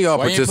 if none of y'all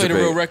Why you ain't play participate.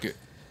 the real record?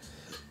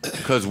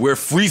 Because we're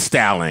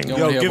freestyling. You don't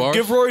Yo, wanna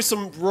hear give bars?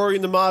 Rory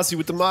and the Mozzie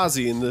with the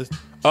Mozzie and the.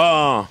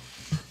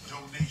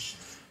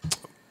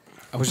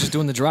 I was just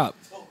doing the drop.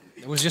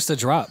 It was just a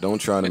drop. Don't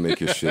try to make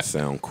your shit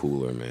sound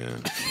cooler,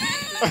 man.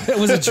 It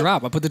was a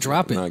drop. I put the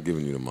drop I'm in. not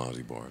giving you the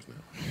Mozzie bars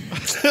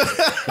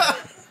now.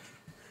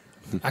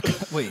 I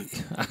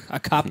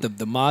copped the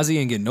Mozzie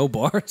and get no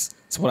bars.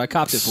 That's what I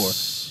copped it for.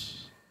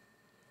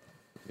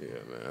 Yeah,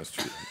 man, that's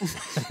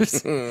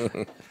true.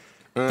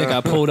 Think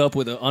I pulled up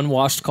with an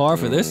unwashed car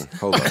for this?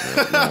 Hold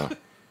up, man.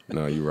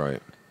 No, you're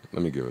right.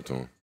 Let me give it to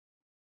him.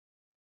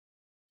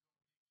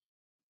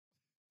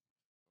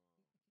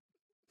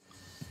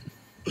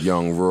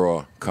 Young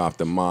Raw, cop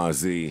the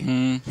Mozzie,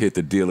 hit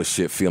the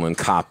dealership feeling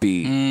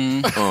coppy,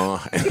 and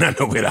I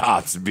know where the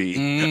ops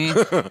be.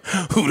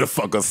 Who the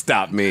fuck will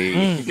stop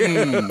me?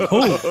 Name them.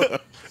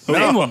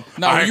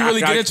 No, when you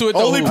really get into it,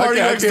 though. Only Party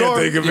Next Door.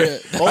 I can't think of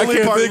it. Yeah. Only I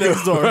can't Party think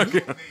Next Door.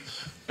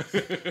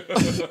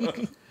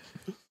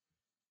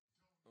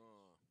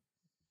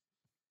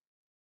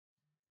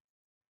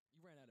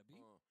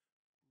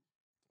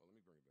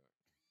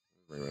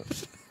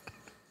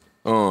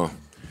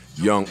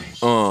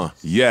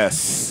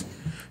 Yes.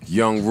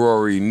 Young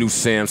Rory, new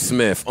Sam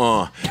Smith,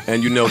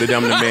 and you know that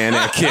I'm the man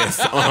that kiss,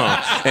 and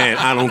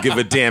I don't give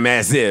a damn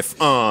as if,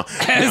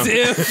 As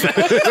if.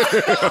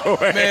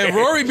 Man,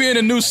 Rory being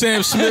a new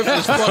Sam Smith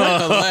is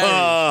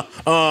fucking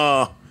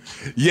hilarious.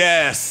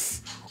 Yes.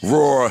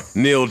 Roar,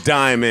 Neil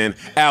Diamond,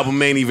 album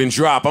ain't even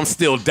drop, I'm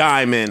still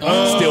diamond,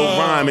 still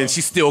rhyming,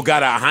 she still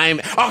got a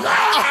hymen.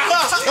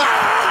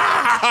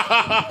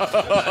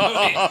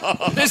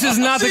 This is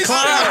not the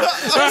climate.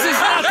 This is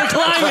not the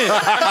climate.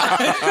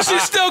 She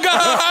still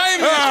got her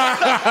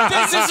hymen.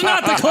 This is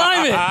not the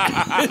climate.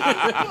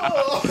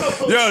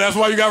 Yo, that's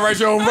why you gotta write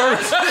your own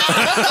verse. She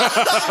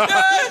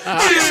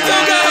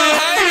still got her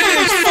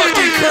hymen. It's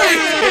fucking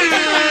crazy.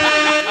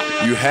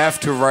 You have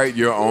to write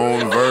your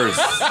own verse.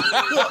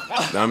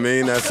 I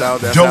mean, that's how.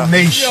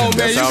 Donation. Yo, man,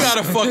 That's you how-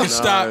 gotta fucking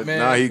stop, man.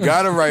 Nah, he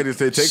gotta write it.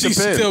 Say, take She the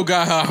pen. still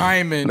got her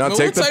hymen. Now Man,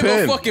 take what the type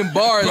pen. of fucking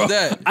bar is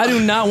that? I do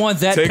not want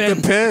that Take pen.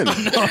 the pen.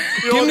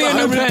 Give me a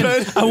new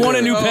pen. I want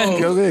a new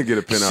pen. Go ahead, get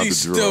a pen out She the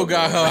drawer. still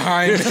got man. her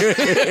hymen.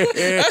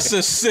 That's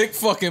a sick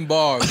fucking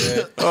bar,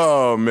 man.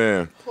 Oh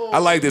man, I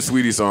like this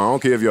Sweetie song. I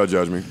don't care if y'all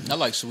judge me. I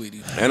like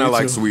Sweetie. And I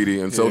like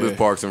Sweetie, and so Yeah. does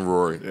Parks and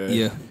Rory.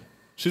 Yeah.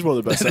 She's one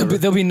of the best ever.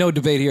 There'll be no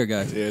debate here,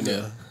 guys. Yeah,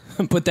 no.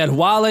 Put that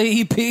Wale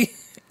EP.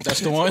 That's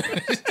the one.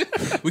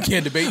 We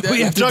can't debate that.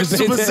 We have to debate that.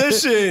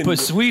 Juxtaposition. But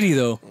Sweetie,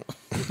 though,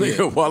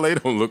 Nigga, Wale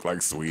don't look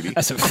like Sweetie.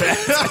 that's a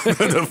fact. What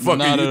the fuck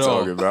Not are you at all.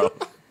 talking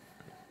about?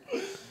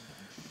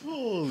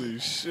 Holy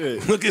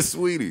shit. Look at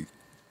Sweetie.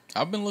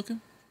 I've been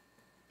looking.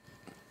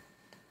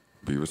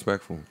 Be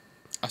respectful.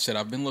 I said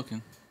I've been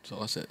looking. That's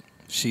all I said.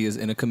 She is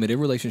in a committed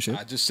relationship.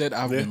 I just said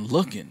I've been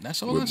looking.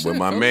 That's all I With, said. with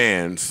my fellas.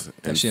 mans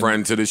and shit.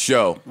 friend to the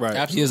show. Right. He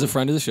Absolutely. is a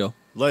friend of the show.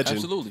 Legend.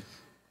 Absolutely.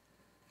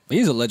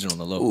 He's a legend on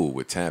the low Ooh,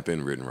 with tap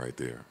in written right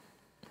there.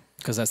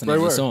 because that's the Right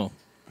name of the where? song.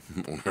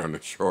 On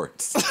the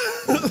shorts.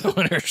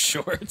 On her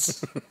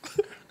shorts.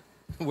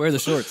 Where are the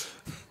shorts?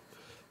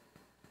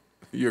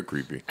 You're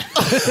creepy.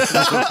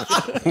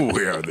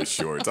 Where are the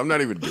shorts? I'm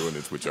not even doing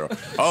this with y'all.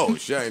 Oh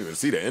shit, I didn't even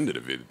see the end of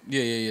the video.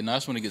 Yeah. Now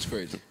that's when it gets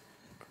crazy.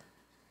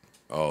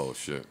 Oh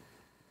shit.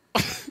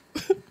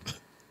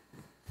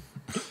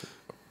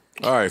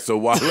 All right, so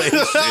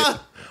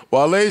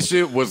Wale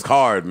shit was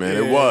hard, man.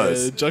 It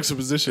was.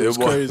 Juxtaposition It was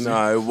was. crazy.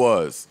 Nah, it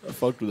was. I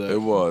fucked with that.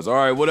 It was. All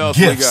right, what else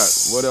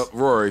Gifts. we got? What else?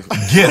 Rory.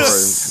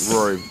 Gifts.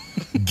 Rory.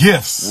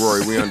 Gifts.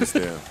 Rory, we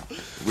understand.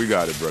 We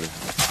got it, brother.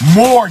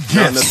 More No,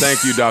 gifts.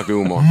 thank you, Dr.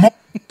 Umar.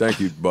 Thank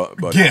you,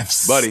 buddy.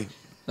 Gifts. Buddy.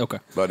 Okay.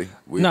 Buddy.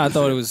 No, I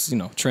thought it was,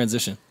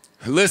 transition.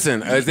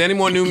 Listen, is there any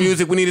more new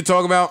music we need to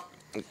talk about?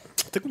 I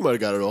think we might have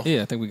got it all.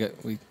 Yeah, I think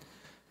we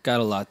got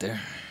a lot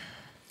there.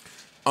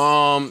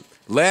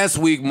 Last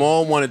week,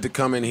 Maul wanted to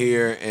come in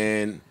here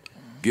and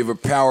give a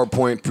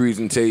PowerPoint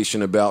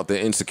presentation about the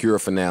Insecure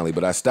finale,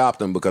 but I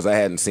stopped him because I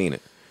hadn't seen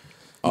it.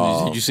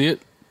 Did you see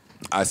it?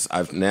 I've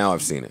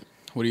seen it.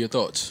 What are your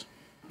thoughts?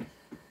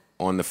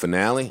 On the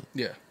finale?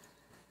 Yeah.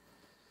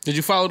 Did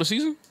you follow the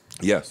season?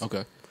 Yes.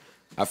 Okay.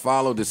 I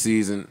followed the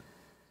season.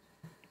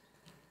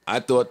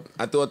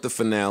 I thought the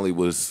finale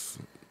was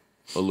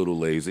a little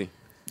lazy.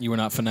 You were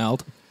not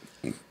finaled.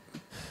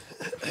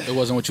 It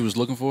wasn't what you was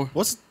looking for.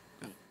 What's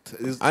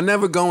I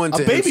never go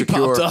into a baby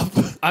Insecure. popped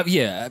up?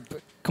 Yeah,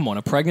 come on,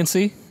 a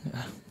pregnancy?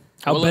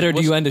 How Well, better do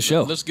let's- you end a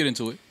show? Let's get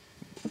into it.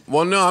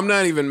 Well, no, I'm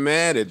not even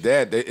mad at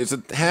that. It's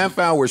a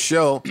half-hour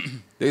show.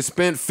 They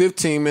spent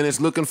 15 minutes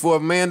looking for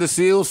Amanda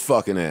Seals'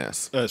 fucking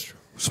ass. That's true.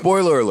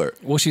 Spoiler alert.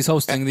 Well, she's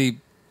hosting the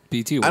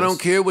BT Awards. I don't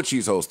care what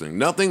she's hosting.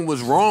 Nothing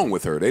was wrong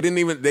with her.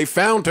 They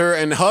found her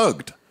and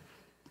hugged.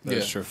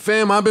 That's true.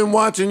 Fam, I've been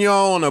watching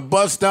y'all on a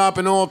bus stop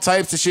and all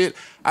types of shit.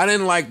 I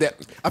didn't like that.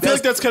 I feel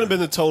like that's kind of been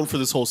the tone for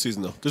this whole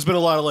season, though. There's been a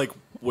lot of like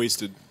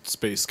wasted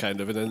space,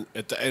 kind of, and then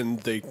at the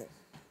end they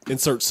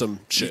insert some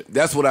shit.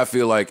 That's what I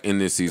feel like in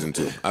this season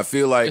too. I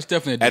feel like It's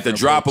definitely a at the different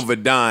drop approach. of a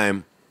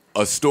dime,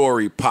 a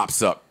story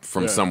pops up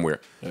from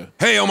somewhere. Yeah.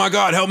 Hey, oh my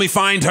God, help me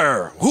find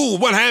her. Who?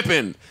 What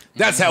happened?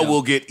 That's how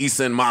we'll get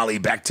Issa and Molly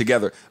back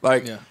together.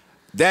 Like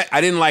that. I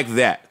didn't like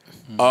that.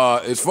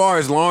 As far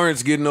as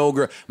Lawrence getting old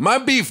girl, my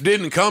beef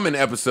didn't come in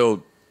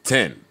episode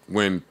 10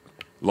 when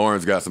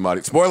Lawrence got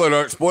somebody. Spoiler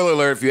alert! Spoiler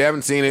alert! If you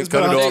haven't seen it,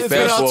 cut it off. It's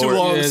been Fast out too forward.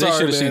 long. Yeah, they Sorry,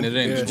 should have seen man. it.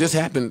 It It just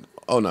happened.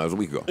 Oh no, it was a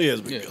week ago. Yeah,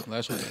 it's Yeah,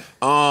 last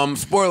week.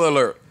 Spoiler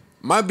alert.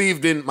 My beef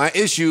didn't, my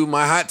issue,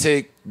 my hot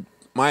take,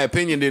 my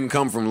opinion didn't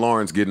come from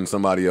Lawrence getting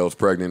somebody else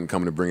pregnant and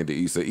coming to bring it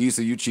to Issa.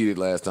 Issa, you cheated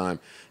last time.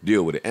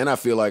 Deal with it. And I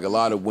feel like a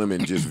lot of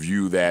women just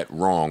view that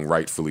wrong,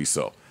 rightfully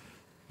so.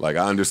 Like,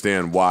 I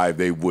understand why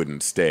they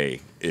wouldn't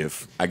stay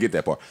if I get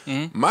that part.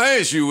 My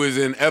issue was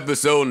in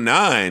episode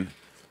 9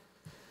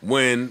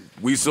 when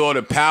we saw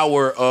the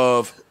power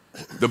of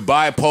the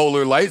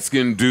bipolar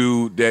light-skinned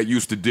dude that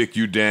used to dick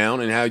you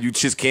down and how you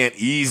just can't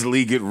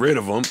easily get rid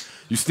of him.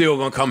 You still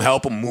gonna come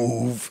help him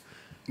move,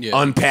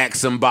 unpack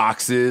some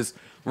boxes,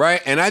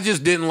 right? And I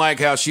just didn't like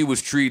how she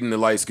was treating the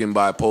light-skinned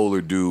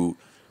bipolar dude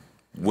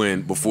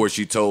before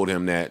she told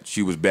him that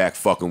she was back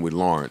fucking with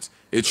Lawrence.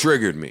 It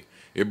triggered me.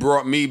 It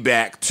brought me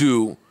back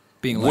to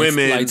Being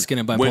women. light-skinned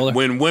and bipolar.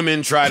 When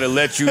women try to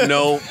let you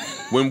know,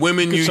 when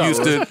women you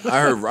used to. I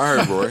heard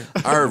Rory.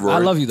 I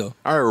love you though.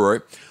 I heard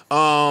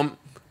Rory.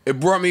 It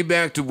brought me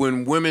back to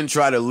when women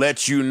try to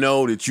let you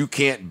know that you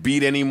can't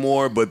beat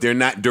anymore, but they're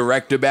not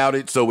direct about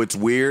it, so it's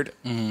weird.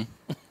 And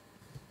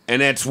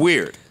that's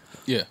weird.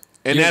 Yeah.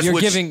 And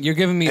You're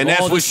giving me and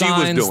that's all the what she was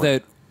signs doing.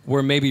 that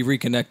we're maybe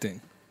reconnecting.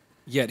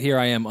 Yet here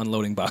I am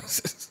unloading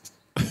boxes.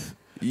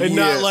 and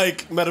not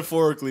like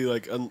metaphorically,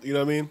 like you know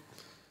what I mean.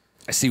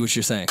 I see what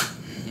you're saying.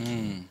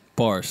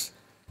 Bars.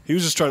 He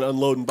was just trying to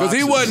unload in Because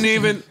boxes. he wasn't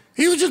even.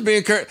 He was just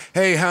being curt.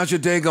 Hey, how's your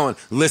day going?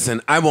 Listen,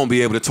 I won't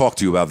be able to talk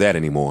to you about that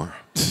anymore.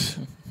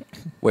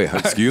 Wait,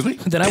 excuse me?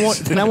 Then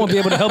I won't be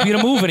able to help you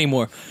to move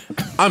anymore.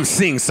 I'm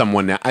seeing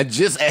someone now. I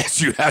just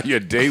asked you how your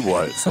day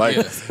was. Like,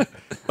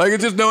 like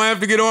it just don't have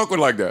to get awkward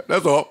like that.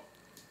 That's all.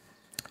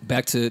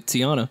 Back to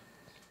Teyana.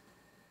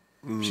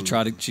 She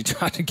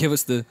tried to give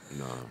us the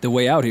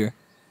way out here.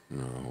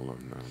 No, hold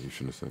on. No, you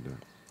shouldn't have said that.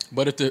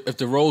 But if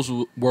the roles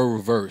were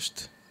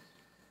reversed,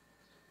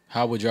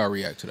 how would y'all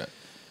react to that?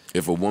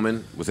 If a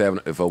woman was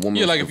having, If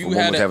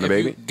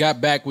you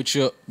got back with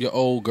your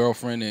old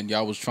girlfriend and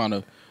y'all was trying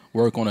to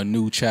work on a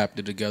new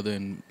chapter together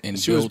and She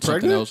was build something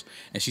pregnant? else,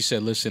 and she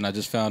said, "Listen, I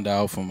just found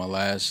out from my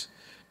last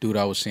dude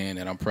I was seeing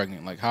that I'm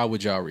pregnant." Like, how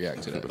would y'all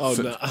react to that? Oh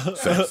no.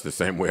 That's the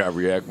same way I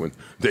react when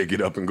they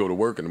get up and go to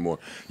work in the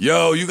morning.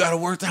 Yo, you gotta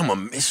work. I'm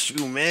gonna miss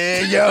you,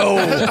 man.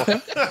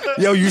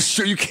 Yo, you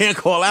sure you can't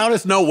call out?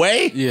 There's no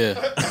way. Yeah.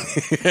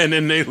 And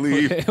then they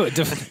leave.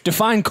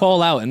 Define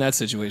call out in that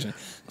situation.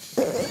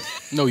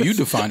 No, you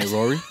define it,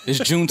 Rory. It's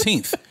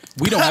Juneteenth.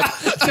 We don't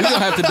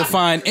have to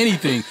define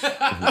anything.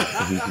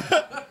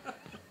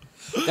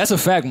 That's a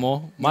fact,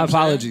 Mo. My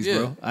apologies, Yeah.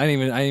 bro. I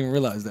didn't even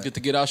realize that. Get to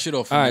get our shit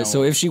off. All right,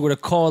 so if she were to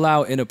call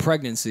out in a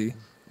pregnancy,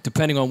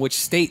 depending on which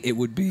state it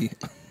would be,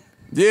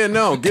 Yeah,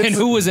 no. and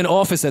who was in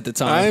office at the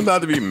I ain't time.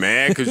 about to be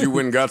mad because you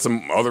went and got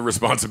some other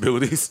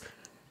responsibilities.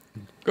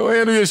 Go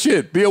handle your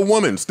shit. Be a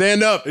woman.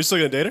 Stand up. Are you still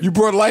gonna date her? You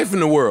brought life in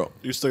the world.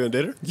 You still gonna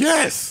date her?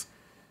 Yes.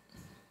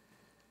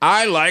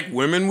 I like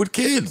women with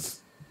kids.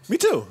 Me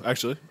too,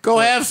 actually. Go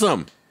have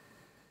some.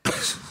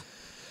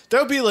 That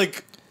would be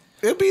like,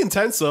 it would be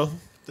intense though.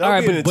 That All would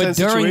right, be an but intense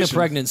during the situation.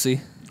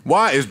 pregnancy,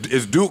 Why?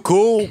 Is Duke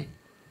cool?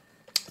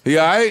 He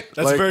all right?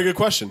 That's a very good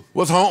question.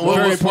 What's home?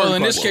 well,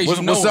 in this case, what's,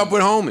 you know what's up him.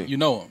 with homie? You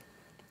know him.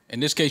 In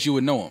this case, you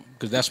would know him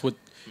because that's what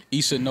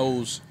Issa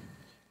knows.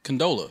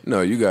 Condola.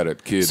 No, you got a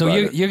kid. so by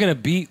you're gonna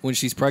beat when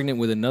she's pregnant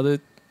with another.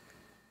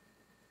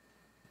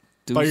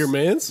 Dude. By your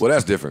mans? Well,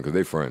 that's different because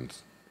they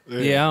friends. Yeah,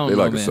 I don't They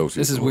know, like man. associates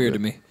This is a little weird bit.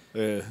 to me.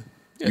 Yeah.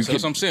 Yeah, so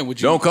that's what I'm saying. Would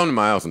you? Don't come to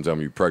my house and tell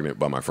me you're pregnant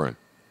by my friend.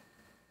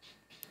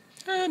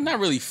 Not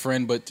really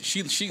friend, but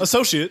she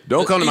Associate.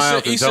 Don't come to my Issa-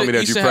 house and tell me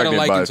that Issa you're had a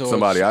pregnant by liking to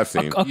somebody I've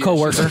seen. A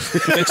coworker,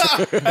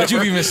 that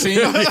you've even seen.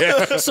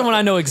 someone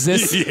I know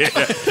exists.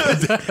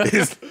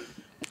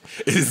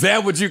 Is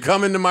that what you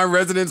come into my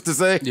residence to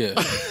say? Yeah.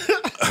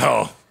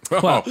 Oh.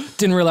 Wow,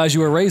 didn't realize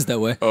you were raised that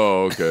way.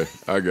 Oh, okay.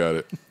 I got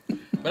it.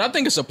 But I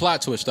think it's a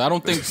plot twist. I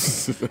don't think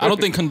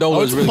Condola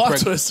Oh, is it's a really plot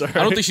pregnant. twist, all I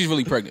don't right. think she's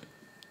really pregnant.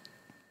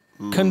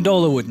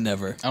 Condola would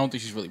never. I don't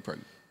think she's really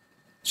pregnant.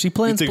 She You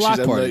plans think block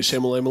she's parties.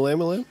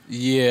 Shyamalan?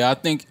 Yeah,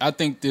 I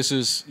think this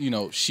is, you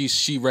know,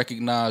 she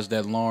recognized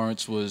that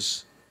Lawrence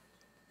was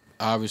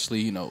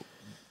obviously, you know,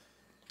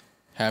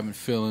 having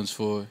feelings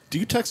for. Do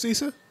you text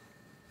Issa?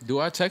 Do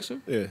I text her?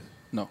 Yeah.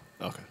 No.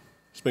 Okay.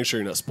 Just make sure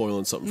you're not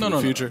spoiling something No, for no,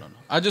 the future. no.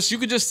 I you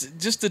could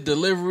just the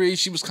delivery.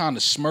 She was kind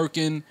of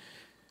smirking,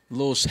 a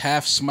little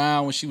half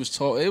smile when she was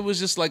talking. It was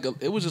just like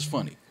it was just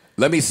funny.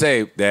 Let me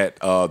say that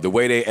the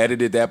way they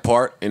edited that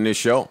part in this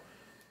show,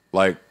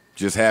 like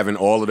just having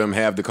all of them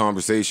have the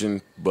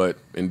conversation, but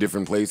in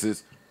different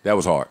places, that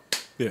was hard.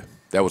 Yeah.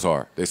 That was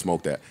hard. They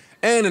smoked that.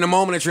 And in a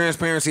moment of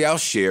transparency, I'll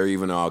share,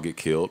 even though I'll get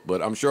killed.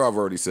 But I'm sure I've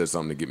already said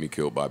something to get me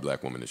killed by a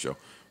black woman in the show.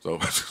 So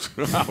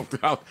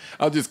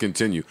I'll just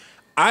continue.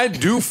 I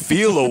do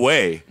feel a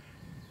way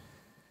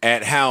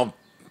at how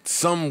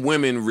some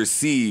women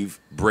receive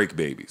break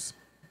babies.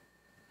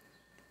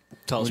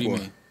 Tell What us do you more.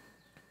 mean?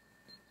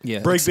 Yeah,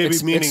 Break baby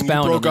meaning you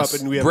expound on broke up this.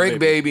 and we have Break a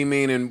baby. baby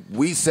meaning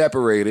we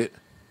separated.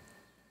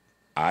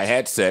 I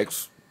had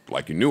sex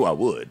like you knew I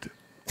would.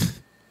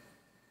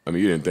 I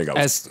mean, you didn't think I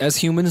was. as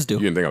humans do.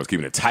 You didn't think I was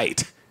keeping it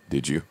tight,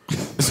 did you?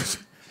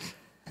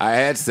 I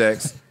had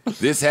sex.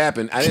 This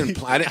happened. I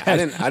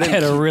I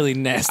had a really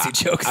nasty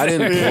joke. I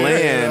didn't there.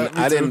 plan.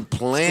 I didn't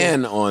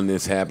plan on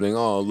this happening.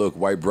 Oh, look,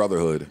 white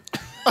brotherhood.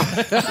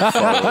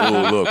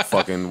 Oh, look,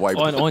 fucking white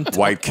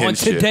white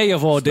kinship. On today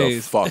of all The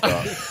days. fuck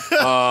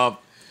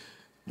up.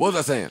 What was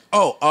I saying?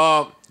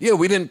 Oh, yeah,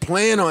 we didn't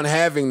plan on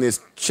having this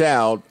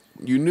child.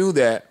 You knew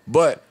that,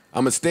 but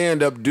I'm a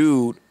stand-up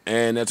dude,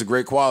 and that's a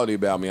great quality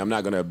about me. I'm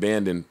not going to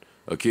abandon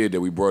a kid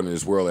that we brought into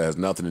this world that has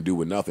nothing to do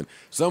with nothing.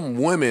 Some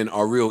women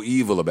are real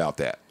evil about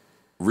that.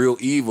 Real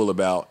evil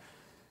about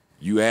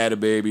you had a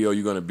baby or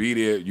you're going to be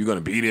there. You're going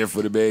to be there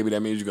for the baby.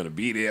 That means you're going to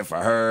be there for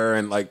her.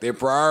 And, like, their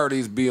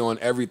priorities be on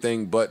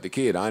everything but the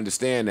kid. I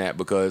understand that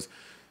because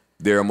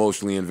they're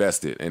emotionally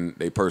invested and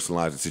they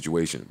personalize the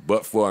situation.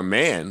 But for a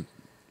man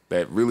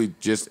that really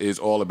just is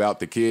all about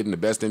the kid and the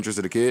best interest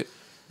of the kid,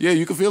 yeah,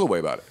 you could feel a way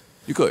about it.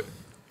 You could.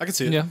 I can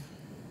see it. Yeah.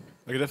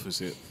 I can definitely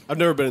see it. I've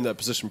never been in that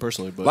position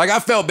personally, but Like, I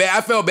felt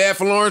bad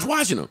for Lawrence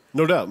watching him.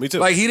 no doubt, me too.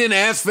 Like, he didn't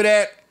ask for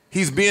that.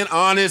 He's being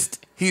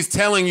honest. He's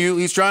telling you.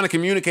 He's trying to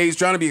communicate. He's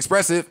trying to be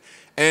expressive.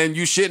 And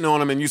you shitting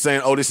on him and you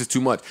saying, oh, this is too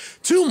much.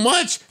 Too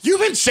much?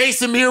 You've been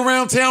chasing me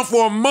around town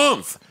for a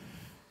month.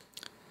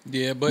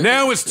 Yeah, but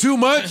Now it's too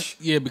much?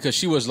 yeah, because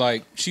she was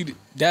like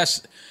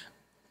that's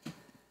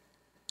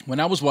when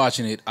I was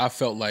watching it, I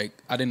felt like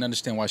I didn't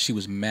understand why she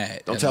was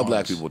mad. Don't at tell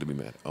black Lawrence. people to be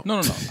mad. Oh. No.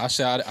 I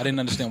said I didn't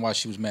understand why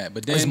she was mad.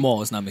 But It's then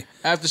Maul, it's not me.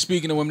 after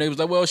speaking to women, they was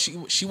like, well,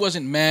 she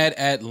wasn't mad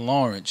at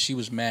Lawrence. She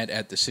was mad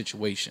at the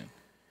situation.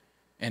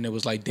 And it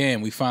was like,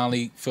 damn, we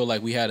finally feel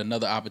like we had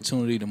another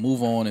opportunity to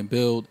move on and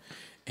build.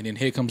 And then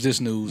here comes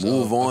this news.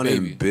 Move of a on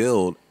baby. and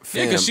build.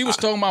 Yeah, because she was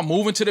talking about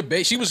moving to the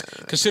Bay. She was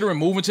considering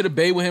moving to the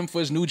Bay with him for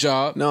his new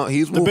job. No,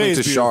 he's Bay moving is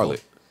to beautiful.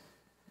 Charlotte.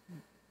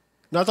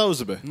 no, I thought it was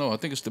the Bay. No, I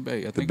think it's the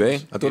Bay. The Bay?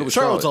 I thought it was Charlotte's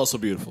Charlotte. also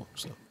beautiful.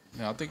 So.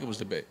 No, I think it was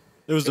the Bay.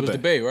 It was the Bay. the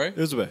Bay, right? It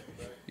was the Bay.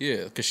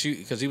 Yeah, because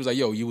he was like,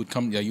 yo, you would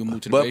come, yeah, you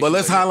move to the Bay. But She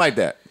let's was like, highlight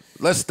that.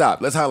 Let's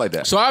stop. Let's highlight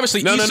that. So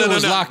obviously Issa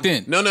was locked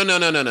in.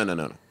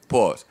 No.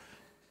 Pause.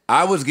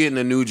 I was getting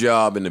a new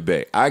job in the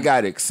Bay. I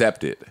got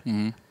accepted.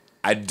 Mm-hmm.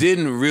 I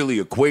didn't really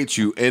equate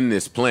you in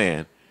this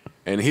plan.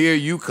 And here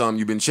you come.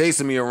 You've been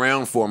chasing me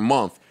around for a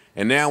month.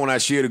 And now when I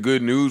share the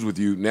good news with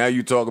you, now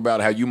you talk about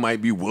how you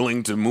might be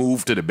willing to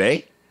move to the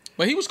Bay?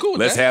 But he was cool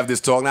with Let's that. have this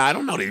talk. Now, I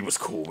don't know that he was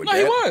cool with No, that.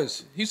 he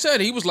was. He said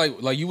he was like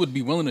you would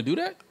be willing to do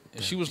that?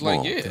 And she was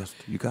like, Well, yeah.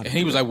 you gotta And he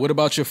do was that. like, what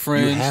about your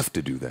friends? You have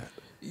to do that.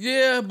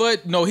 Yeah,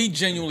 but no, he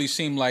genuinely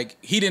seemed like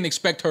he didn't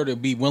expect her to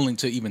be willing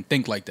to even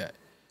think like that.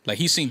 Like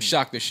he seemed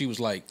shocked that she was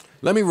like,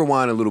 Let me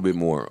rewind a little bit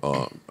more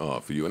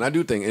for you. And I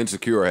do think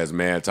Insecure has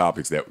mad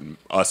topics that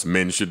us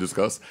men should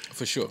discuss.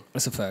 for sure.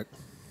 That's a fact.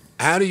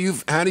 How do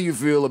you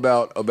feel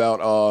about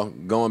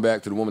going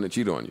back to the woman that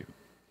cheated on you?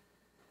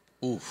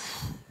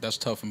 Oof, that's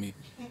tough for me.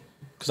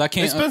 Because I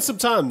can't. They spent some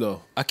time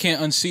though. I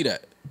can't unsee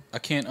that. I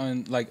can't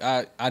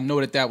I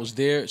know that was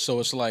there, so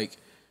it's like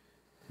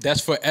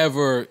that's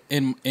forever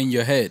in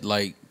your head.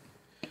 Like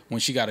when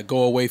she got to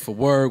go away for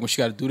work, when she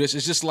got to do this,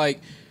 it's just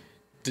like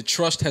the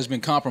trust has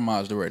been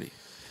compromised already.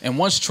 And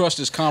once trust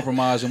is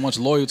compromised and once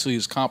loyalty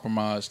is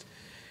compromised,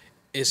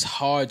 it's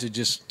hard to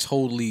just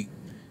totally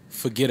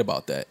forget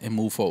about that and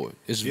move forward.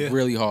 It's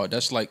really hard.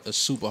 That's like a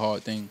super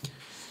hard thing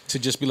to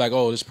just be like,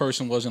 oh, this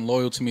person wasn't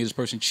loyal to me. This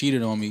person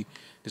cheated on me.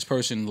 This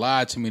person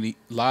lied to me,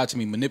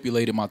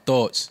 manipulated my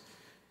thoughts.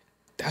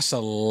 That's a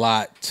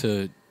lot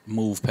to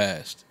move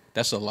past.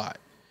 That's a lot.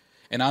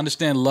 And I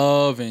understand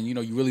love and, you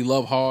really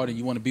love hard and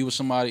you want to be with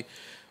somebody.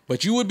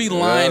 But you would be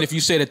lying if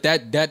you say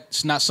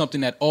that's not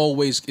something that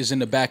always is in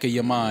the back of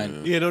your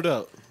mind. Yeah, no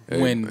doubt.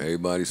 When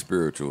Everybody's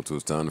spiritual, so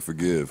it's time to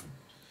forgive.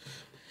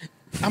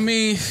 I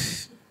mean,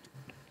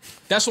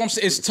 that's what I'm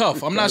saying. It's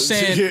tough. I'm not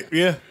saying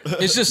yeah.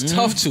 it's just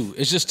tough to.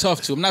 It's just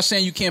tough to. I'm not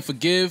saying you can't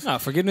forgive. Nah,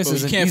 forgiveness but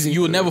isn't you can't. easy.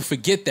 You will never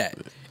forget that.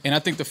 And I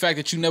think the fact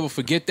that you never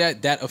forget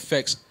that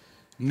affects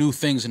new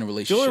things in a The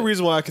relationship. only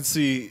reason why I could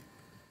see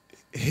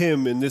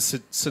him in this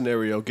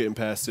scenario getting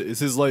past it is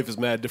his life is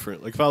mad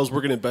different. Like if I was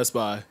working at Best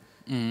Buy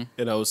and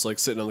I was like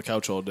sitting on the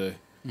couch all day,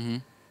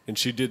 and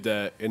she did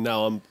that, and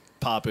now I'm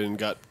popping and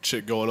got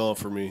shit going on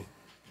for me,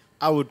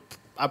 I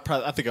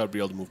think I would be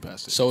able to move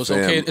past it. So it's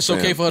okay. It's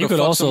okay for her You to could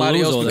fuck also somebody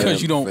lose else all that.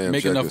 because you don't Fam,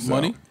 make check enough this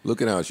money. out.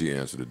 Look at how she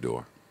answered the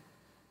door.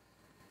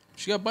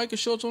 She got biker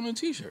shorts on her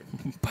t-shirt.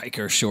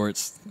 Biker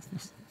shorts.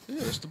 Yeah,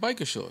 it's the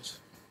biker shorts.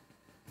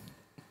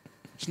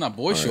 It's not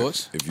boy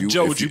shorts.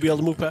 Joe, would you be able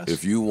to move past?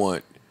 If you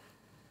want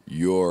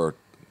your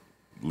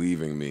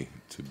leaving me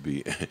to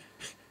be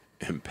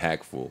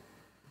impactful,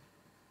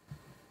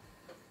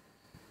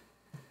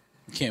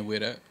 You can't wear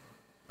that.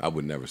 I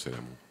would never say that.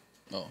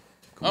 Oh,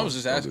 I was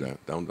just asking.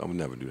 I would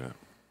never do that.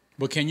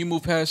 But can you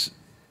move past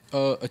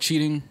a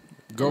cheating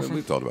girlfriend?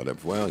 We've talked about that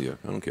before. Well, yeah,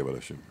 I don't care about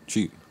that shit.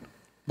 Cheat.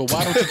 But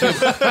why don't you care?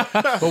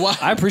 But why?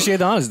 I appreciate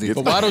the honesty.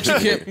 But why don't you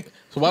care?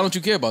 So why don't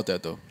you care about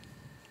that though?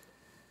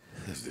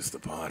 Is this the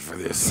pod for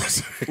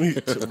this? I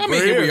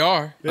mean, here we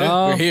are.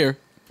 We're here.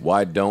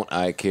 Why don't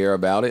I care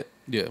about it?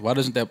 Yeah. Why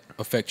doesn't that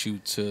affect you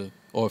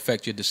or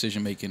affect your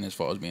decision making as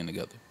far as being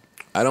together?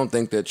 I don't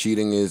think that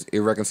cheating is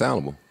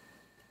irreconcilable.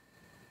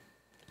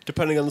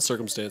 Depending on the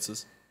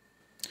circumstances.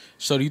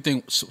 So do you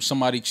think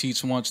somebody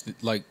cheats once,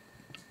 like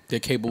they're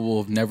capable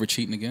of never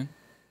cheating again?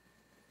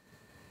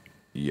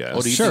 Yes.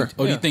 Or do you Sure. think,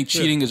 or do you think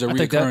cheating is a I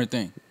think that- recurring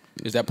thing?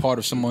 Is that part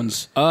of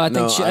someone's? I think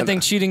No, I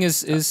think cheating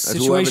is Whoever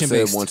situation said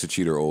based. once a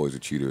cheater, always a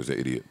cheater is an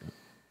idiot.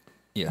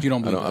 Yeah. You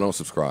don't I believe don't, I that? don't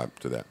subscribe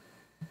to that.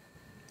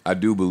 I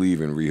do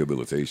believe in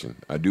rehabilitation.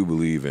 I do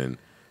believe in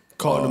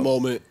Caught in the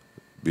moment.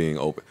 being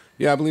open.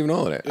 Yeah, I believe in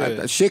all of that.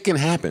 Yeah. Shit can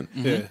happen.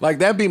 Yeah. Like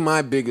that'd be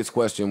my biggest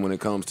question when it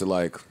comes to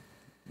like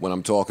when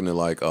I'm talking to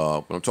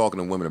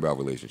women about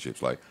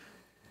relationships. Like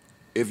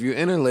if you're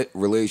in a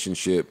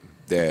relationship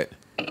that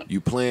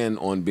you plan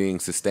on being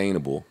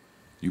sustainable,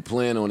 you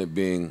plan on it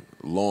being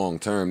long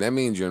term, that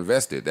means you're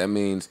invested. That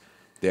means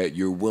that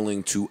you're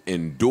willing to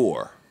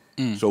endure.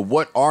 So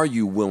what are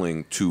you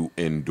willing to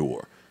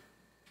endure?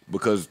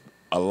 Because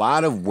a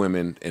lot of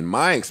women, in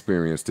my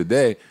experience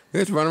today, they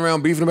just run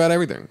around beefing about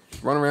everything.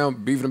 Run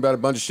around beefing about a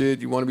bunch of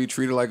shit. You want to be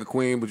treated like a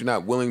queen, but you're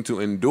not willing to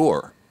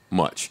endure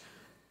much.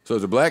 So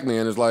as a black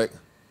man, it's like,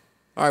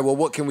 all right, well,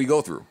 what can we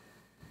go through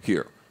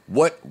here?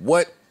 What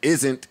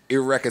isn't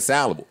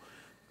irreconcilable?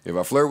 If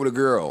I flirt with a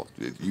girl,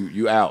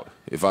 you out.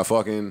 If I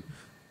fucking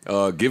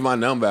give my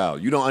number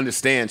out, you don't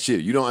understand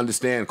shit. You don't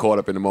understand caught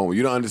up in the moment.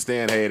 You don't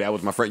understand, hey, that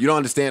was my friend. You don't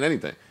understand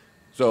anything.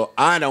 So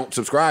I don't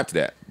subscribe to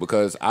that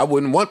because I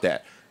wouldn't want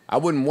that. I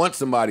wouldn't want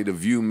somebody to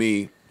view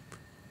me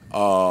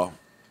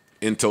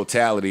in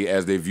totality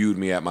as they viewed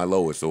me at my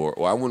lowest, or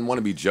I wouldn't want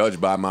to be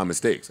judged by my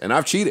mistakes. And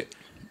I've cheated.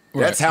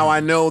 Right. That's how I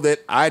know that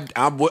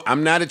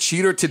I'm not a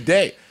cheater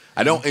today.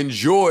 I don't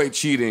enjoy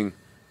cheating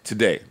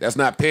today. That's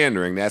not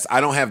pandering.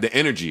 I don't have the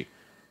energy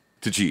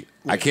to cheat.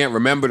 I can't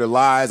remember the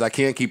lies. I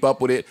can't keep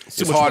up with it.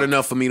 It's hard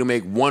enough for me to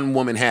make one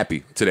woman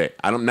happy today.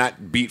 I'm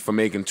not beat for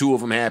making two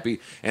of them happy,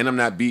 and I'm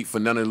not beat for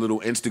none of the little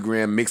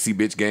Instagram mixy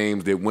bitch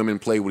games that women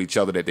play with each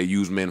other that they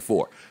use men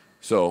for.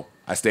 So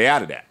I stay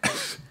out of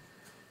that.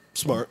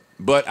 Smart.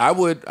 But I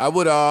would,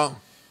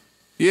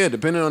 yeah,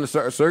 depending on the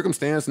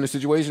circumstance and the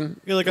situation.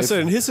 Yeah, like I said,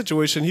 in his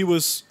situation, he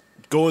was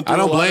going through I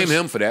don't a lot blame of-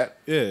 him for that.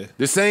 Yeah.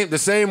 The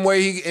same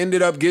way he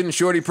ended up getting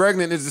Shorty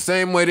pregnant is the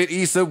same way that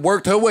Issa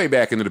worked her way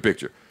back into the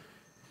picture.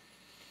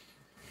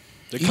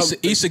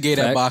 Issa gave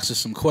that box to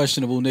some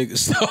questionable niggas.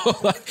 So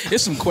like,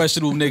 it's some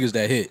questionable niggas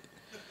that hit.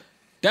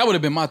 That would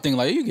have been my thing.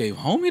 Like, you gave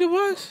homie the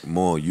box?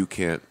 More, you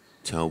can't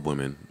tell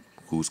women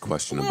who's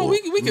questionable.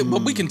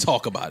 Well, we can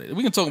talk about it.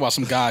 We can talk about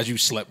some guys you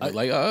slept with.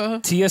 Like,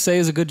 TSA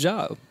is a good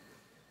job.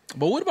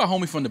 But what about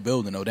homie from the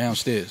building though,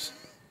 downstairs?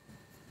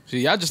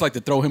 See, I just like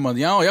to throw him on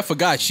the. I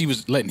forgot she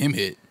was letting him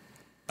hit.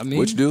 I mean,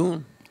 Which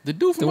dude? The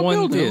dude from The the one-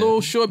 building, yeah. the little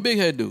short, big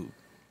head dude.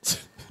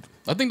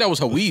 I think that was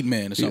her weed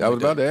man or something. I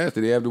was like about to ask,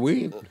 did he have the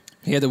weed?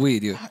 he had the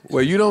weed. Yeah.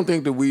 Well, you don't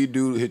think the weed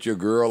dude hit your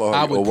girl or,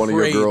 I would one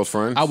pray, of your girl's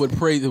friends? I would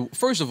pray.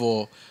 First of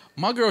all,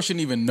 my girl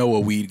shouldn't even know a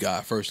weed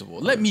guy. First of all,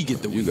 let me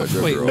get the You weed. got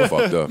your Wait, girl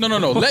fucked up. No.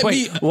 Let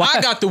Wait, me. why?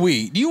 I got the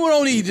weed. You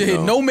don't need to hit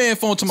no man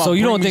phone to my. So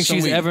you bring don't me think some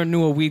she's weed. ever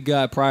knew a weed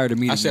guy prior to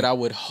meeting I said you? I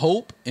would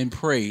hope and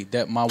pray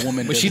that my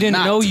woman. But does she didn't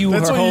not. know you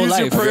That's her what you whole use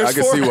your life. prayers I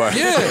can see why.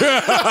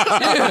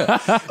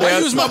 Yeah. I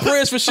use my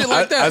prayers for shit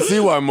like I that. see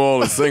why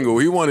Maul is single.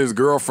 He want his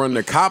girlfriend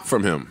to cop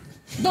from him.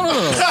 No. You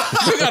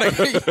don't gotta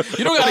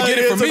get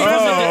it from me.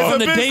 From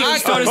the day you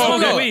started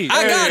smoking weed.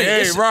 I got it.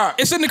 Hey, It's, Rock.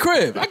 it's in the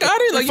crib. I got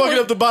it. Like Fucking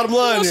you up the bottom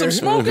line want here.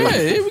 some smoke?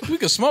 Yeah, we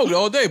can smoke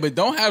all day, but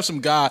don't have some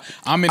guy.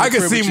 I'm in. The I can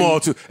crib see with you. Maul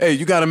too. Hey,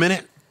 you got a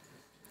minute?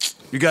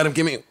 You got him?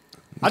 Give me.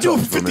 I do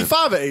Talk for a minute.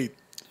 55 at 8.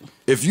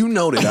 If you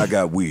know that I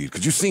got weed,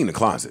 because you seen the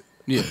closet,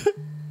 Yeah,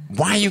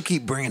 why you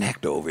keep bringing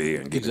Hector over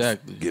here and get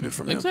it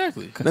from him?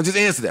 Exactly. Now just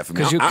answer that for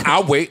me. 'Cause you-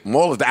 I'll wait.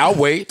 Maul is the I'll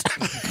wait.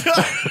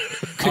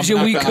 Because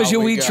your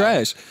weed guy.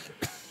 trash.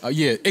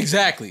 Yeah,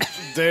 exactly.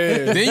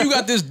 Damn. Then you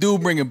got this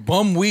dude bringing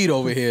bum weed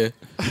over here,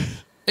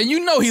 and you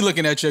know he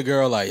looking at your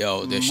girl like,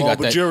 yo, then she Maul, got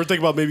but that. you ever think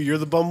about maybe you're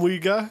the bum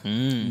weed guy?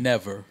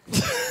 Never.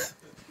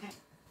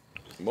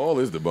 Maul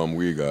is the bum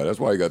weed guy. That's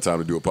why he got time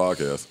to do a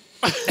podcast.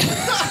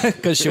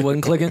 Because shit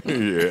wasn't clicking.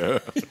 Yeah.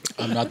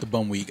 I'm not the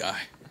bum weed guy.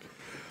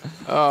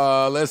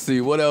 Let's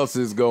see. What else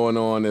is going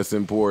on that's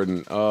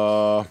important?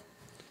 All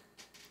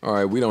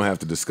right, we don't have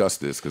to discuss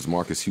this because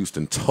Marques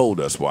Houston told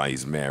us why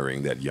he's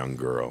marrying that young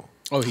girl.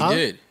 Oh, he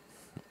did.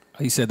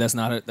 He said that's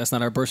not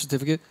her birth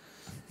certificate.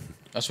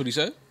 That's what he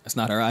said? That's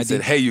not her He ID.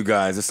 said, hey, you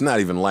guys, it's not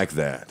even like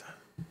that.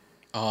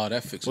 Oh,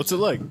 that fixes What's it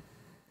like?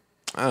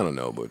 I don't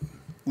know, but...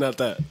 Not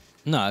that.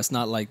 No, it's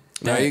not like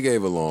Now, that. he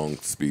gave a long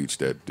speech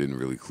that didn't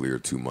really clear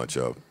too much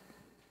up.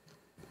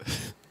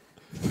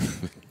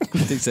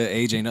 He said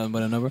age ain't nothing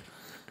but a number.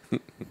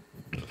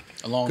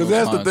 Along Because those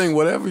that's the lines. thing.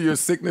 Whatever your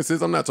sickness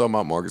is, I'm not talking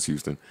about Marques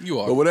Houston. You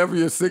are. But whatever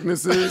your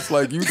sickness is,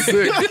 like you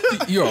sick.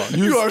 You are.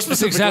 You are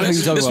That's exactly what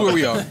you're talking That's about. where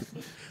we are.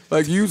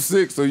 Like you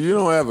sick, so you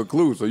don't have a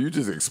clue. So you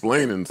just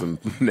explaining some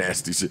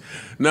nasty shit.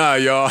 Nah,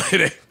 y'all,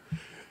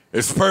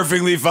 it's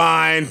perfectly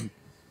fine.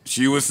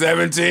 She was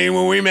 17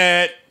 when we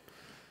met.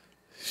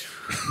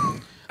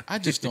 I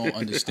just don't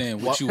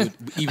understand what you would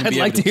even I'd be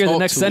like able to hear the talk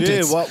next to.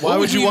 sentence. Yeah, why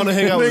would you want to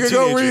hang out with a Nigga,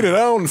 go teenager? read it. I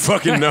don't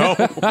fucking know.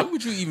 What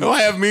would you even? Don't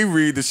have me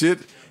read the shit.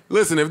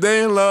 Listen, if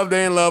they in love,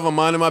 they in love. I'm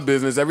minding my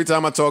business. Every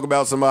time I talk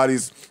about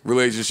somebody's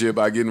relationship,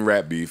 I get in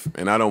rap beef,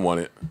 and I don't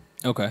want it.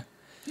 Okay.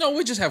 No,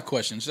 we just have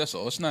questions. That's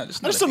all. It's not. It's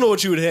I not just don't know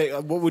what you would hang.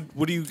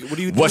 What do you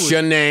do? What's with-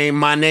 your name?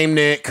 My name,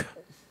 Nick.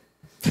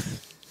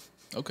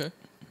 Okay,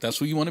 that's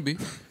who you want to be.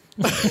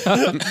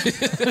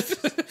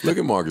 Look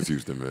at Marques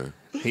Houston, man.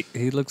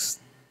 He looks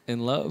in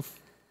love.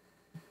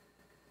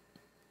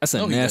 That's a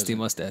No, he nasty doesn't.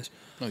 mustache.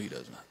 No, he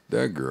doesn't.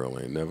 That girl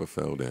ain't never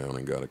fell down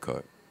and got a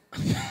cut. I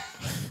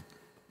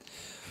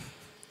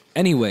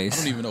Anyways,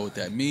 don't even know what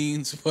that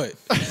means, but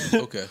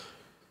okay.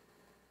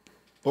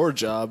 Or a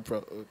job,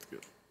 bro.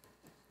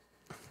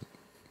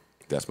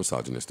 That's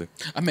misogynistic.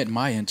 I met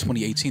Maya in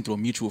 2018 through a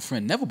mutual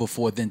friend. Never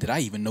before then did I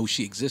even know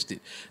she existed.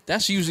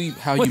 That's usually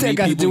how What you that meet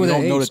got to people. do You with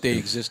don't her know age? that they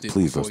existed.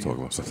 Please before let's you- talk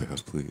about something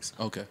else, please.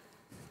 Okay.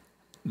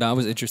 no, I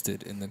was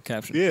interested in the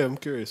caption. Yeah, I'm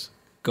curious.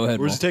 Go ahead,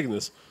 Where's Mo. he taking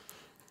this?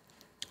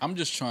 I'm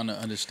just trying to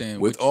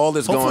understand. With what- all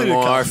that's Hopefully going they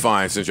on, come. all right,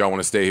 fine, since y'all want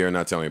to stay here and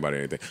not tell anybody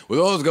anything. With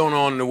all that's going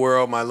on in the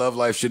world, my love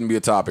life shouldn't be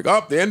a topic.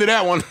 Oh, the end of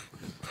that one.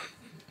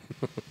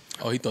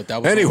 oh, he thought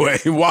that was Anyway,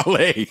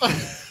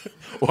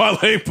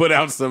 Wale put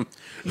out some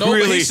No, but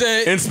really he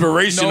said,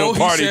 inspirational no,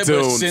 party he said,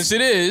 but tunes. since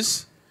it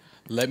is,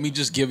 let me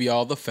just give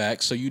y'all the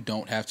facts so you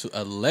don't have to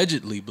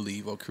allegedly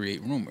believe or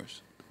create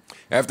rumors.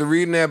 After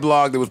reading that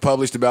blog that was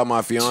published about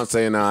my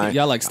fiance and I,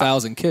 Y'all like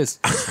Styles and Kiss.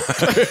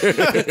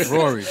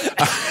 Rory,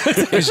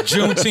 it's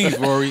Juneteenth,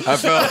 Rory. I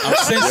felt I'm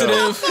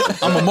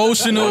sensitive. I'm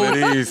emotional.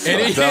 One of these,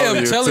 And I'm yeah, telling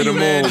I'm you, telling to you, the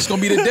man, moon. it's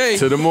gonna be the day.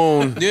 to the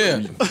moon. Yeah.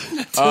 To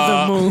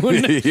the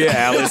moon. Yeah,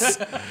 Alice.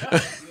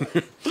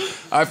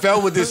 I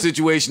felt with this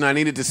situation I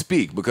needed to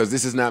speak because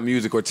this is not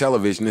music or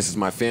television. This is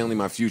my family,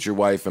 my future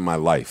wife, and my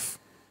life.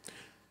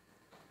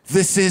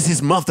 This is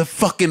his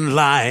motherfucking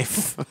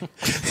life.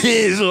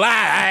 His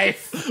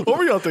life. What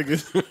were y'all thinking?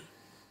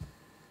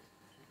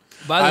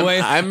 By the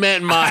way, I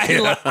met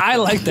Maya. I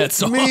like that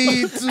song.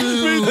 Me too.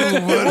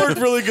 It worked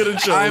really good in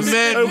shows. I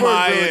met It worked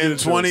Maya really good in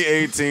shows.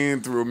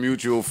 2018 through a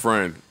mutual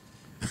friend.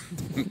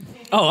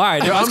 Oh, all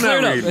right. I'm It's not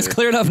cleared up. reading It's it.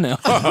 cleared up now.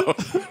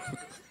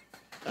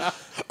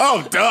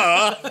 Oh,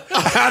 duh.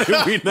 How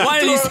did we not? Why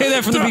did he say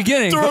that from the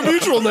beginning? Through a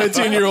mutual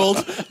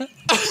 19-year-old.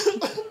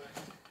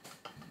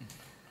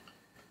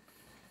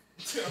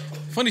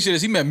 Funny shit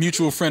is he met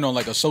mutual friend on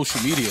like a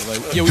social media.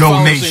 Like, yeah, we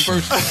follow the same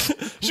Donation.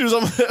 person. She was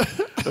on.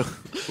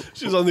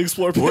 She was on the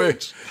Explore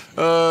page.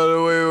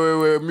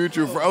 Wait.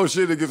 Mutual friend. Oh,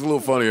 shit, it gets a little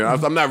funnier.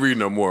 I'm not reading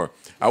no more.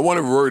 I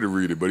wanted Rory to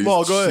read it, but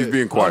Paul, go he's ahead.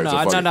 being quiet. so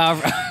fuck it.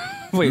 No.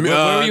 Wait,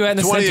 where were you at in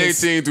the 2018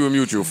 sentence? through a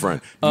mutual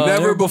friend.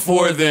 Never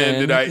before then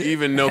did I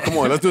even know. Come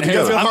on, let's do it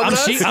together. I'm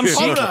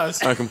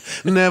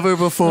sheep. Never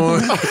before.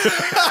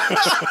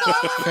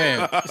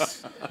 Fam,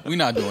 we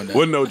not doing that.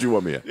 What note you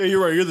want me at? Yeah,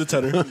 you're right. You're the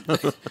tenor.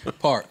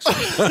 Parks.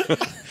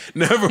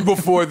 Never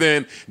before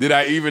then did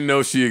I even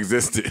know she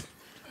existed.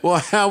 Well,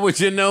 how would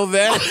you know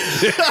that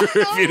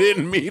if you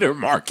didn't meet her,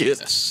 Marcus?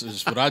 This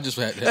is what I just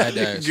had to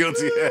ask.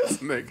 Guilty ass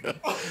nigga.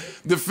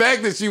 The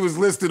fact that she was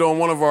listed on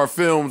one of our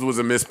films was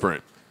a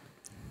misprint.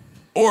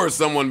 Or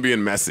someone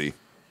being messy.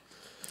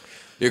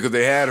 Yeah, because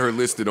they had her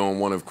listed on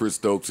one of Chris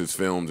Stokes'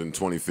 films in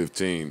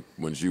 2015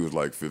 when she was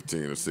like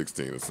 15 or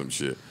 16 or some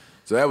shit.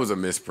 So that was a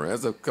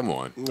misprint. Come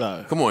on.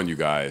 Nah. Come on, you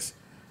guys.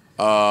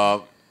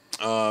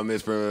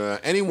 Misprint.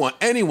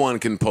 Anyone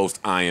can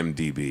post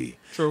IMDb.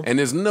 True. And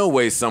there's no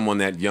way someone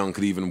that young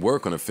could even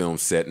work on a film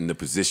set in the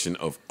position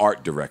of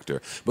art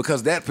director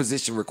because that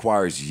position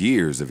requires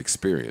years of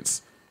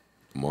experience.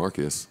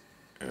 Marcus.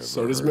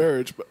 So does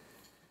marriage. But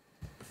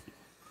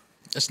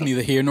That's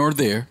neither here nor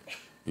there.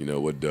 You know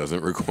what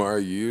doesn't require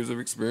years of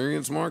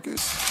experience,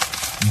 Marcus?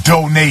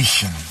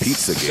 Donation.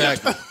 Pizzagate.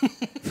 Exactly.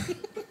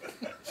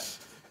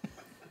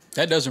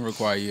 That doesn't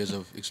require years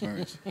of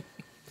experience.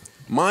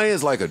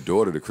 Maya's like a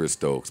daughter to Chris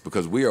Stokes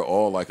because we are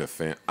all like a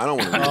fan. I don't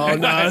want to. Oh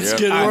no, it's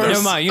getting worse.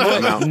 Never mind. You know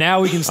what?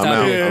 Now we can stop.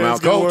 I'm here.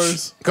 out.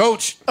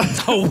 Coach.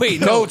 Oh wait,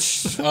 no.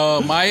 Coach.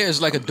 Maya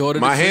is like a daughter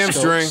to My Chris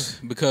hamstring.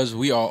 Stokes because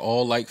we are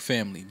all like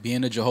family.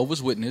 Being a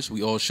Jehovah's Witness,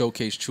 we all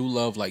showcase true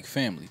love like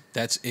family.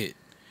 That's it.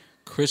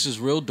 Chris's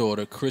real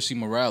daughter, Chrissy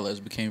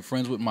Morales, became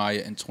friends with Maya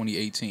in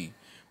 2018,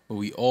 where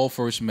we all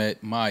first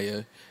met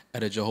Maya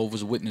at a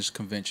Jehovah's Witness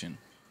convention.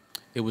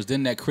 It was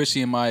then that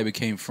Chrissy and Maya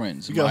became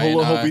friends. You got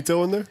Holo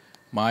Hobito in there?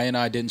 Maya and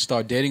I didn't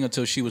start dating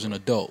until she was an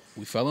adult.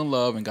 We fell in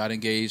love and got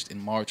engaged in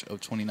March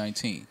of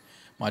 2019.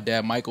 My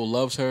dad, Michael,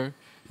 loves her,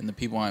 and the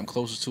people I am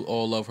closest to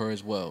all love her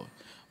as well.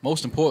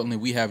 Most importantly,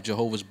 we have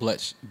Jehovah's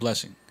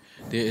blessing.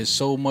 There is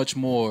so much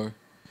more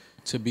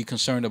to be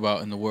concerned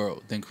about in the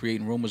world than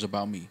creating rumors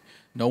about me.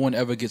 No one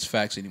ever gets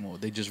facts anymore.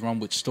 They just run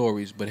with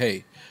stories, but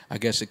hey, I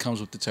guess it comes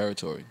with the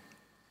territory.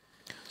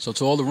 So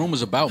to all the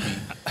rumors about me,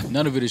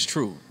 none of it is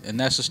true, and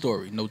that's the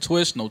story. No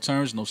twists, no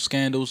turns, no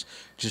scandals,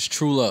 just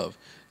true love.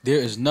 There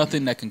is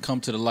nothing that can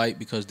come to the light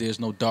because there's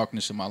no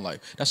darkness in my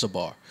life. That's a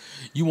bar.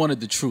 You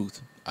wanted the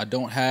truth. I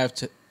don't have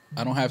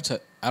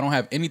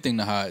anything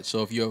to hide.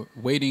 So if you're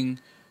waiting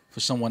for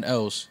someone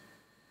else,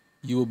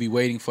 you will be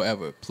waiting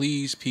forever.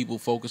 Please, people,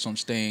 focus on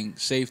staying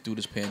safe through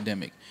this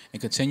pandemic and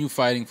continue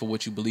fighting for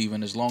what you believe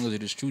in as long as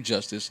it is true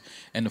justice.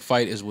 And the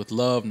fight is with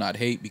love, not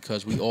hate,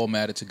 because we all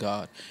matter to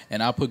God.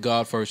 And I put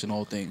God first in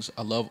all things.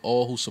 I love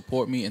all who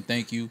support me, and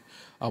thank you.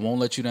 I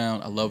won't let you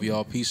down. I love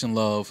y'all. Peace and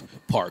love.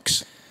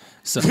 Parks.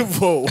 So,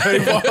 Whoa.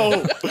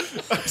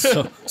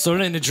 so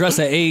they didn't address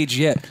that age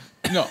yet.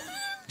 No,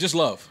 just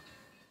love.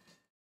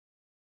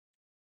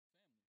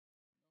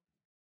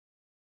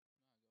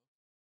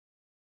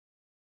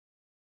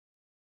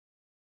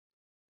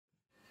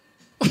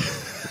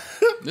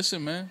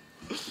 Listen, man.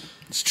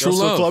 It's true Y'all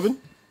still love. clubbing?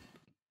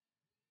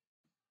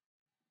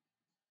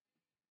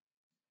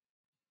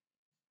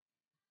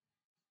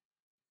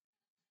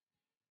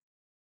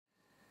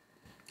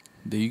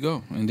 There you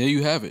go. And there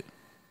you have it.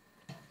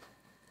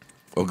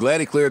 Well, glad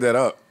he cleared that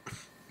up.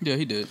 Yeah,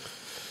 he did.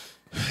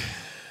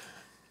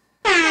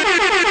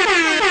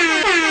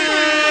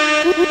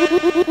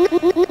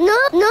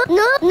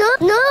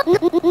 You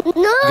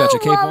got your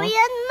cape on?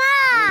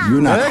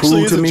 You're not That actually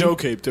cool is to a me. Joe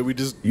Cape that we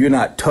just. You're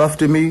not tough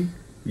to me.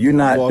 You're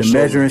not Wash the over.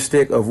 measuring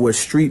stick of what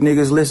street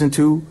niggas listen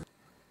to.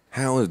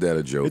 How is that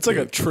a joke? It's like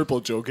a triple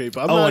Joe Cape.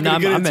 I'm Oh, not no, gonna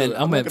get I into meant it.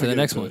 I I'm meant not for the gonna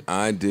next get one. into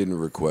I didn't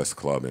request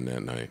clubbing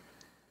that night.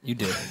 You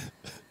did.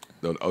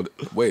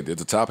 Wait,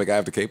 it's a topic I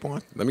have to cape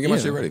on? Let me get my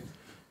Yeah. shit ready.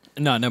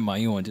 No, never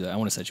mind. You don't want to do that. I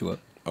want to set you up.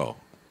 Oh.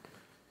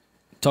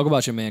 Talk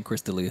about your man,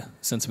 Chris D'Elia,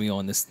 since we're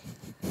in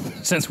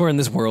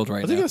this world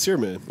right I think now. that's your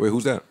man. Wait,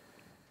 who's that?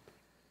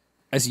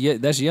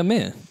 That's your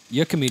man,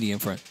 your comedian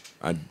friend.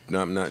 I'm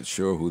not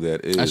sure who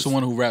that is. That's the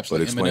one who raps but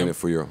like explain Eminem.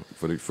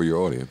 it for your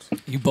audience.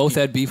 You both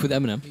had beef with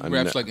Eminem. He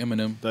raps like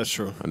Eminem. That's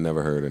true. I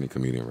never heard any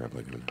comedian rap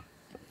like him.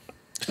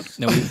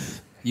 No,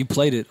 you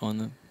played it on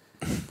the.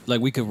 Like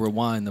we could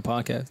rewind the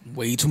podcast.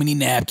 Way too many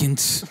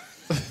napkins.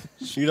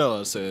 You're not allowed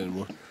to say it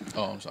anymore.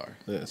 Oh, I'm sorry.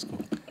 Yeah, that's cool.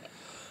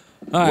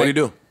 All What right. do you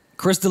do?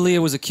 Chris D'Elia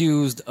was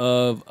accused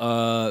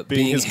of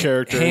being his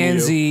character in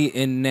handsy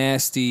and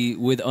nasty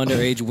with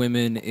underage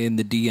women in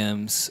the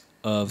DMs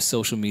of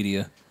social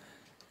media.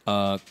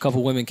 A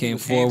couple women came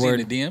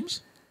forward. In the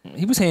DMs?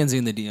 He was handsy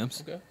in the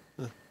DMs. Okay.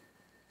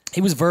 He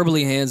was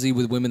verbally handsy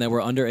with women that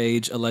were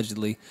underage,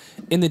 allegedly,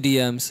 in the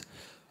DMs.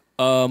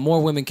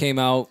 More women came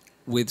out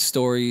with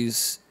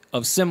stories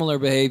of similar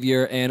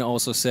behavior and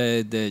also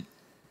said that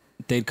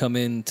they'd come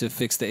in to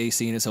fix the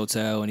AC in his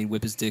hotel and he'd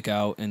whip his dick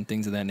out and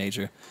things of that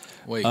nature.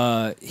 Wait.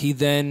 He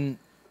then...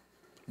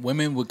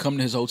 Women would come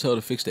to his hotel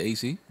to fix the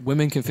AC?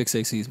 Women can fix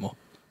ACs more.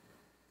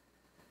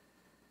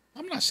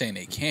 I'm not saying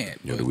they can't.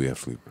 Yo, But do we have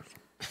sleepers?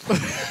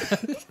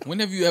 when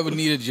have you ever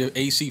needed your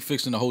AC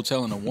fixed in a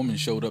hotel and a woman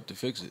showed up to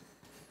fix it?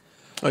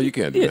 Oh, you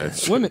can't do Yeah,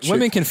 that.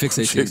 women can fix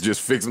ACs. Chick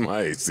just fixed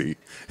my AC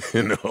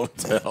in the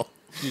hotel.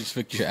 You just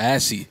fixed your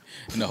assy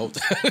in the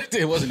hotel.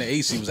 It wasn't the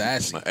AC, it was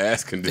assy. My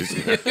ass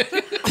conditioner.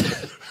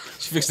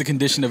 She fixed the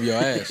condition of your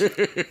ass.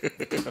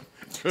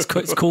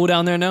 It's cool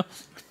down there now?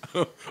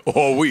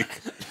 All week.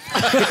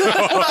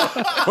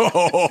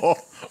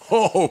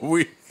 all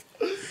week.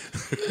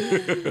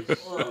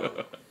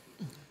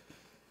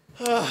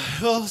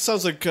 Well,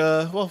 sounds like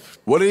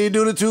What did he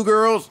do to two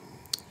girls?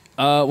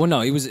 Well,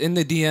 no, he was in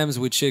the DMs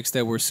with chicks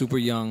that were super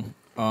young,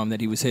 that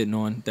he was hitting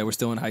on, that were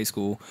still in high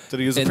school. that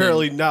he was And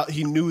apparently then- not.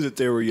 He knew that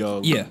they were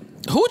young. Yeah.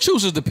 Who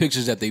chooses the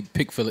pictures that they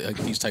pick for like,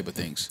 these type of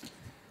things?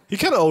 He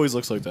kind of always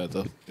looks like that,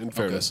 though. In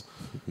fairness,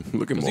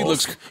 Look at He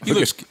Maul's.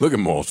 looks- Look at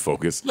Maul's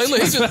focus. Like,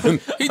 look, he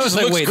just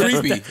like, looks wait,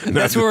 creepy.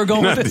 That's where we're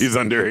going Not with this? these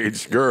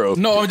underage girls.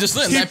 No, I'm just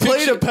saying. he that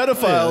played picture, a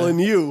pedophile in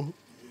you.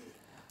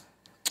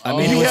 I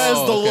mean, He it has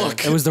was, the okay.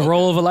 look. it was the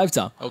role of a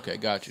lifetime. Okay,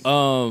 got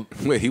you.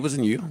 Wait, he was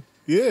in you?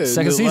 Yeah,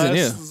 Second the season,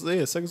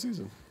 yeah, second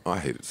season. Oh, I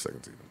hated the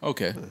second season.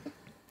 Okay.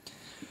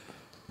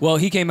 Well,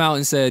 he came out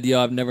and said,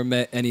 "Yo, I've never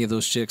met any of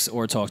those chicks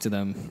or talked to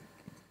them."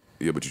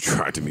 Yeah, but you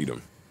tried to meet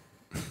him.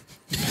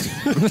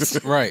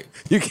 Right.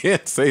 You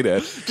can't say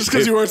that. Just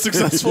because you weren't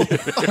successful.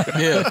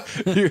 Yeah.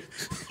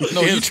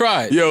 No, you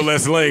tried. Yo,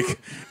 let's link.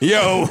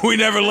 Yo, we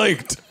never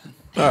linked.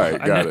 All right,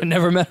 got it. I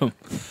never met him.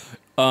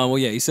 Well,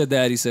 yeah, he said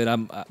that. He said,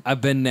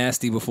 I've been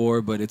nasty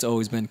before, but it's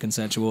always been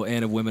consensual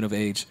and of women of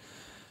age.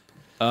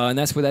 And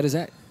that's where that is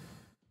at.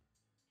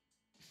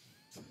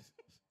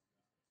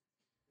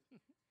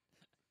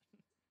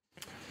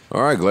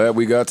 All right, glad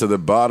we got to the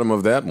bottom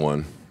of that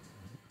one.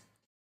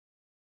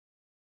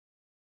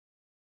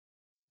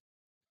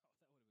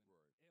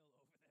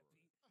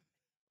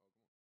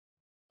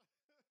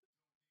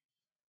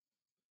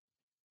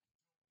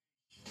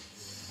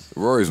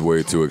 Rory's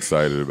way too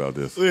excited about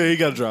this. Yeah, he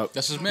got dropped.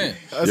 That's his man.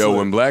 Yo,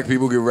 when black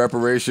people get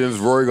reparations,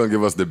 Rory gonna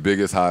give us the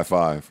biggest high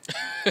five.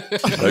 You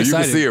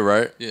can see it,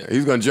 right? Yeah.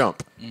 He's gonna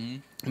jump.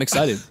 I'm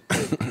excited.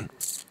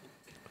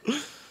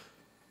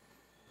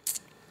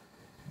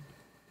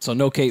 So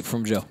no Kate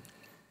from Joe.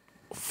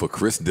 For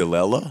Chris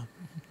D'Elia?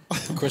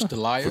 Chris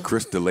D'Elia? For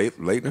Chris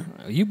Leitner?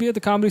 You be at the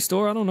Comedy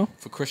Store? I don't know.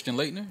 For Christian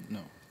Leitner? No.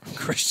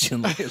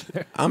 Christian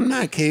Leitner. I'm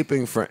not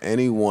caping for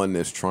anyone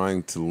that's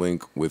trying to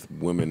link with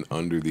women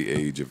under the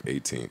age of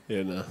 18.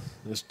 Yeah, no.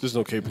 There's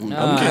no capable.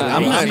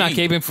 I'm not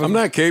caping for. I'm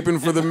not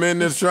caping for the men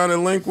that's trying to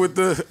link with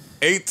the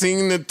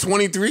 18 to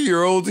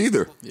 23-year-olds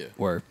either. Yeah.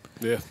 Word.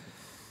 Yeah.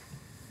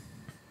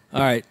 All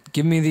right,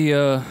 give me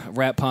the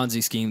rap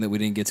Ponzi scheme that we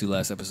didn't get to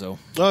last episode.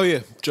 Oh, yeah.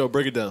 Joe,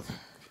 break it down.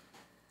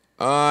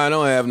 I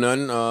don't have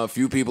none. A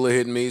few people are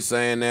hitting me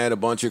saying that a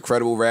bunch of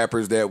credible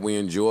rappers that we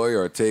enjoy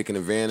are taking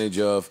advantage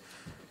of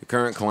the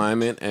current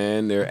climate,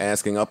 and they're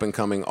asking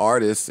up-and-coming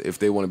artists if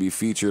they want to be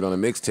featured on a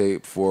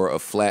mixtape for a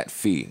flat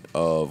fee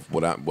of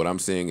what I'm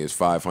seeing is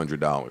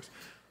 $500.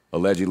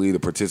 Allegedly, the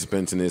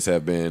participants in this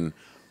have been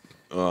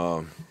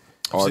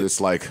artists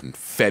like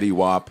Fetty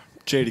Wap,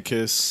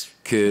 Jadakiss,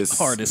 Kiss,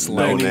 Artists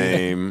No like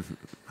Name,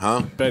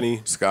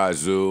 Benny. Sky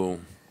Zoo.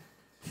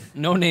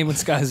 No Name and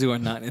Sky Zoo are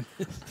not in.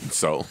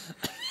 So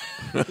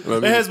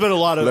It has been a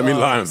lot of. let me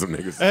lie on some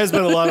niggas. It has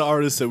been a lot of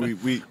artists that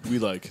we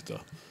like, though.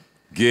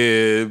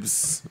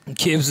 Gibbs.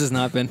 Gibbs has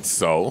not been.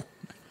 So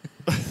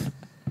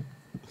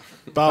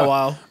Bow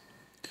Wow.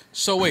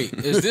 So wait,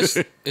 is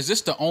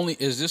this the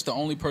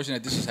only person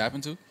that this has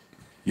happened to?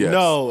 yes.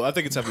 No, I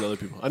think it's happened to other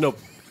people. I know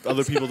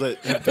other people that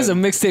have There's a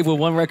been. mixtape with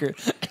one record,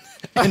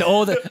 and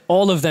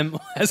all of them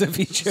has a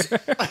feature.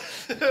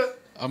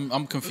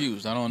 I'm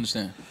confused. I don't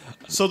understand.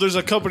 So there's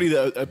a company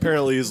that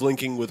apparently is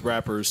linking with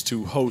rappers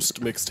to host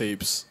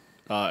mixtapes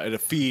at a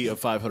fee of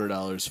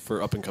 $500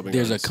 for up and coming.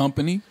 There's a artists.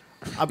 company.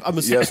 I'm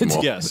assuming Yes,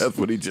 Maul. yes. That's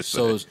what he just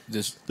So said. is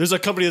this There's a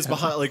company that's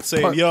behind, like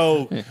saying,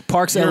 "Yo,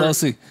 Parks You're-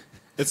 LLC.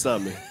 it's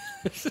not me."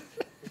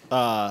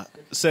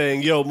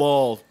 Saying, "Yo,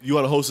 Maul, you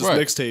want to host this Right,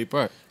 mixtape?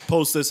 right.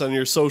 Post this on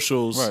your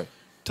socials. Right.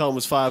 Tell them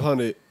it's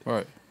 500.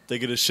 right? They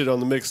get a shit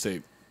on the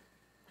mixtape."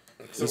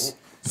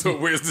 So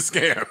where's the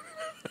scam?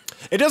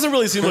 It doesn't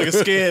really seem like a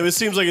scam. It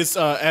seems like it's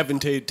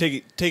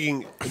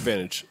taking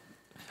advantage.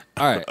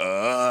 All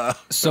right.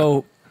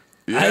 So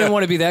I didn't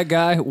want to be that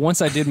guy.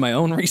 Once I did my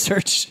own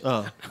research,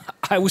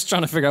 I was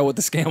trying to figure out what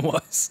the scam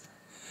was.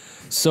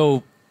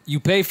 So you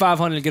pay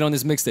 $500 to get on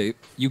this mixtape.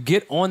 You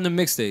get on the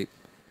mixtape.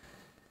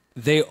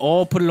 They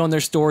all put it on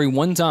their story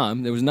one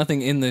time. There was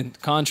nothing in the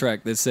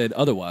contract that said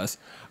otherwise.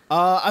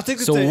 I think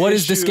that So the what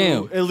is the issue,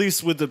 scam? At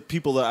least with the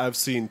people that I've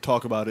seen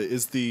talk about it,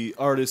 is the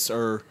artists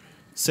are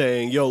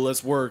saying, "Yo,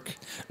 let's work."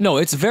 No,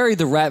 it's very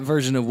the rap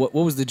version of what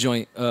was the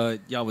joint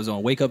y'all was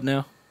on? Wake Up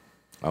Now?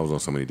 I was on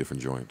so many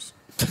different joints.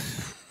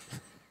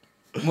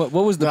 What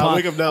was the Nah,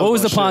 Wake Up Now what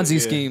was was the my Ponzi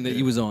shit, scheme that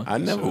you was on? I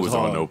never was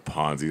on no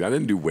Ponzi. I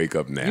didn't do Wake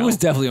Up Now. You was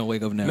definitely on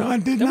Wake Up Now. No, I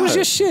did that not. was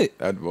your shit.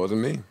 That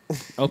wasn't me.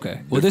 Okay.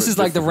 Well, this is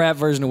like the rap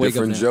version of Wake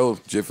Up Now.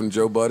 Different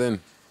Joe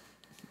Budden.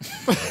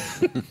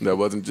 That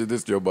wasn't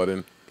this Joe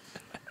Budden.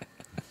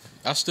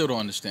 I still don't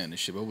understand this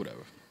shit, but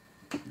whatever.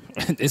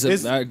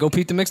 All right, go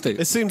peep the mixtape.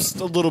 It seems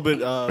a little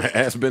bit.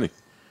 Ask Benny.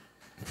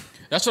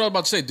 That's what I was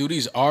about to say. Do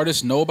these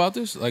artists know about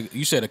this? Like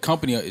you said, a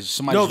company is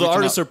somebody. No, the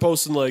artists are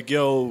posting like,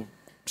 "Yo,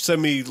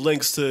 send me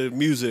links to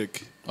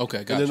music." Okay,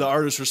 And gotcha. then the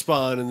artists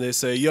respond and they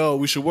say, "Yo,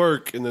 we should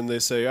work." And then they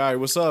say, "All right,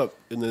 what's up?"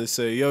 And then they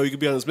say, "Yo, you could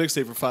be on this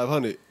mixtape for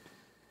 500.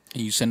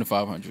 And you send the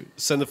 500.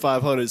 Send the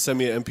 500. Send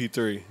me an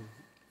MP3."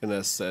 And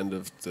that's the end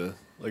of the.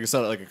 Like it's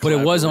not like a. But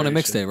it was on a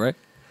collaboration. mixtape, right?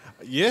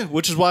 Yeah,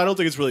 which is why I don't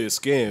think it's really a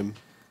scam.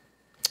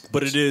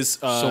 But it is.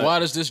 So why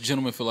does this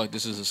gentleman feel like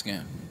this is a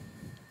scam?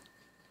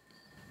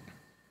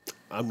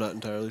 I'm not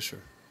entirely sure.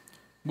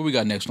 What we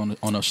got next on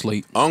our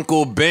slate?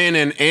 Uncle Ben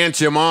and Aunt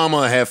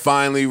Jemima have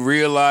finally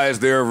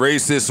realized their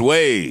racist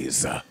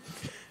ways.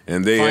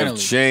 And they have Finally.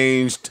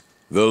 changed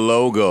the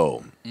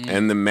logo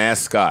and the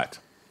mascot.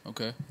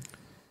 Okay.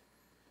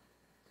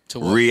 To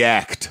what?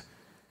 React.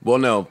 Well,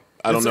 no,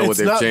 I don't know what It's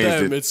they've not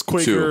changed them. it It's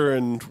Quaker to.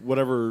 and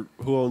whatever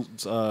who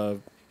owns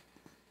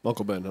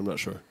Uncle Ben. I'm not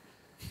sure,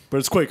 but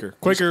it's Quaker.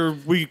 Quaker,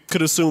 we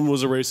could assume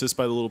was a racist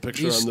by the little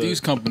picture on the. These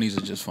companies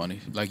are just funny.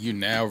 Like you're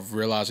now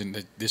realizing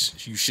that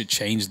this you should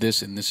change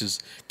this, and this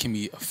can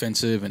be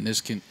offensive, and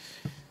this can.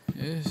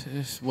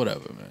 It's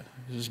whatever, man.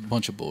 It's just a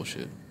bunch of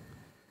bullshit.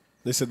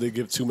 They said they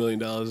give $2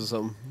 million or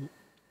something.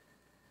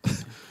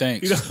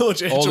 Thanks. You know how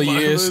much Aunt all the Jemima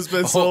years, has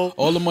been sold?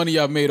 all the money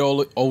I've made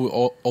over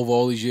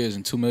all these years,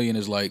 and $2 million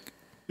is like,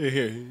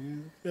 Here.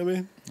 You know what I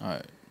mean? all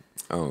right,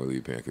 I don't really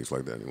eat pancakes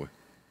like that anyway.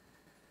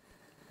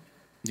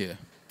 yeah,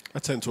 I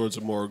tend towards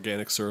a more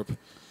organic syrup.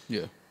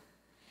 yeah.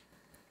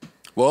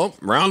 Well,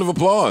 round of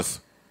applause.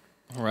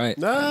 All right.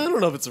 Nah, I don't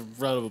know if it's a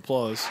round of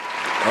applause.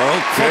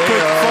 Okay.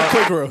 Fuck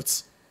Quaker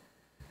Oats.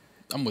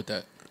 I'm with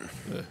that.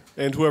 Yeah.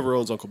 And whoever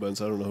owns Uncle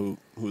Ben's, I don't know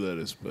who that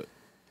is, but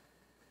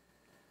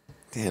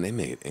Damn, they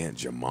made Aunt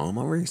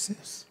Jemima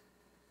racist?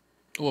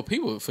 Well,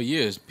 for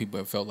years, people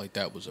have felt like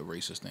that was a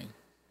racist thing.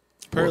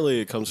 apparently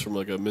it comes from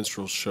like a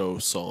minstrel show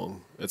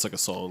song. It's like a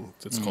song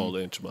that's called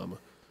Aunt Jemima.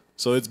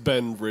 So it's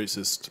been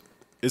racist.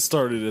 It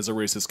started as a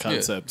racist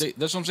concept. Yeah,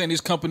 that's what I'm saying.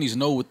 These companies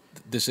know what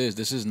this is.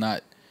 This is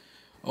not.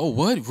 Oh,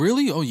 what?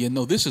 Really? Oh, yeah.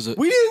 No, this is a.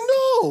 We didn't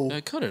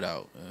know. Cut it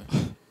out.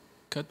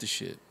 Cut the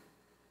shit.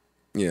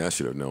 Yeah, I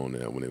should have known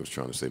that when they was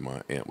trying to say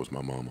my aunt was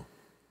my mama.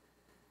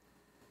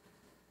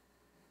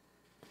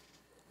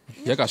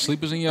 Y'all got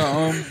sleepers in your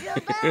got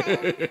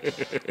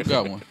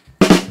one.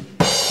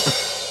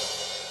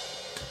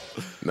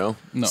 No?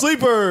 No.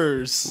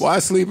 Sleepers. Why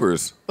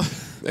sleepers?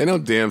 Ain't no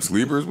damn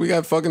sleepers. We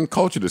got fucking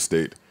culture to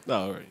state. Oh,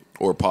 all right.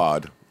 Or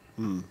pod.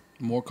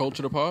 More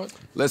culture to pod?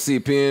 Let's see,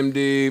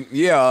 PMD.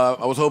 Yeah,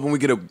 I was hoping we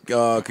could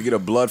get a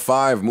Blood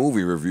 5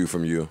 movie review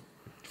from you.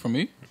 From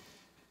me?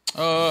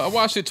 I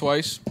watched it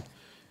twice.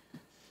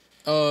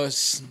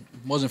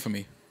 Wasn't for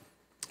me.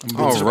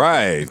 All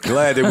right.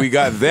 Glad that we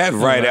got that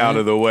right out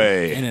of the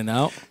way. In and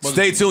out.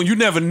 Stay tuned. You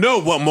never know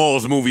what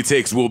Maul's movie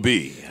takes will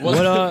be.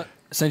 What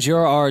since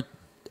you're our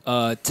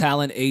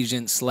talent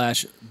agent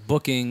 /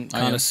 booking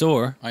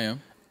connoisseur, I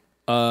am.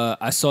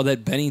 I saw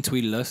that Benny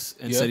tweeted us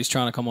and Yeah. said he's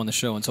trying to come on the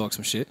show and talk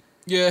some shit.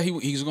 Yeah,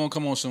 he's gonna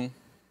come on soon.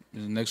 The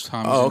next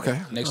time.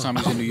 Next time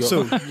he's in New York.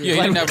 So, Yeah,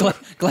 he didn't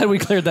have. Glad we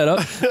cleared that up.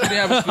 He didn't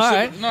have a specific.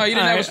 right. No, he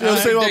didn't have a You know what I'm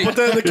specific saying? I'll date. put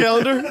that in the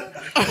calendar.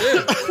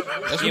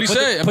 That's what he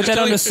said. I'm put just that on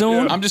telling the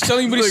soon. I'm just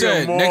telling you what he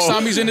said. Maul. Next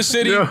time he's in the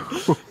city.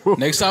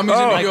 Next time he's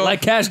in New York.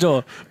 Like Cash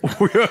Door.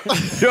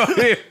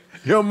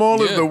 Yo,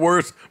 Maul is Yeah. the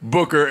worst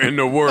booker in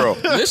the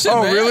world. Listen,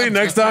 oh, man. really?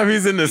 Next time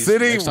he's in the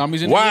city? Next time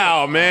he's in New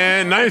wow,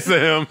 man. Nice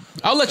of him.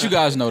 I'll let you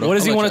guys know though. What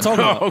does he want to talk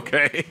about?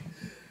 Okay.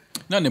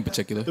 Nothing in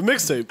particular. The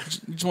mixtape.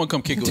 You just want to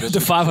come kick it with us. The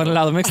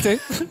 $500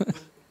 mixtape.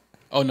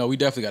 Oh no, we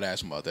definitely got to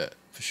ask him about that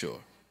for sure.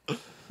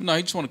 No,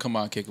 he just want to come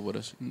out and kick it with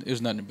us.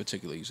 There's nothing in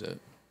particular he said.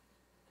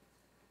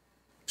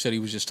 Said he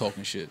was just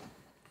talking shit.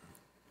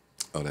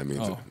 Oh, that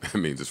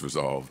means it's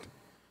resolved.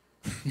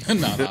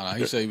 No.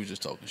 He said he was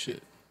just talking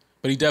shit.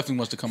 But he definitely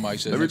wants to come out. He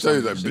said. Let me next tell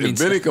you time that he's- if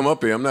Benny come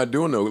up here, I'm not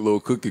doing no little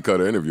cookie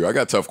cutter interview. I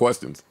got tough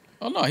questions.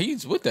 Oh no,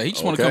 he's with that. He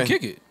just want to come Okay.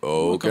 kick it.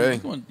 Okay.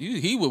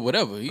 He would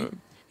whatever.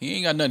 He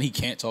ain't got nothing he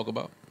can't talk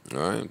about. All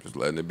right, just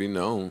letting it be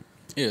known.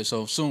 Yeah,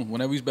 so soon,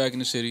 whenever he's back in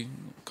the city,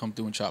 come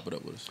through and chop it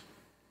up with us.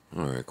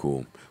 All right,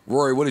 cool.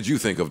 Rory, what did you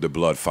think of the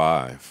Blood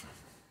 5?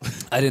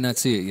 I did not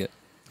see it yet.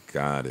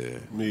 Got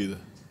it. Me either.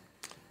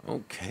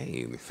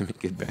 Okay, let me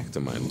get back to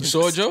my list. You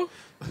saw it, Joe?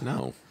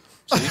 No.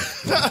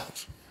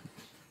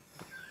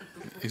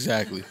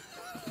 Exactly.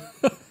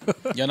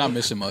 You're not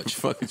missing What much.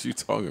 the fuck is you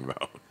talking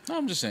about? No,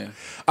 I'm just saying.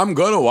 I'm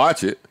going to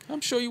watch it.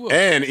 I'm sure you will.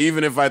 And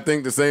even if I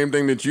think the same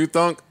thing that you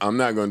think, I'm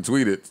not going to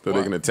tweet it so Why?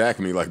 they can attack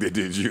me like they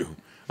did you.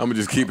 I'm going to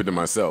just keep it to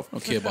myself. I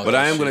don't care about But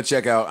that I am going to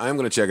check out. I am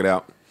going to check it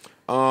out.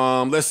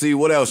 Let's see.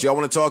 What else? Y'all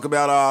want to talk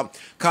about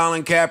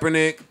Colin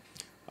Kaepernick?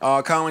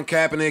 Colin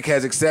Kaepernick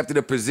has accepted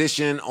a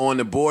position on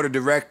the board of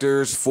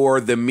directors for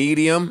The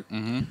Medium.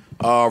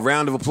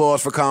 Round of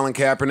applause for Colin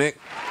Kaepernick.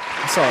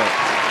 I saw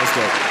it. That's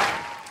dope.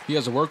 He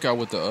has a workout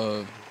with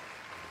the,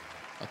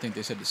 I think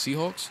they said the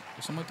Seahawks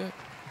or something like that.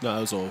 No,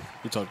 that was all.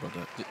 We talked about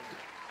that.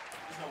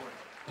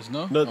 Is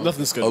no?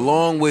 Nothing's good.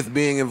 Along with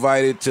being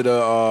invited to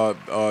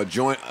the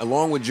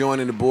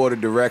joining the board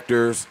of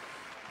directors,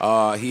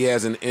 he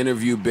has an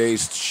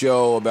interview-based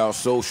show about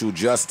social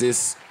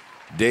justice,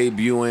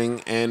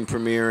 debuting and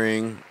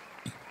premiering.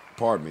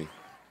 Pardon me,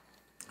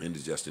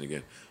 indigestion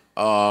again.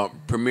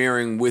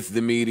 Premiering with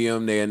The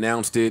Medium. They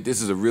announced it. This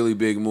is a really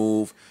big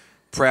move.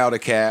 Proud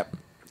of Cap.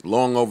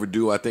 Long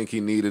overdue. I think he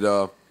needed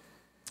a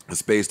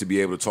space to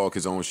be able to talk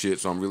his own shit,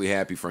 so I'm really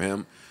happy for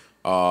him.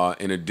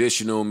 In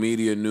additional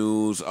media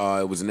news,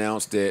 it was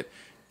announced that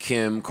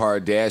Kim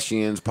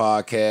Kardashian's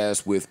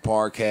podcast with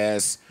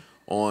Parcast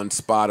on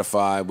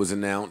Spotify was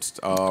announced.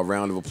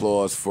 Round of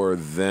applause for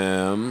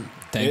them.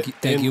 Thank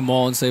you,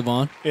 Maul and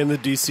Savon. And the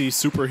DC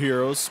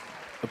superheroes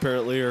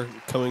apparently are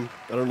coming.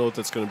 I don't know what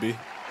that's going to be.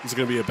 Is it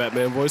going to be a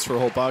Batman voice for a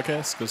whole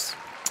podcast? Because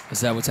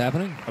Is that what's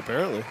happening?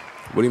 apparently.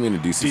 What do you mean the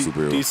DC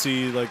superhero?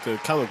 DC, like the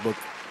comic book.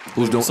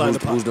 Who's doing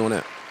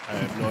that? I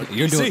have no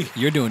idea.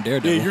 You're doing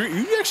Daredevil. Yeah,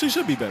 you actually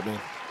should be Batman.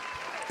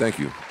 Thank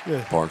you,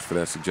 Yeah. Parks, for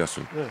that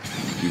suggestion.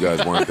 You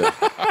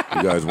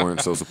guys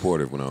weren't so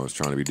supportive when I was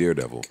trying to be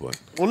Daredevil, but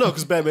Well, no,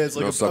 because Batman's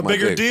like suck a my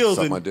bigger dick. deal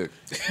Suck than. my dick.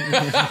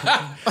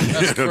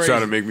 That's Don't crazy. try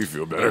to make me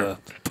feel better.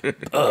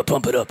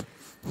 Pump it up.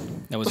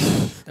 That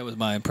was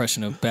my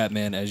impression of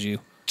Batman as you.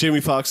 Jamie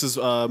Foxx is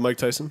Mike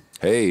Tyson.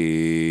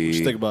 Hey. What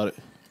you think about it?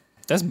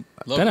 That's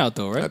been out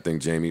though, right? I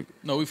think Jamie.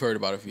 No, we've heard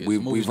about it.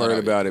 We've heard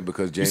about it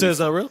because Jamie. You said it's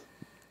not real?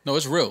 No,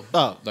 it's real.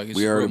 Oh. Like it's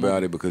We a heard real about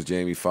movie. it because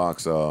Jamie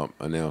Foxx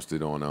announced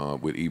it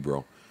on with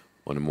Ebro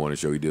on the morning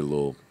show. He did a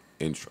little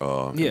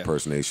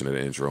impersonation of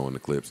the intro and the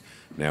clips.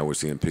 Now we're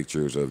seeing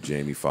pictures of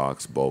Jamie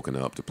Foxx bulking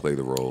up to play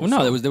the role. Well,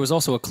 no, there was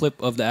also a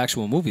clip of the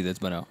actual movie that's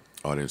been out.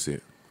 Oh, I didn't see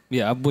it.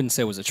 Yeah, I wouldn't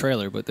say it was a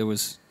trailer, but there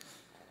was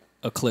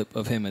a clip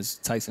of him as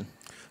Tyson.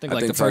 I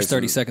think the first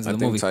 30 seconds of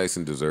the movie. I think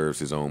Tyson deserves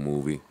his own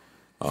movie.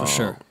 For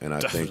sure. And I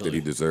think that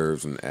he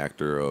deserves an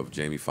actor of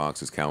Jamie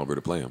Foxx's caliber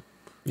to play him.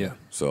 Yeah.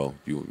 So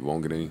you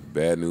won't get any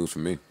bad news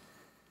from me.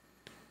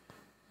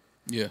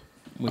 Yeah.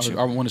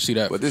 I want to see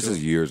that. But this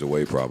is years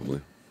away,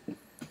 probably.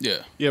 Yeah.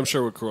 Yeah, I'm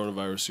sure with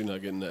coronavirus, you're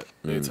not getting that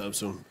anytime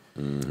soon.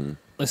 Mm-hmm.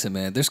 Listen,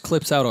 man, there's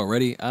clips out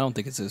already. I don't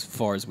think it's as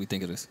far as we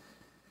think it is.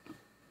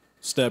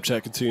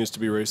 Snapchat continues to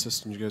be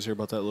racist. Did you guys hear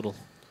about that little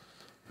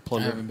I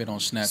plunder? haven't been on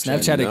Snapchat.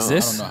 Snapchat No.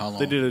 exists? I don't know how long.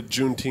 They did a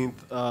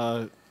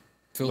Juneteenth,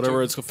 Filter?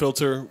 whatever it's called,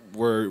 filter,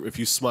 where if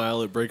you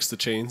smile, it breaks the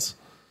chains.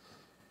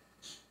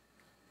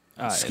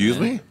 All right, Excuse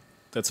man. me?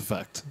 That's a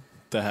fact.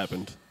 That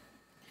happened.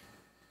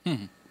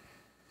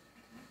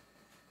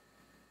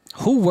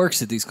 Who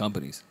works at these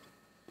companies?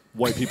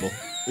 White people,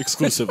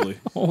 exclusively.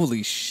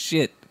 Holy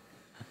shit.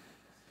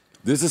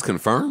 This is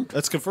confirmed?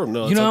 That's confirmed.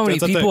 No, You know how many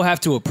that's a people thing. have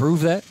to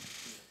approve that?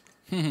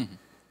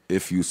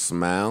 If you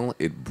smile,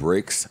 it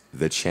breaks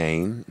the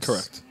chains.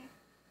 Correct.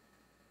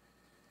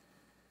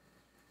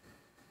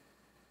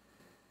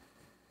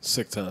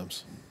 Sick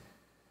times.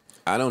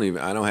 I don't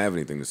have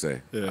anything to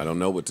say. Yeah. I don't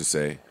know what to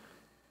say.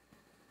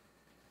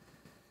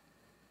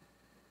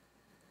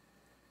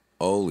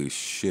 Holy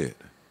shit.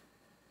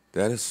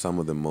 That is some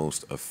of the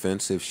most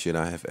offensive shit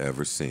I have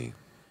ever seen.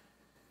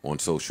 On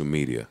social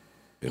media,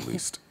 at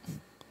least.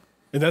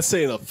 And that's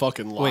saying a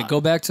fucking lot. Wait, go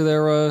back to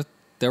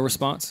their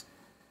response.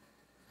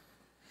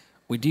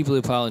 We deeply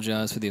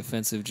apologize for the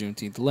offensive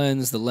Juneteenth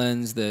lens. The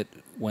lens that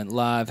went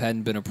live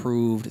hadn't been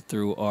approved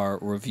through our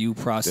review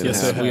process.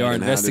 Yes, it we had. are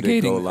And how did it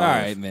investigating. go All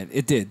live? right, man,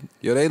 it did.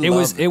 Yo, they it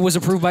love- was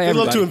approved by They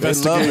love everybody. to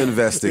investigate. They love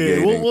investigating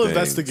Yeah, we'll things.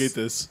 investigate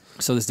this.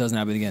 So this doesn't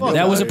happen again. Fuck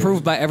That was that.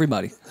 approved by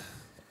everybody.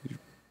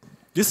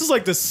 This is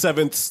like the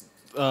seventh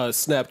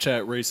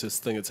Snapchat racist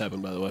thing that's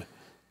happened, by the way.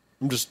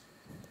 I'm just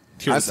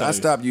here I to tell you.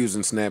 stopped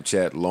using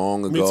Snapchat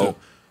long Me ago. too.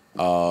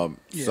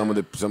 Some of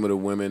the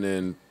women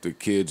and the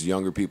kids,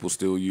 younger people,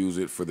 still use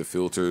it for the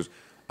filters.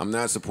 I'm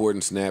not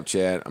supporting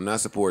Snapchat. I'm not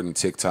supporting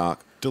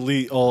TikTok.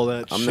 Delete all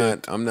that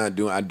shit. I'm not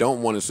doing. I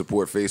don't want to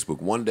support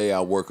Facebook. One day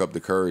I'll work up the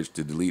courage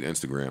to delete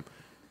Instagram.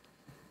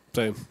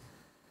 Same.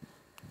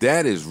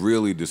 That is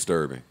really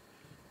disturbing.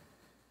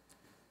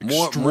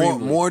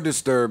 More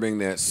disturbing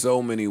that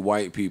so many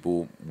white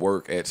people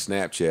work at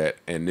Snapchat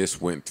and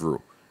this went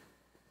through.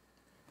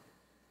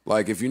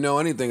 Like, if you know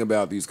anything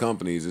about these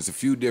companies, it's a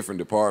few different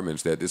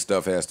departments that this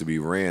stuff has to be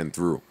ran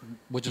through.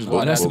 Which is Well,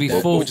 why it has to be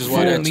that- full- Which is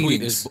why that full tweet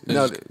meetings. is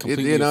No,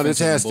 completely this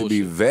offensive has and to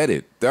be bullshit.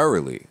 vetted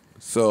thoroughly.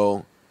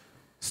 So,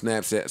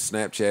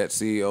 Snapchat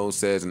CEO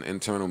says in an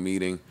internal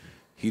meeting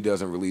he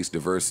doesn't release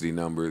diversity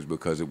numbers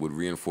because it would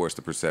reinforce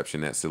the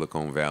perception that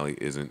Silicon Valley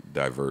isn't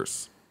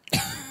diverse.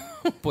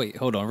 Wait,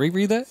 hold on.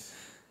 Reread that.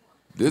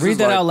 This Read is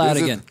that out loud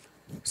this is- again.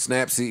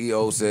 Snap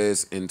CEO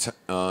says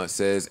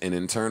in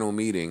internal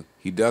meeting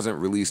he doesn't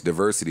release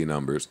diversity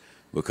numbers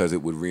because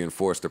it would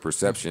reinforce the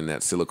perception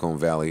that Silicon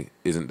Valley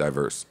isn't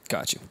diverse.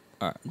 Got you.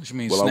 All right. Which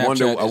means Well, I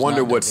Snapchat is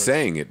wonder not what diverse.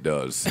 saying it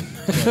does.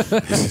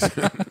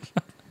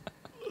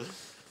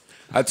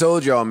 I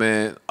told y'all,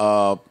 man,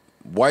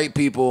 white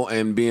people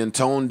and being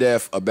tone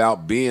deaf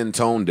about being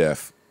tone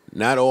deaf.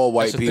 Not all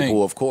white That's a people,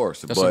 thing. of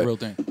course, That's but a real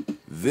thing.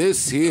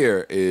 this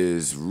here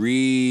is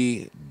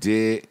ridiculous.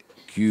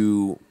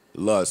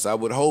 I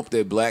would hope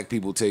that black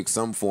people take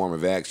some form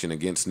of action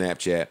against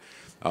Snapchat.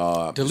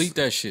 Delete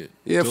that shit.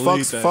 Yeah,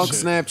 Delete fuck that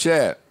shit.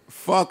 Snapchat.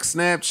 Fuck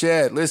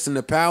Snapchat. Listen,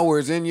 the power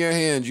is in your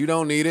hands. You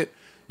don't need it.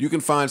 You can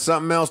find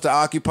something else to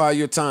occupy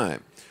your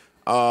time.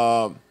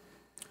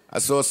 I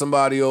saw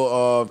somebody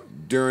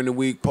during the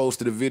week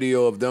posted a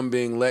video of them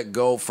being let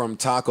go from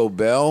Taco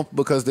Bell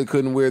because they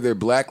couldn't wear their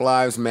Black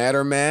Lives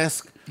Matter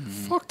mask.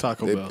 Fuck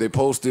Taco Bell. They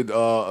posted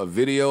a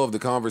video of the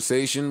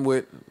conversation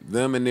with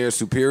them and their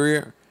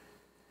superior,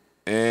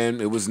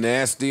 and it was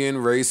nasty and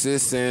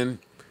racist, and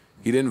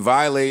he didn't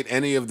violate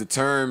any of the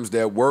terms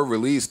that were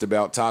released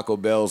about Taco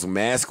Bell's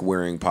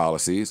mask-wearing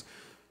policies,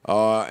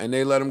 and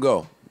they let him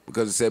go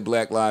because it said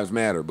Black Lives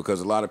Matter, because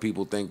a lot of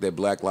people think that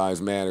Black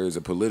Lives Matter is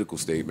a political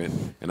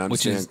statement, and I'm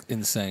Which saying is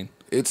insane.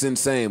 it's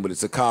insane, but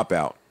it's a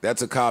cop-out.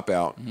 That's a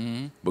cop-out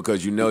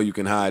because you know you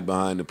can hide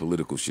behind the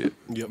political shit.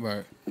 Yep.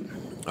 Right.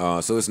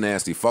 So it's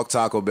nasty. Fuck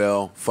Taco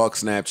Bell. Fuck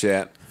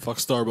Snapchat. Fuck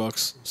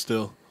Starbucks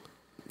still.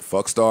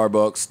 Fuck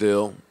Starbucks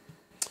still.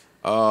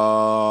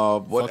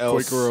 What Fuck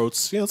else? Quaker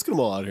Oats. Yeah, let's get them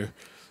all out here.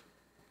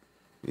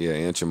 Yeah,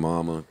 Aunt your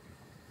mama.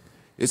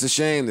 It's a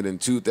shame that in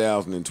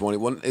 2020,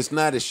 well, it's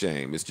not a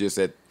shame. It's just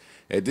that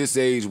at this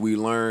age we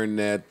learn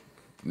that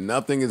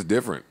nothing is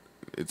different.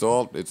 It's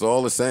all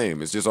the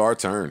same. It's just our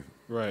turn.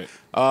 Right.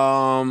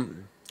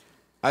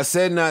 I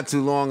said not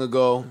too long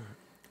ago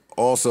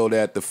also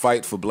that the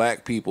fight for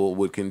black people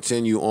would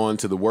continue on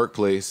to the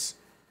workplace.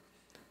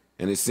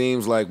 And it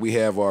seems like we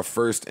have our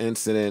first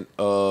incident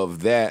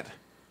of that.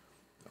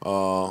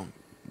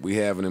 We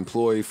have an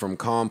employee from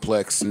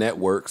Complex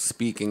Networks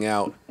speaking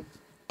out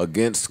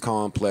against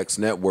Complex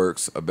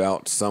Networks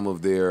about some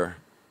of their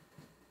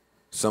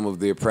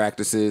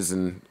practices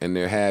and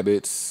their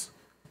habits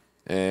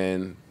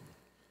and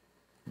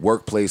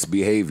workplace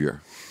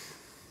behavior.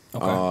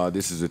 Okay.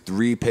 This is a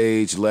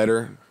 3-page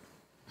letter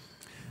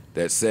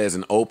that says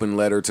an open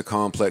letter to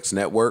Complex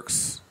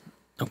Networks.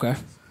 Okay.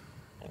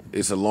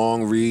 It's a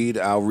long read.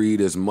 I'll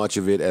read as much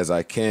of it as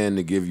I can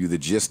to give you the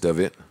gist of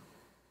it.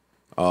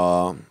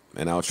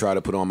 And I'll try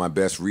to put on my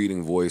best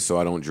reading voice so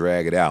I don't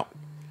drag it out.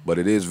 But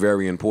it is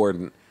very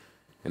important,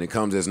 and it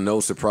comes as no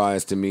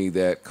surprise to me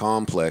that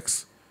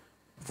Complex,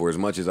 for as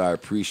much as I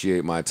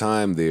appreciate my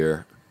time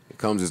there, it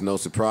comes as no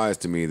surprise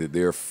to me that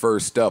they're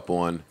first up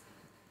on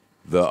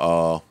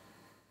the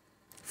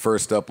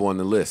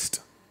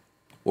list,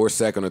 or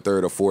second or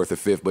third or fourth or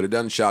fifth, but it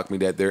doesn't shock me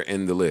that they're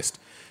in the list.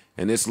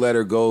 And this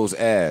letter goes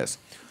as,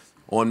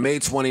 on May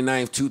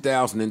 29th,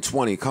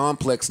 2020,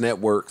 Complex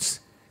Networks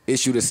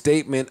issued a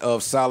statement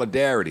of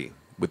solidarity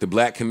with the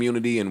black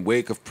community in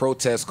wake of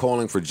protests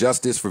calling for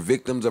justice for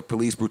victims of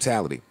police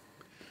brutality.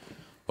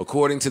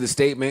 According to the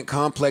statement,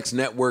 Complex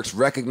Networks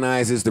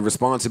recognizes the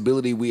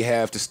responsibility we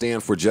have to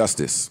stand for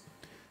justice.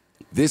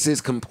 This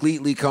is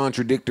completely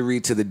contradictory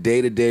to the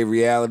day-to-day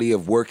reality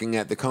of working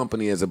at the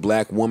company as a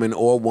black woman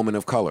or woman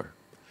of color.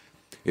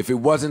 If it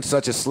wasn't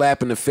such a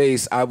slap in the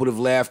face, I would have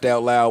laughed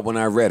out loud when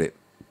I read it.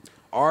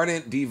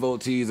 Ardent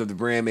devotees of the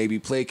brand may be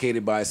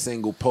placated by a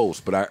single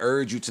post, but I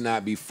urge you to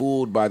not be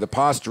fooled by the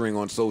posturing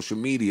on social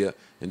media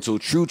until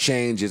true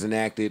change is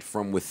enacted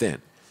from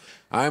within.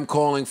 I am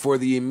calling for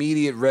the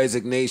immediate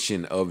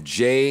resignation of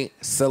Jay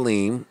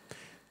Salim,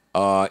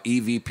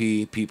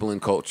 EVP People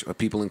and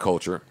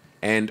Culture,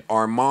 and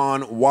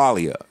Armand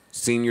Walia,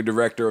 Senior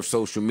Director of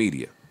Social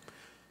Media.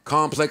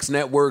 Complex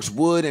Networks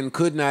would and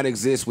could not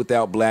exist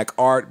without black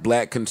art,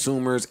 black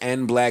consumers,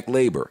 and black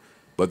labor.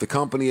 But the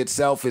company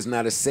itself is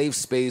not a safe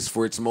space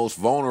for its most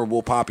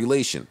vulnerable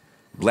population,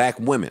 black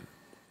women.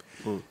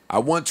 I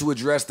want to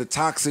address the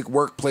toxic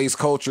workplace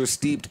culture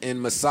steeped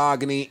in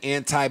misogyny,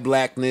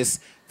 anti-blackness,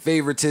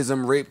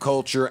 favoritism, rape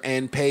culture,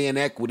 and pay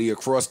inequity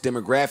across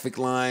demographic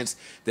lines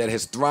that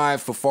has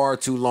thrived for far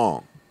too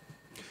long.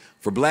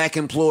 For black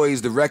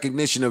employees, the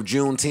recognition of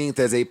Juneteenth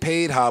as a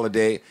paid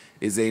holiday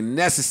is a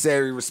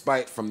necessary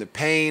respite from the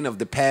pain of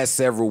the past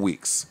several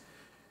weeks.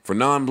 For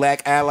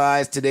non-black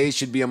allies, today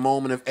should be a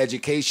moment of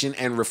education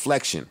and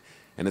reflection,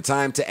 and a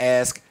time to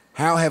ask,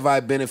 how have I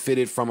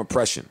benefited from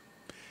oppression?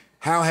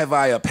 How have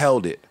I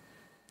upheld it?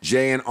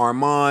 Jay and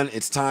Armand,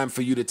 it's time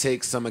for you to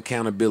take some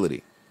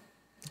accountability.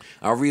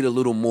 I'll read a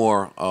little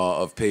more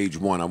of page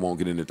 1. I won't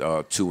get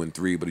into 2 and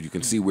 3, but you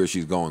can see where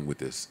she's going with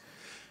this.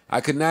 I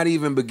could not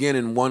even begin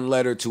in one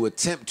letter to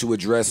attempt to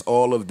address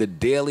all of the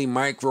daily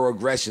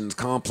microaggressions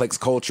complex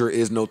culture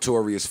is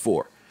notorious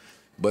for.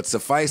 But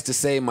suffice to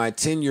say, my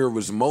tenure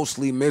was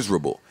mostly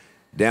miserable,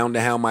 down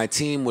to how my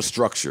team was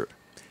structured.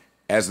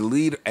 As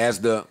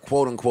the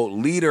quote-unquote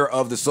leader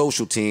of the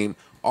social team,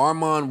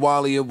 Armand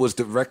Walia was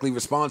directly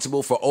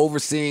responsible for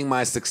overseeing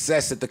my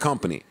success at the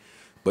company,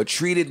 but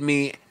treated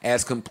me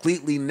as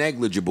completely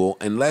negligible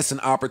unless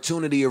an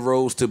opportunity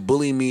arose to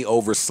bully me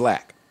over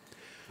slack.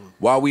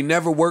 While we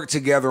never worked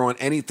together on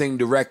anything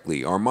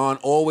directly, Armand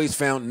always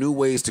found new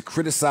ways to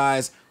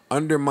criticize,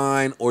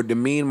 undermine, or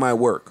demean my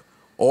work,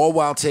 all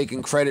while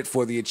taking credit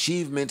for the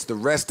achievements the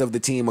rest of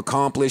the team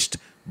accomplished,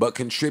 but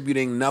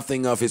contributing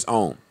nothing of his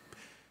own.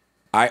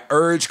 I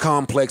urge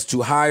Complex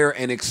to hire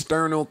an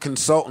external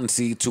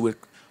consultancy to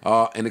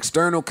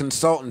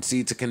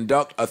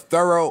conduct a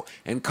thorough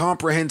and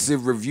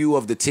comprehensive review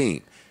of the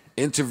team,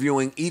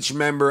 interviewing each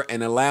member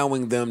and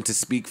allowing them to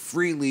speak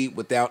freely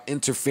without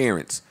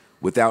interference,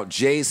 without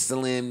Jay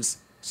Salim's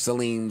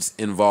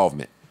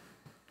involvement.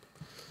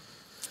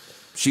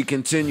 She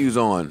continues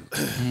on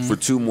for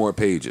 2 more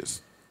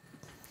pages.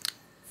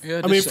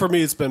 Yeah, I mean, for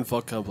me, it's been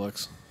fuck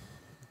Complex.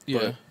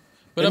 Yeah,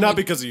 But not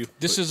because of you.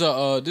 This is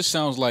this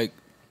sounds like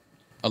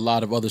a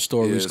lot of other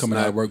stories coming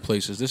out of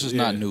workplaces. This is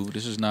not new.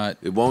 This is not.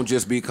 It won't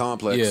just be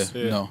Complex.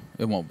 Yeah, no,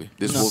 it won't be.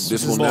 This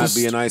will not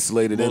be an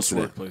isolated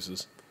incident.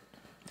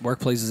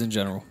 Workplaces in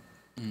general.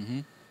 Mm-hmm.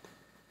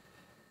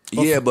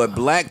 Yeah, but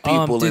black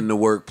people in the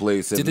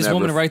workplace have Did this never...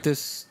 woman write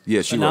this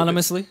Yeah, she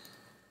anonymously?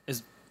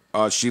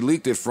 She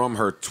leaked it from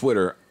her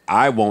Twitter.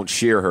 I won't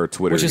share her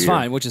Twitter Which is here.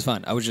 fine, which is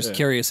fine. I was just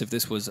curious if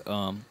this was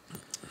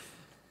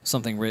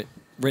something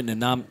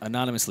written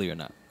anonymously or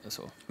not. That's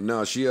all.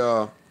 No, she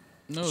No,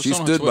 she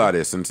stood by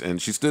this,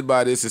 and she stood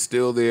by this. It's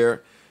still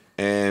there,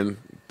 and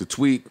the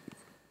tweet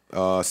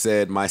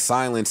said, "My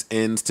silence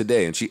ends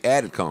today," and she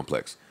added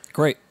Complex.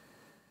 Great.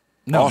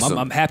 No, Awesome.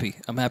 I'm happy.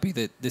 I'm happy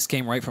that this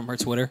came right from her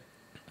Twitter.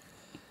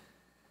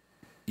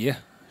 Yeah,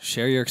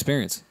 share your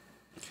experience.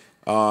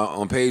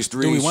 On page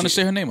 3, do we want to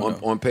say her name or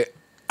no?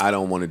 I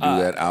don't want to do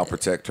that. I'll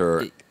protect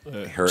her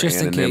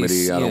just in anonymity.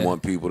 case, I don't yeah.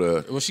 want people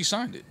to. Well, she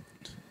signed it.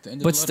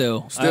 But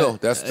still,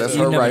 that's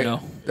you her never right.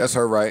 know. That's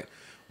her right.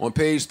 On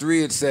page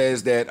 3, it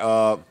says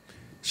that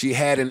she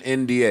had an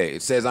NDA.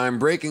 It says, I'm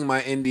breaking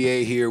my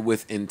NDA here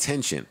with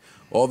intention.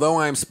 Although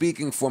I am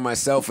speaking for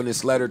myself in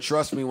this letter,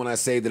 trust me when I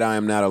say that I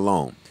am not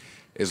alone.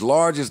 As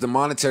large as the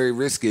monetary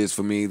risk is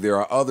for me, there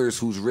are others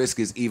whose risk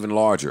is even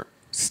larger.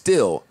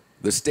 Still,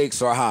 the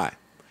stakes are high.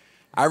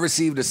 I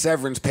received a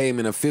severance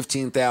payment of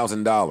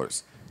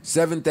 $15,000,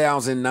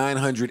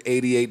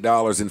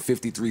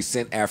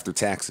 $7,988.53 after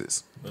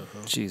taxes.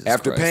 Jesus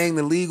After Christ. paying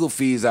the legal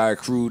fees I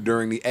accrued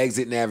during the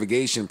exit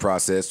navigation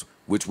process,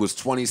 which was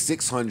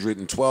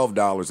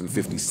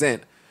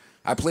 $2,612.50,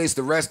 I placed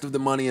the rest of the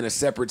money in a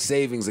separate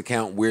savings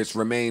account where it's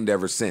remained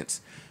ever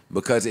since,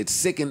 because it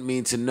sickened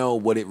me to know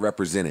what it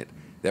represented,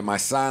 that my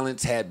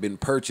silence had been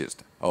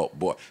purchased.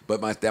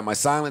 That my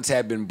silence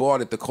had been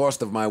bought at the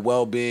cost of my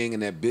well-being,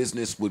 and that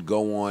business would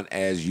go on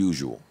as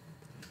usual.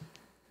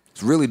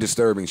 It's really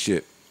disturbing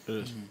shit. It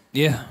is.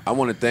 Yeah. I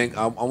want to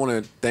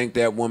thank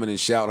that woman and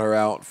shout her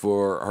out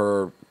for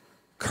her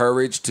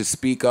courage to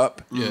speak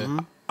up.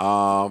 Yeah.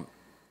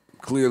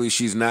 Clearly,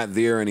 she's not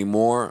there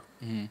anymore.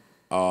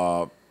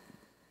 But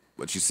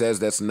she says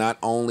that's not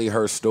only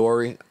her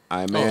story.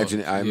 I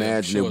imagine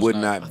sure it would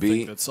it's not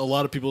be. That's a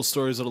lot of people's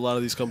stories at a lot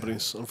of these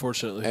companies,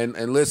 unfortunately. And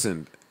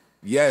listen,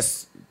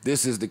 yes,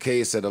 this is the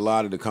case at a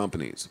lot of the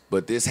companies,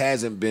 but this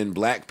hasn't been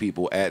black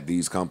people at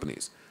these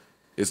companies.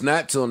 It's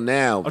not till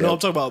now. Oh, no, I'm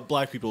talking about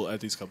black people at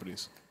these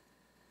companies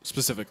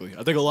specifically.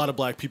 I think a lot of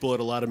black people at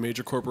a lot of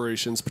major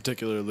corporations,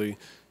 particularly,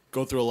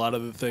 go through a lot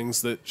of the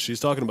things that she's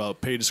talking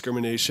about: pay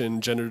discrimination,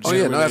 gender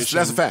discrimination. no, that's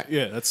a fact.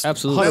 Yeah, that's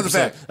Absolutely. 100%. That's a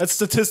fact. That's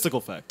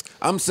statistical fact.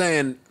 I'm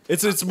saying,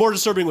 It's more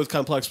disturbing with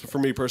complex, but for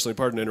me personally,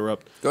 pardon to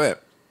interrupt, go ahead.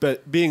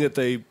 but being that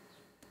they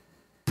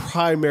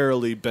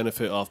primarily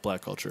benefit off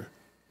black culture,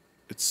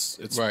 it's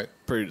Right.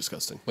 pretty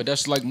disgusting. But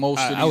that's like most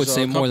of these I would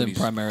say more than companies.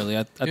 primarily.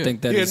 I Yeah.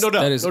 think that Yeah, is no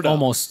doubt, that is no doubt.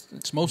 almost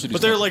It's most of these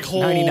But they're companies. like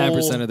whole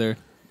 99% of their.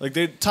 like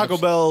they Taco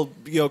Bell.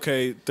 Yeah,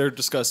 okay, they're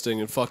disgusting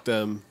and fuck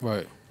them.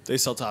 Right. They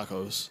sell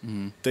tacos.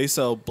 They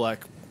sell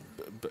black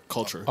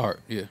culture. Art,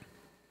 yeah.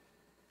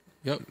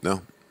 Yep.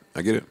 No,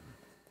 I get it.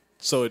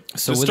 So it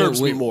So disturbs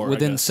me more. I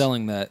within guess.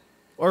 selling that,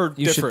 or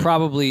you should different.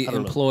 probably I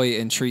don't know. employ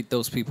and treat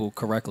those people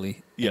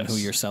correctly in Yes. who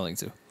you're selling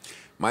to.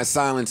 My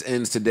silence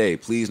ends today.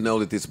 Please know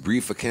that this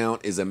brief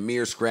account is a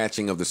mere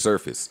scratching of the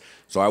surface.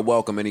 So I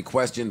welcome any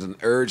questions and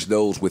urge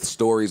those with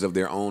stories of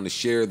their own to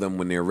share them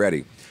when they're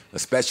ready.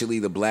 Especially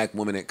the black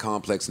women at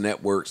Complex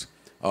Networks.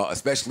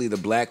 Especially the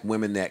black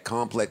women that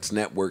Complex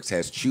Networks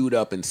has chewed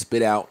up and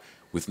spit out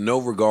with no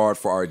regard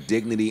for our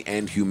dignity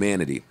and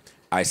humanity.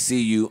 I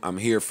see you. I'm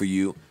here for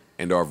you.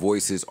 And our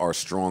voices are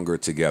stronger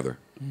together.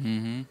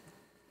 Mm-hmm.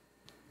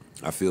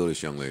 I feel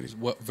this, young lady.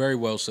 Very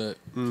well said.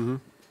 Mm-hmm.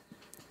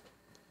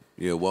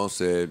 Yeah, well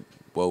said,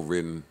 well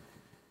written,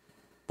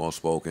 well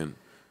spoken.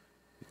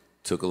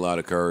 Took a lot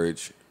of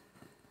courage.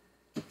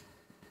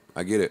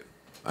 I get it.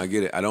 I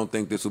don't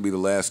think this will be the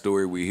last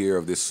story we hear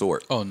of this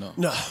sort. Oh no.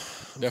 No,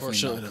 Definitely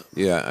unfortunately not. not.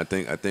 Yeah,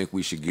 I think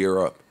we should gear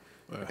up.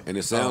 And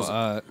it sounds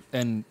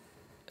And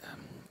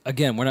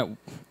again, I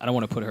don't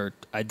want to put her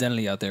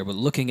identity out there, but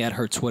looking at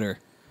her Twitter,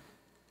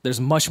 there's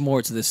much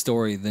more to this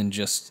story than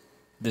just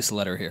this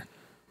letter here.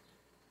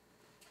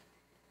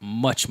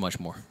 Much, much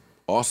more.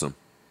 awesome.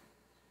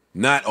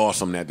 Not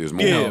awesome that there's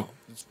more. Yeah.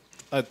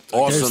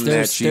 Awesome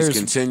that she's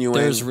continuing.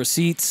 There's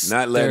receipts.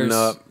 not letting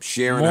there's up,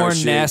 sharing more her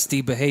shit.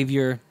 nasty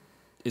behavior.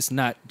 It's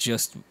not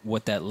just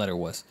what that letter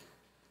was.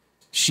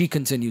 She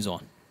continues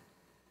on.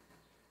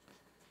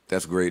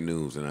 That's great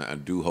news, and I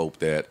do hope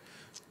that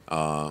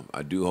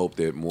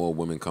more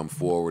women come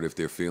forward if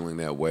they're feeling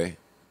that way,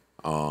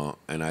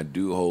 and I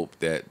do hope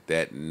that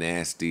that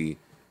nasty,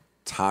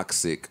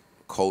 toxic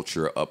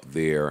culture up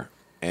there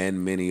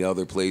and many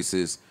other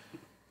places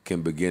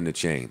can begin to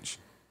change.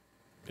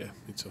 Yeah,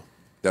 me too.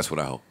 That's what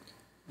I hope.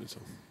 Me too.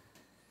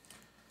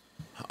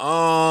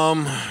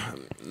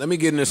 Let me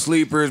get into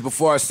sleepers.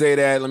 Before I say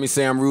that, let me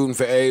say I'm rooting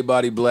for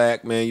everybody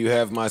black, man. You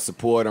have my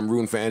support. I'm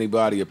rooting for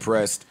anybody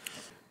oppressed.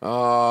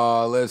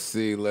 Let's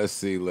see.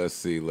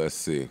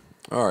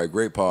 All right,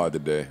 great pod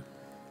today.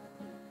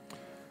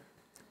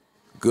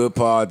 Good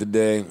pod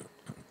today.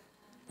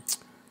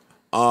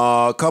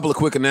 A couple of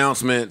quick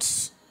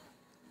announcements.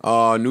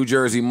 New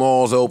Jersey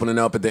Mall's opening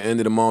up at the end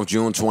of the month,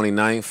 June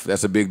 29th.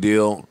 That's a big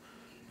deal.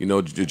 You know,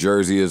 New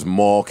Jersey is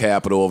mall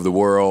capital of the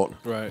world.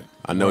 Right.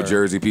 I know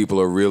Jersey people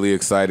are really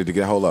excited to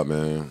get. Hold up,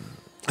 man.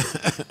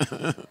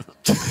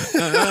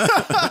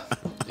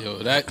 Yo,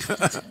 that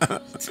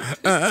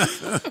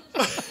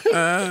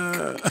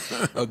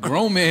a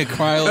grown man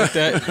crying like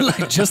that,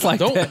 Like just like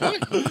don't. that.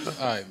 What?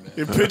 All right, man.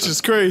 Your pitch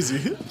is crazy.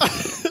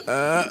 Parks,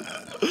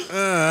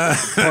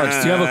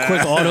 do you have a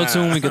quick auto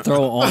tune we could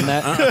throw on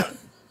that?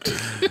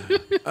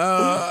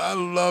 I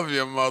love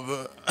your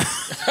mother.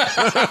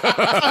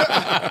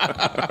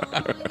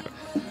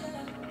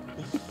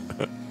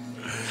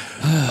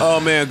 Oh,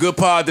 man, good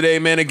pod today,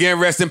 man. Again,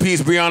 rest in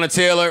peace, Breonna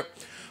Taylor.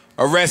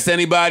 Arrest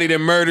anybody that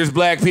murders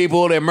black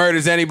people, that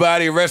murders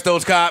anybody. Arrest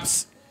those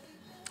cops.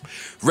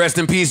 Rest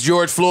in peace,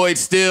 George Floyd,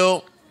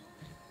 still.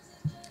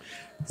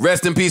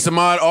 Rest in peace,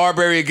 Ahmaud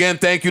Arbery. Again,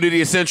 thank you to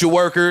the essential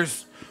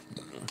workers.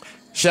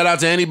 Shout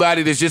out to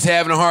anybody that's just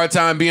having a hard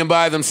time being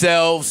by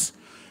themselves.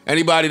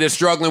 Anybody that's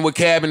struggling with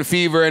cabin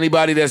fever.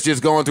 Anybody that's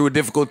just going through a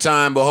difficult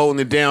time but holding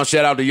it down.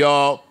 Shout out to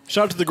y'all.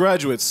 Shout out to the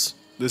graduates.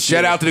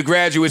 Shout out to the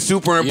graduates.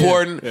 Super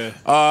important.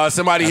 Yeah.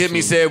 Somebody hit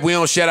me, said, we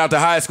don't shout out to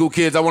high school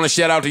kids. I want to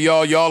shout out to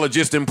y'all. Y'all are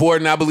just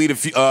important. I believe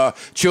the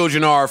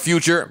children are our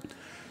future.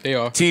 They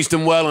are. Teach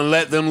them well and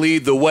let them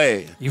lead the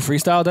way. You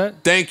freestyled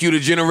that? Thank you to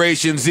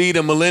Generation Z,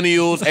 the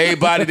millennials,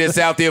 everybody that's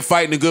out there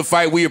fighting a good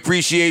fight. We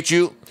appreciate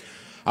you.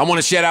 I want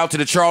to shout out to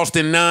the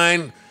Charleston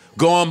 9,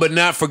 gone but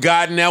not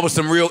forgotten. That was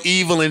some real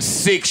evil and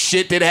sick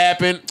shit that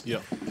happened. Yeah.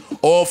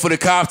 All for the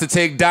cops to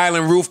take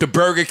Dylan Roof to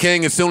Burger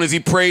King as soon as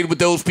he prayed with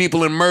those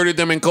people and murdered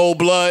them in cold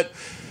blood.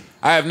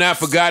 I have not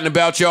forgotten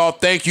about y'all.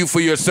 Thank you for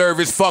your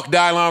service. Fuck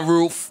Dylan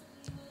Roof.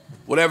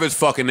 Whatever his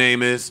fucking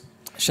name is.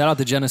 Shout out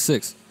to Jenna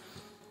 6.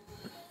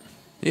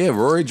 Yeah,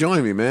 Rory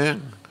joined me,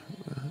 man.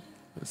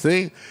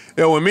 See?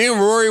 Yo, when me and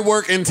Rory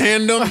work in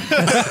tandem,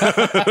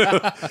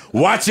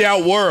 watch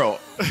out world.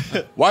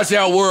 Watch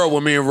out world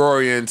when me and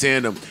Rory are in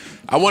tandem.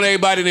 I want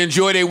everybody to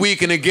enjoy their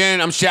week. And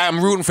again,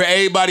 I'm rooting for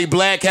everybody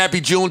black.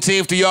 Happy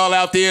Juneteenth to y'all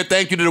out there.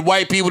 Thank you to the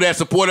white people that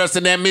support us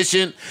in that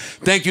mission.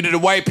 Thank you to the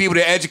white people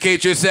that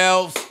educate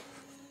yourselves.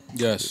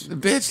 Yes.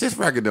 Bitch, this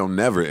record don't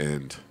never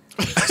end.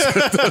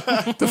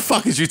 The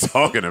fuck is you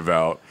talking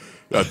about?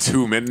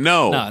 2 minutes?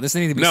 No. Nah, this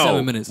needs to be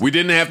 7 minutes. We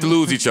didn't have to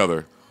lose each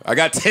other. I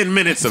got 10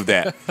 minutes of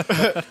that.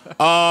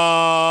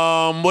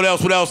 What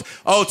else? What else?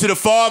 Oh, to the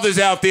fathers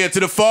out there, to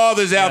the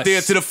fathers out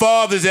there, to the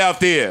fathers out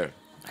there.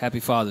 Happy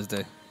Father's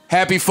Day.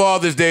 Happy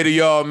Father's Day to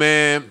y'all,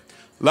 man.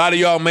 A lot of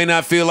y'all may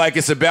not feel like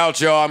it's about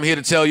y'all. I'm here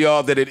to tell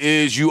y'all that it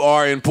is. You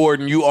are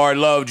important. You are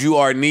loved. You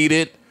are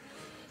needed.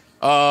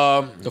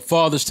 The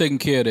fathers taking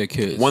care of their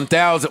kids.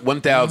 1,000%.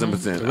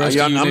 The rest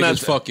of you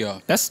niggas, fuck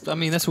y'all. That's what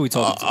we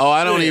talking Oh,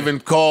 I don't even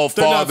call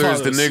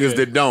fathers the fathers, niggas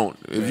that don't.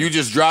 If you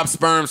just drop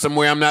sperm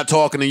somewhere, I'm not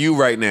talking to you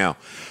right now.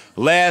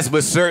 Last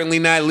but certainly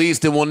not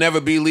least, and will never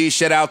be least,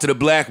 shout out to the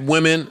black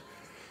women.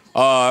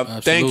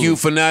 Thank you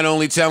for not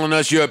only telling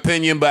us your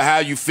opinion, but how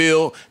you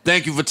feel.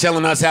 Thank you for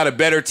telling us how to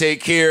better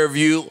take care of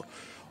you,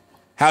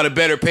 how to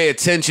better pay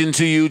attention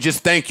to you.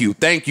 Just thank you,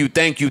 thank you,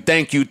 thank you,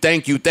 thank you,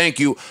 thank you, thank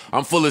you.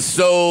 I'm full of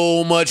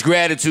so much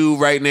gratitude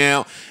right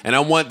now, and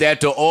I want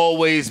that to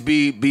always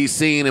be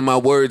seen in my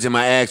words and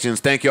my actions.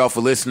 Thank y'all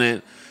for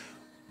listening.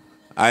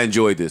 I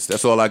enjoyed this.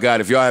 That's all I got.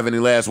 If y'all have any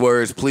last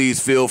words, please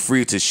feel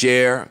free to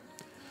share.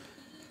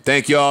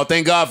 Thank y'all.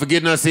 Thank God for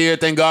getting us here.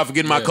 Thank God for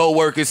getting my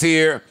co-workers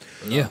here.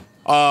 Yeah.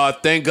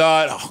 Thank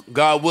God.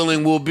 God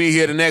willing, we'll be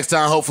here the next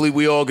time. Hopefully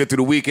we all get through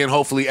the weekend.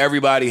 Hopefully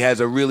everybody has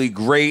a really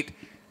great,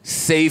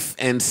 safe,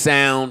 and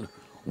sound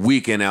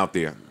weekend out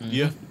there.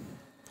 Yeah.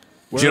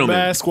 Wear Gentlemen. a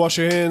mask, wash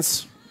your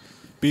hands,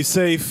 be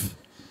safe.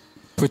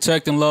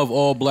 Protect and love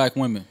all black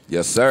women.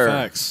 Yes, sir.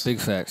 Facts. Big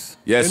facts.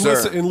 Yes, And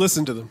sir.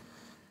 listen to them.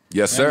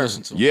 Yes, And sir.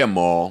 listen to 'em. Yeah,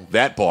 Maul.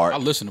 That part. I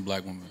listen to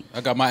black women.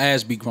 I got my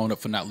ass beat growing up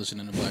for not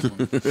listening to black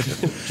women.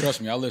 Trust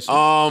me, I listen.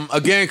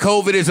 Again,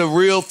 COVID is a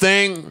real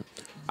thing.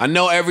 I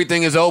know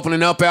everything is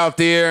opening up out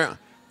there.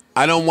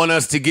 I don't want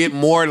us to get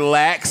more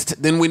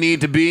laxed than we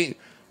need to be.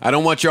 I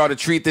don't want y'all to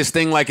treat this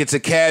thing like it's a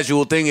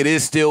casual thing. It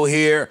is still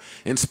here,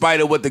 in spite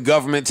of what the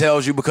government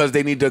tells you, because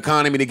they need the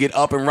economy to get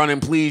up and running.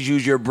 Please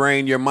use your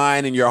brain, your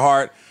mind, and your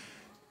heart.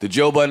 The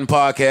Joe Budden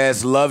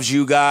Podcast loves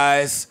you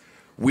guys.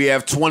 We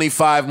have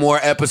 25 more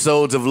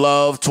episodes of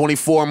love,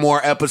 24 more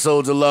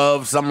episodes of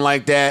love, something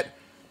like that.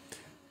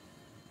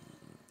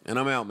 And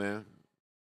I'm out, man.